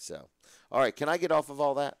 Yeah. So, all right, can I get off of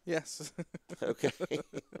all that? Yes. Okay.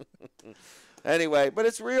 Anyway, but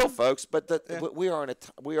it's real, folks. But we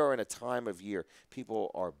are in a time of year.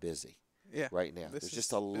 People are busy. Yeah. Right now, there's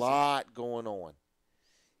just a lot going on.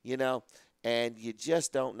 And you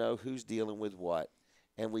just don't know who's dealing with what,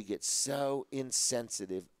 and we get so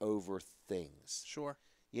insensitive over things. Sure.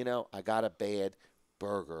 I got a bad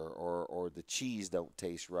burger, or the cheese don't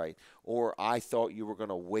taste right, or I thought you were going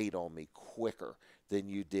to wait on me quicker than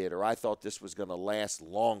you did, or I thought this was going to last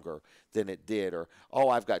longer than it did, or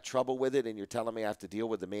I've got trouble with it and you're telling me I have to deal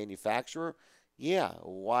with the manufacturer. Yeah,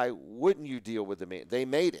 why wouldn't you deal with the man? They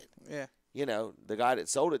made it. Yeah. The guy that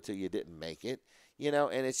sold it to you didn't make it.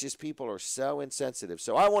 And it's just people are so insensitive.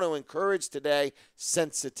 So I want to encourage today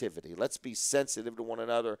sensitivity. Let's be sensitive to one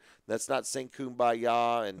another. Let's not sing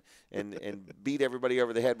Kumbaya and beat everybody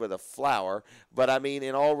over the head with a flower. But, I mean,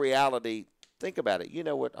 in all reality, think about it. You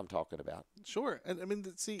know what I'm talking about. Sure. And I mean,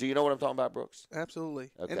 see. Do you know what I'm talking about, Brooks?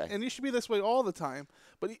 Absolutely. Okay. And you should be this way all the time.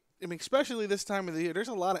 But, I mean, especially this time of the year, there's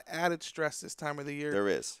a lot of added stress this time of the year. There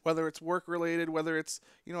is. Whether it's work-related, whether it's,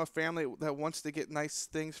 a family that wants to get nice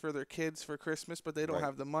things for their kids for Christmas, but they don't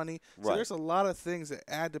have the money. So there's a lot of things that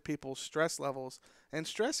add to people's stress levels. And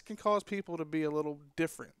stress can cause people to be a little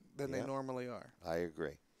different than they normally are. I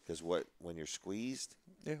agree. Because when you're squeezed.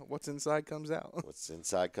 Yeah, what's inside comes out. What's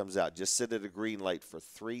inside comes out. Just sit at a green light for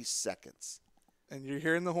 3 seconds. And you're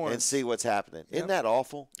hearing the horn. And see what's happening. Yep. Isn't that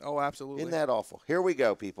awful? Oh, absolutely. Isn't that awful? Here we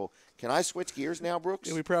go, people. Can I switch gears now, Brooks?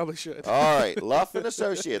 Yeah, we probably should. All right. Luff and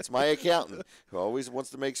Associates, my accountant, who always wants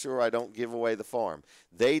to make sure I don't give away the farm.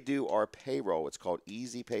 They do our payroll. It's called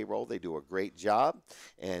Easy Payroll. They do a great job.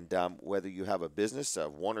 And whether you have a business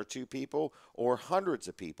of 1 or 2 people or hundreds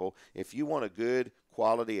of people, if you want a good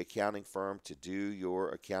quality accounting firm to do your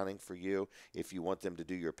accounting for you, if you want them to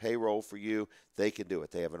do your payroll for you, they can do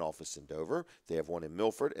it. They have an office in Dover, they have one in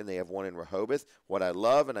Milford, and they have one in Rehoboth. What I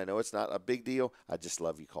love, and I know it's not a big deal, I just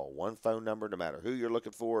love you call one phone number no matter who you're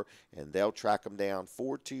looking for, and they'll track them down,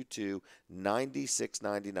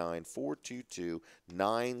 422-9699,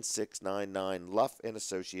 422-9699, Luff and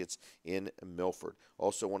Associates in Milford.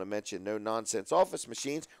 Also want to mention No Nonsense Office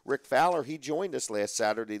Machines. Rick Fowler, he joined us last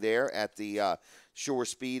Saturday there at the Shore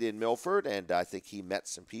Speed in Milford, and I think he met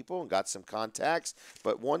some people and got some contacts.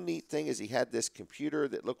 But one neat thing is he had this computer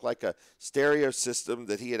that looked like a stereo system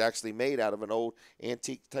that he had actually made out of an old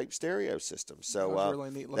antique type stereo system. So that was really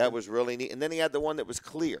neat looking. That was really neat. And then he had the one that was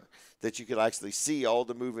clear, that you could actually see all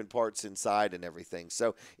the moving parts inside and everything.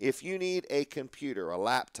 So if you need a computer, a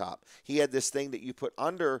laptop, he had this thing that you put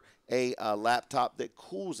under a laptop that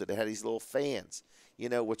cools it. It had these little fans,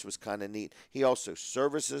 which was kind of neat. He also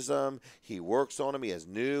services them. He works on them. He has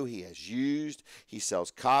new. He has used. He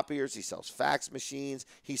sells copiers. He sells fax machines.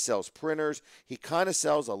 He sells printers. He kind of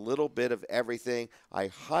sells a little bit of everything. I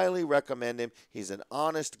highly recommend him. He's an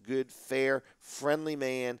honest, good, fair, friendly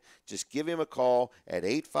man. Just give him a call at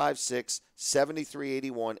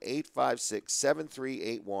 856-7381,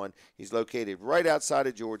 856-7381. He's located right outside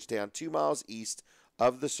of Georgetown, 2 miles east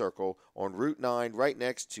of the Circle on Route 9, right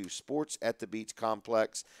next to Sports at the Beach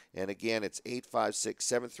Complex. And again, it's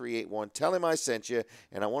 856-7381. Tell him I sent you.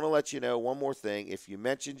 And I want to let you know one more thing. If you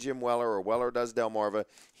mention Jim Weller or Weller Does Delmarva,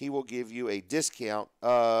 he will give you a discount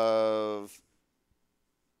of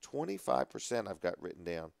 25%, I've got written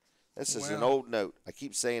down. This is an old note. I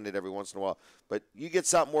keep saying it every once in a while. But you get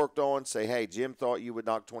something worked on, say, hey, Jim thought you would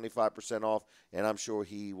knock 25% off, and I'm sure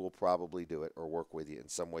he will probably do it or work with you in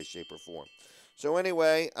some way, shape, or form. So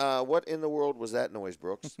anyway, what in the world was that noise,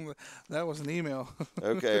 Brooks? That was an email.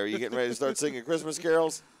 Okay, are you getting ready to start singing Christmas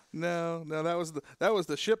carols? No, that was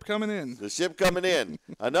the ship coming in. The ship coming in.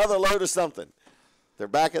 Another load of something. They're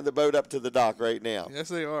backing the boat up to the dock right now. Yes,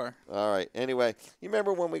 they are. All right. Anyway, you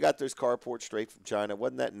remember when we got those carports straight from China?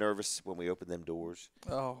 Wasn't that nervous when we opened them doors?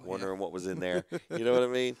 Oh, wondering what was in there. You know what I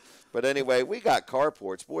mean? But anyway, we got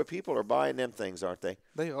carports. Boy, people are buying them things, aren't they?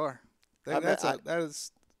 They are.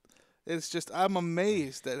 It's just, I'm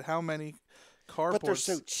amazed at how many carports. But they're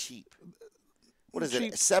so cheap. What is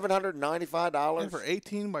it, $795? Yeah, for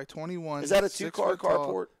 18 by 21. Is that a two-car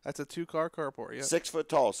carport? That's a two-car carport, yeah. 6 foot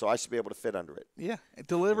tall, so I should be able to fit under it. Yeah,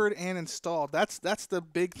 delivered and installed. That's the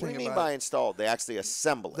big thing. What do you mean by installed? They actually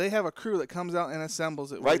assemble it. They have a crew that comes out and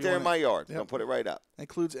assembles it. Right there in my yard. Yep. Going to put it right up.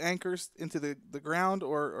 Includes anchors into the ground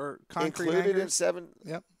or concrete Included anchors. in 7?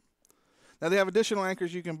 Yep. Now, they have additional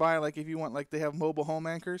anchors you can buy, like if you want, like they have mobile home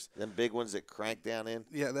anchors. Them big ones that crank down in?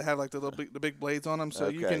 Yeah, they have like the big blades on them, so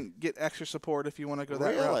you Okay. can get extra support if you want to go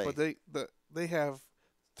that route. But they have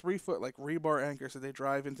 3 foot like rebar anchors that they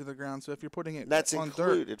drive into the ground. So if you're putting it That's on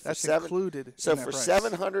included. dirt, For that's seven, included. So in that for price.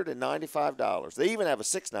 $795, they even have a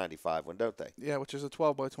 $695 one, don't they? Yeah, which is a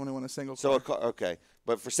 12 by 21, a single. So car. okay,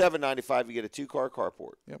 but for $795 you get a 2-car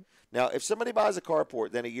carport. Yep. Now, if somebody buys a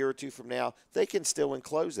carport, then a year or two from now they can still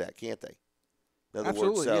enclose that, can't they? In other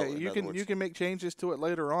Absolutely, words, yeah. You can make changes to it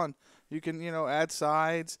later on. You can add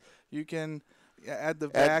sides. You can add the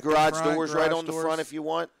back, add garage front, doors garage right on doors. the front if you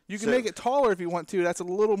want. You can make it taller if you want to. That's a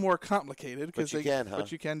little more complicated But you can, huh?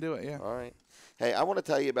 But you can do it, yeah. All right. Hey, I want to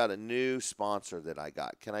tell you about a new sponsor that I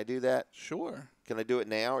got. Can I do that? Sure. Can I do it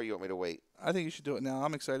now, or you want me to wait? I think you should do it now.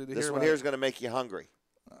 I'm excited to hear. This one about here it. is going to make you hungry.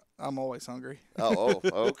 I'm always hungry. Oh,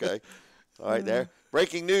 okay. All right, there.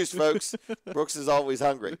 Breaking news, folks. Brooks is always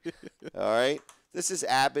hungry. All right. This is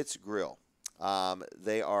Abbott's Grill.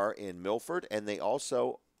 They are in Milford, and they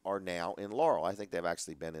also are now in Laurel. I think they've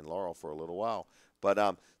actually been in Laurel for a little while.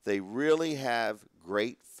 But they really have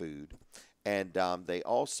great food, and they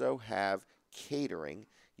also have catering.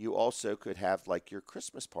 You also could have, like, your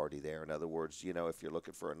Christmas party there. In other words, if you're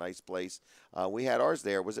looking for a nice place. We had ours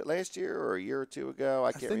there. Was it last year or a year or two ago?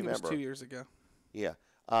 I can't remember. I think it was 2 years ago. Yeah.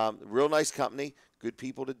 Real nice company, good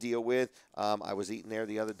people to deal with. I was eating there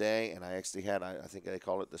the other day, and I actually had, I think they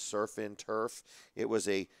call it the surf and turf. It was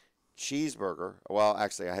a cheeseburger. Well,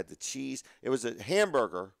 actually, I had the cheese. It was a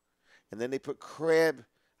hamburger, and then they put crab.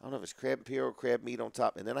 I don't know if it's crab appeal or crab meat on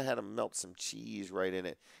top, and then I had them melt some cheese right in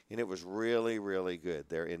it, and it was really, really good.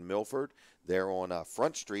 They're in Milford. They're on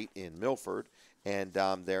Front Street in Milford, and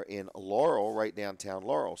they're in Laurel, right downtown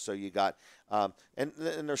Laurel. So you got, and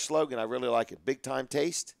their slogan, I really like it, big time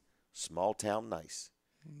taste, small town nice.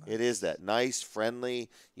 It is that nice, friendly,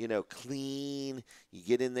 clean. You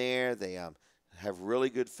get in there, they have really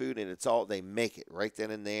good food, and they make it right then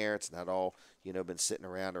and there. It's not all, been sitting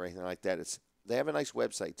around or anything like that. They have a nice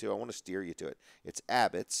website, too. I want to steer you to it. It's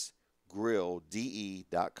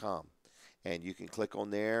abbotsgrillde.com. And you can click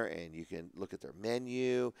on there, and you can look at their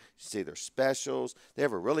menu, see their specials. They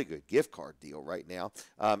have a really good gift card deal right now.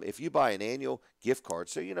 If you buy an annual gift card,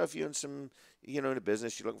 so, if you're in some, in a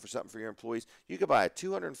business, you're looking for something for your employees, you could buy a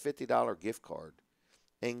 $250 gift card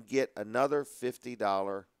and get another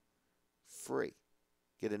 $50 free.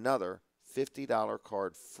 Get another $50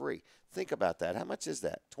 card free. Think about that. How much is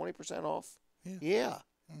that? 20% off? Yeah.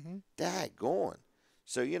 Mm-hmm. Daggone.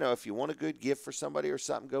 So, if you want a good gift for somebody or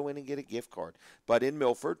something, go in and get a gift card. But in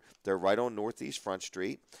Milford, they're right on Northeast Front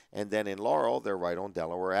Street. And then in Laurel, they're right on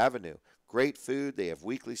Delaware Avenue. Great food. They have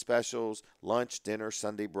weekly specials, lunch, dinner,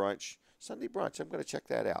 Sunday brunch. Sunday brunch, I'm going to check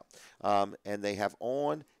that out. And they have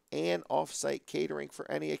on and off-site catering for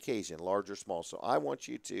any occasion, large or small. So I want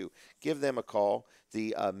you to give them a call.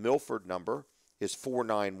 The Milford number is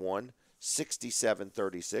 491-6736,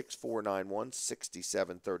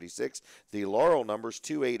 491-6736. The Laurel number is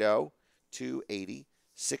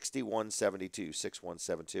 280-280-6172,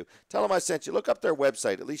 6172. Tell them I sent you. Look up their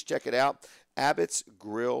website. At least check it out,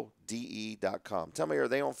 abbotsgrillde.com. Tell me, are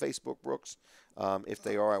they on Facebook, Brooks? If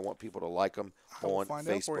they are, I want people to like them on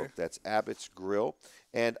Facebook. That's Abbott's Grill.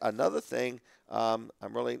 And another thing, I'm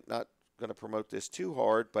really not going to promote this too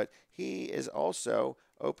hard, but he is also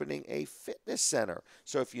opening a fitness center.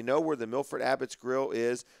 So if you know where the Milford Abbott's Grill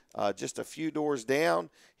is, just a few doors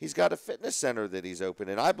down, he's got a fitness center that he's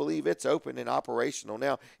opening. I believe it's open and operational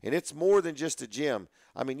now, and it's more than just a gym.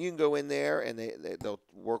 I mean, you can go in there, and they'll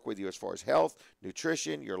work with you as far as health,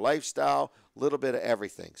 nutrition, your lifestyle, a little bit of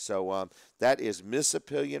everything. So that is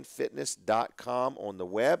MissaPillionFitness.com on the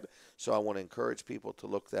web. So I want to encourage people to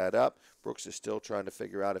look that up. Brooks is still trying to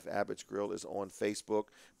figure out if Abbott's Grill is on Facebook,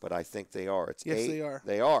 but I think they are. Yes, they are.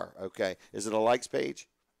 They are. Okay. Is it a likes page?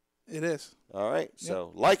 It is. All right.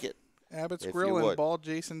 So like it. Abbott's Grill and Bald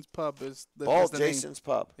Jason's Pub is the Bald name. Jason's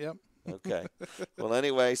Pub. Yep. Okay. Well,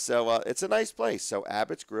 anyway, so it's a nice place. So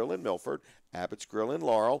Abbott's Grill in Milford, Abbott's Grill in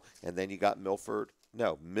Laurel, and then you got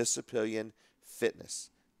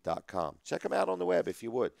Mississippianfitness.com. Check them out on the web if you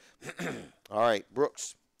would. All right,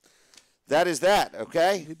 Brooks. That is that,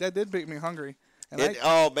 okay? That did make me hungry.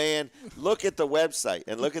 Oh, man, look at the website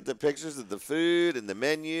and look at the pictures of the food and the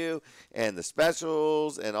menu and the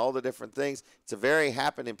specials and all the different things. It's a very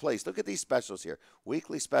happening place. Look at these specials here.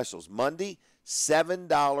 Weekly specials. Monday,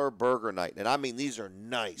 $7 burger night. And, I mean, these are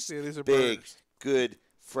nice, these are big, burgers. good,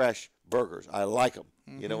 fresh burgers. I like them.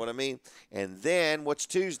 You know what I mean? And then what's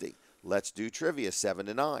Tuesday? Let's do trivia 7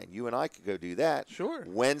 to 9. You and I could go do that. Sure.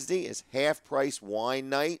 Wednesday is half-price wine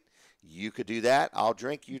night. You could do that. I'll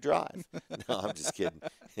drink, you drive. No, I'm just kidding.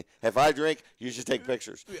 If I drink, you should take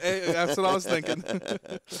pictures. That's what I was thinking.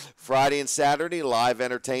 Friday and Saturday, live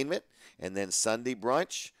entertainment. And then Sunday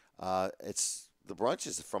brunch. The brunch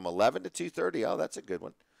is from 11 to 2:30. Oh, that's a good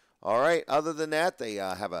one. All right. Other than that, they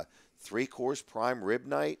have a 3-course prime rib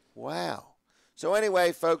night. Wow. So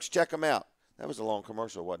anyway, folks, check them out. That was a long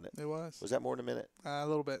commercial, wasn't it? It was. Was that more than a minute? A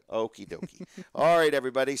little bit. Okie dokie. All right,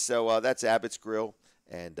 everybody. So that's Abbott's Grill.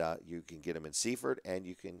 And you can get them in Seaford, and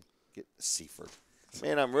you can get Seaford.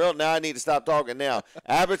 Man, now I need to stop talking now.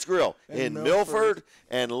 Abbott's Grill in Milford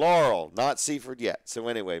and Laurel. Not Seaford yet. So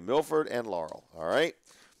anyway, Milford and Laurel. All right.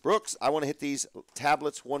 Brooks, I want to hit these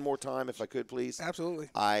tablets one more time, if I could, please. Absolutely.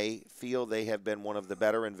 I feel they have been one of the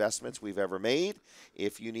better investments we've ever made.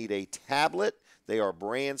 If you need a tablet, they are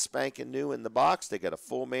brand spanking new in the box. They got a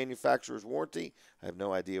full manufacturer's warranty. I have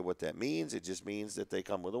no idea what that means. It just means that they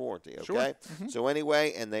come with a warranty, okay? Sure. Mm-hmm. So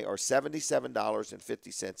anyway, and they are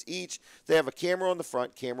 $77.50 each. They have a camera on the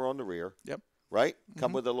front, camera on the rear. Yep. Right?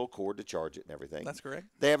 Come with a little cord to charge it and everything. That's correct.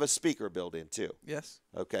 They have a speaker built in, too. Yes.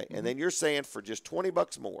 Okay. And then you're saying for just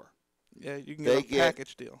 $20 more. Yeah, you can get a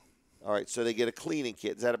package deal. All right, so they get a cleaning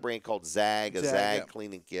kit. Is that a brand called Zag? A Zag yep.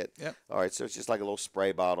 cleaning kit. Yep. All right, so it's just like a little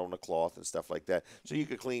spray bottle and a cloth and stuff like that. So you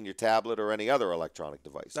could clean your tablet or any other electronic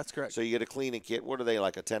device. That's correct. So you get a cleaning kit. What are they,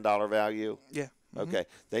 like a $10 value? Yeah. Okay.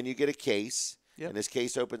 Then you get a case. Yep. And this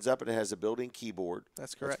case opens up and it has a built-in keyboard.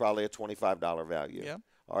 That's correct. That's probably a $25 value. Yep.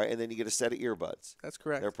 All right, and then you get a set of earbuds. That's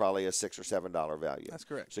correct. They're probably a $6 or $7 value. That's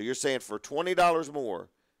correct. So you're saying for $20 more,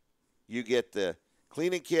 you get the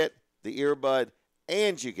cleaning kit, the earbud,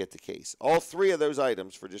 and you get the case. All three of those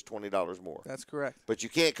items for just $20 more. That's correct. But you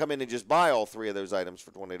can't come in and just buy all three of those items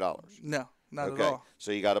for $20. No, not okay? at all.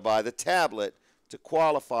 So you got to buy the tablet to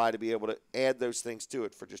qualify to be able to add those things to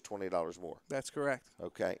it for just $20 more. That's correct.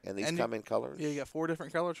 Okay, and these come in colors? Yeah, you got 4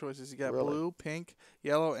 different color choices. You got Really? blue, pink,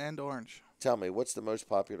 yellow, and orange. Tell me, what's the most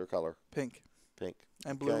popular color? Pink. Pink.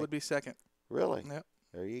 And blue Okay. would be second. Really? Yep.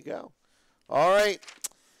 There you go. All right.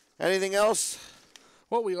 Anything else?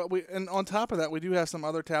 Well, we and on top of that, we do have some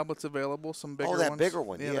other tablets available, some bigger ones. Oh, that bigger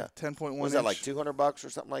one, yeah. 10.1 Was that inch. like $200 or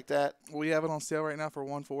something like that? We have it on sale right now for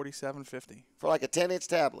 $147.50. For like a 10-inch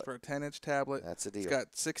tablet? For a 10-inch tablet. That's a deal. It's got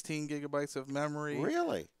 16 gigabytes of memory.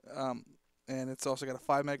 Really? And it's also got a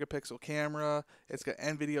 5-megapixel camera. It's got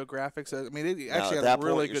NVIDIA graphics. I mean, it Now, actually at has that a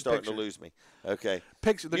really point, you're good starting picture. to lose me. Okay.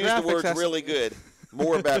 Picture. The Use graphics the words has really good,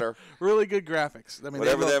 more better. Really good graphics. I mean,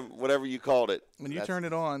 whatever you called it. When you turn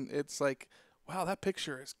it on, it's like, wow, that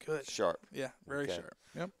picture is good. Sharp. Yeah, very Okay. sharp.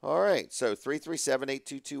 Yep. All right. So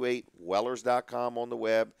 337-8228, Wellers.com on the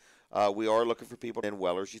web. We are looking for people in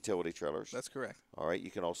Wellers Utility Trailers. That's correct. All right.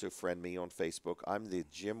 You can also friend me on Facebook. I'm the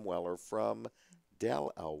Jim Weller from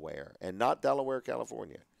Delaware, and not Delaware,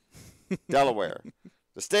 California. Delaware.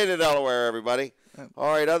 The state of Delaware, everybody.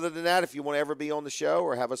 All right. Other than that, if you want to ever be on the show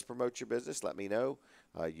or have us promote your business, let me know.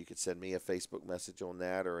 You can send me a Facebook message on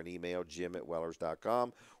that or an email,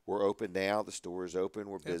 jim@wellers.com. We're open now. The store is open.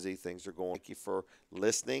 We're busy. Things are going. Thank you for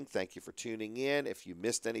listening. Thank you for tuning in. If you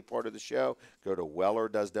missed any part of the show, go to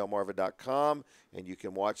wellerdoesdelmarva.com, and you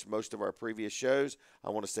can watch most of our previous shows. I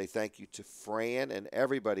want to say thank you to Fran and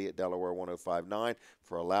everybody at Delaware 105.9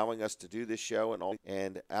 for allowing us to do this show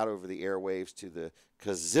and out over the airwaves to the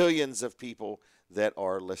gazillions of people that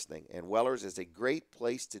are listening. And Wellers is a great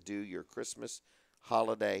place to do your Christmas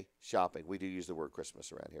holiday shopping. We do use the word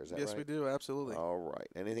Christmas around here. Is that right? Yes, we do. Absolutely. All right.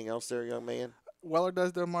 Anything else there, young man? Weller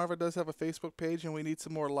Does Delmarva does have a Facebook page, and we need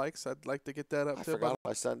some more likes. I'd like to get that up I to forgot about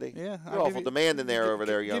by Sunday. Yeah. You're awful demanding there over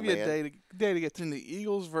there, young man. Give man. you a day to get to the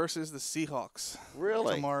Eagles versus the Seahawks.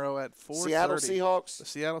 Really? Tomorrow at 4:30. Seattle Seahawks? The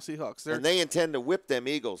Seattle Seahawks. And they intend to whip them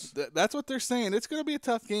Eagles. That's what they're saying. It's going to be a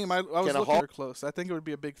tough game. I was looking close. I think it would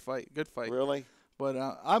be a big fight. Good fight. Really? But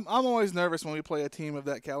I'm always nervous when we play a team of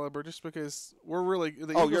that caliber, just because we're really.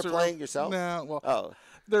 The Oh, Eagles you're playing yourself? No, well,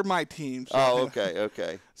 they're my team. So Oh,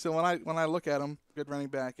 okay. So when I look at them, good running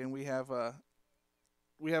back, and we have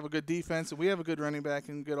we have a good defense and we have a good running back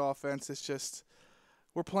and good offense. It's just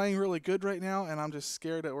we're playing really good right now, and I'm just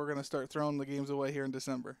scared that we're going to start throwing the games away here in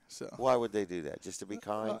December. So why would they do that? Just to be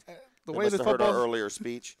kind? The they way must the have heard our earlier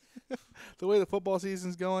speech. The way the football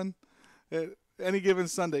season's going, any given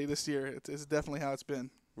Sunday this year, it's definitely how it's been.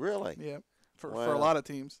 Really? Yeah, for a lot of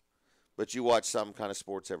teams. But you watch some kind of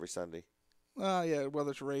sports every Sunday? Yeah,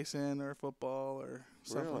 whether it's racing or football or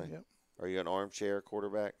something. Really? Yep. Are you an armchair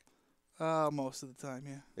quarterback? Most of the time,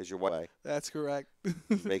 yeah. Is your wife? That's correct.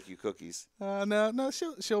 Make you cookies? No,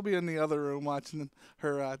 she'll be in the other room watching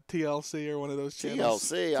her TLC or one of those channels.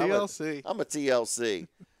 TLC. I'm a TLC.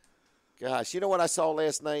 Gosh, you know what I saw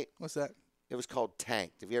last night? What's that? It was called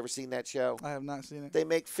Tanked. Have you ever seen that show? I have not seen it. They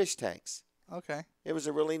make fish tanks. Okay. It was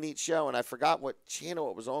a really neat show, and I forgot what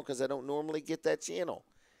channel it was on because I don't normally get that channel.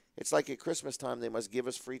 It's like at Christmas time they must give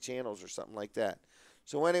us free channels or something like that.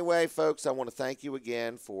 So anyway, folks, I want to thank you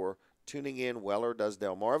again for tuning in. Weller Does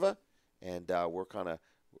Delmarva, and we're kind of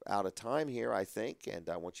out of time here, I think, and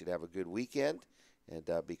I want you to have a good weekend and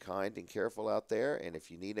be kind and careful out there. And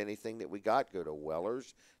if you need anything that we got, go to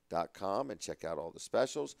wellers.com and check out all the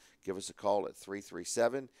specials. Give us a call at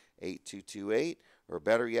 337-8228, or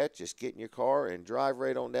better yet, just get in your car and drive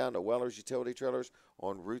right on down to Wellers Utility Trailers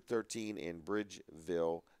on Route 13 in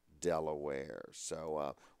Bridgeville, Delaware.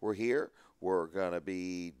 So we're here. We're going to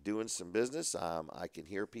be doing some business. I can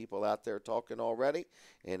hear people out there talking already,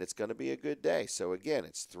 and it's going to be a good day. So, again,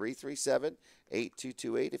 it's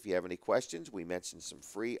 337-8228. If you have any questions, we mentioned some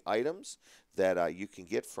free items that you can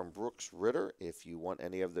get from Brooks Ritter if you want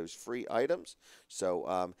any of those free items.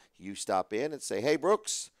 So you stop in and say, hey,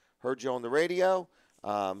 Brooks, heard you on the radio.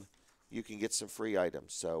 You can get some free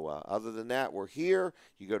items. So other than that, we're here.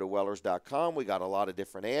 You go to wellers.com. We got a lot of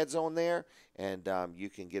different ads on there, and you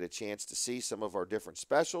can get a chance to see some of our different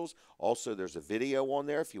specials. Also, there's a video on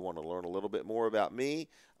there if you want to learn a little bit more about me.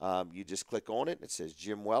 You just click on it. It says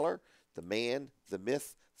Jim Weller, the man, the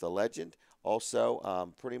myth, the legend.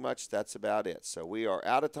 Also, pretty much that's about it. So we are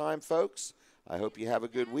out of time, folks. I hope you have a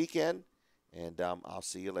good weekend, and I'll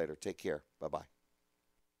see you later. Take care. Bye-bye.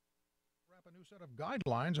 Set of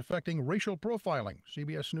guidelines affecting racial profiling.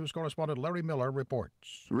 CBS News correspondent Larry Miller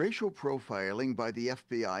reports. Racial profiling by the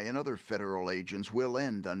FBI and other federal agents will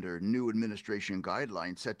end under new administration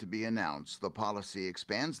guidelines set to be announced. The policy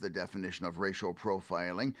expands the definition of racial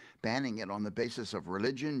profiling, banning it on the basis of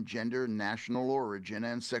religion, gender, national origin,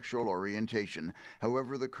 and sexual orientation.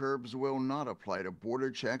 However, the curbs will not apply to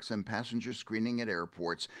border checks and passenger screening at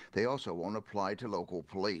airports. They also won't apply to local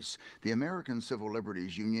police. The American Civil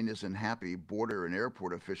Liberties Union isn't happy border and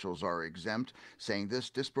airport officials are exempt, saying this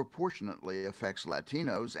disproportionately affects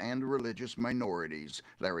Latinos and religious minorities.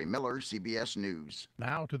 Larry Miller, CBS News.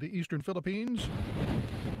 Now to the eastern Philippines.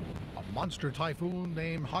 A monster typhoon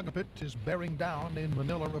named Hagapit is bearing down in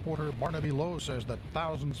Manila. Reporter Barnaby Lowe says that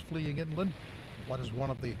thousands fleeing inland. What is one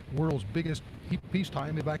of the world's biggest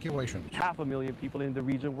peacetime evacuations? 500,000 people in the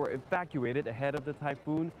region were evacuated ahead of the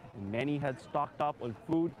typhoon, and many had stocked up on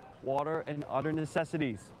food, water, and other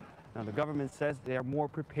necessities. Now, the government says they are more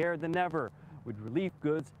prepared than ever, with relief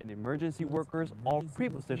goods and emergency workers all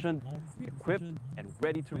pre-positioned, equipped, and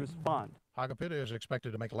ready to respond. Hagapit is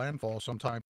expected to make landfall sometime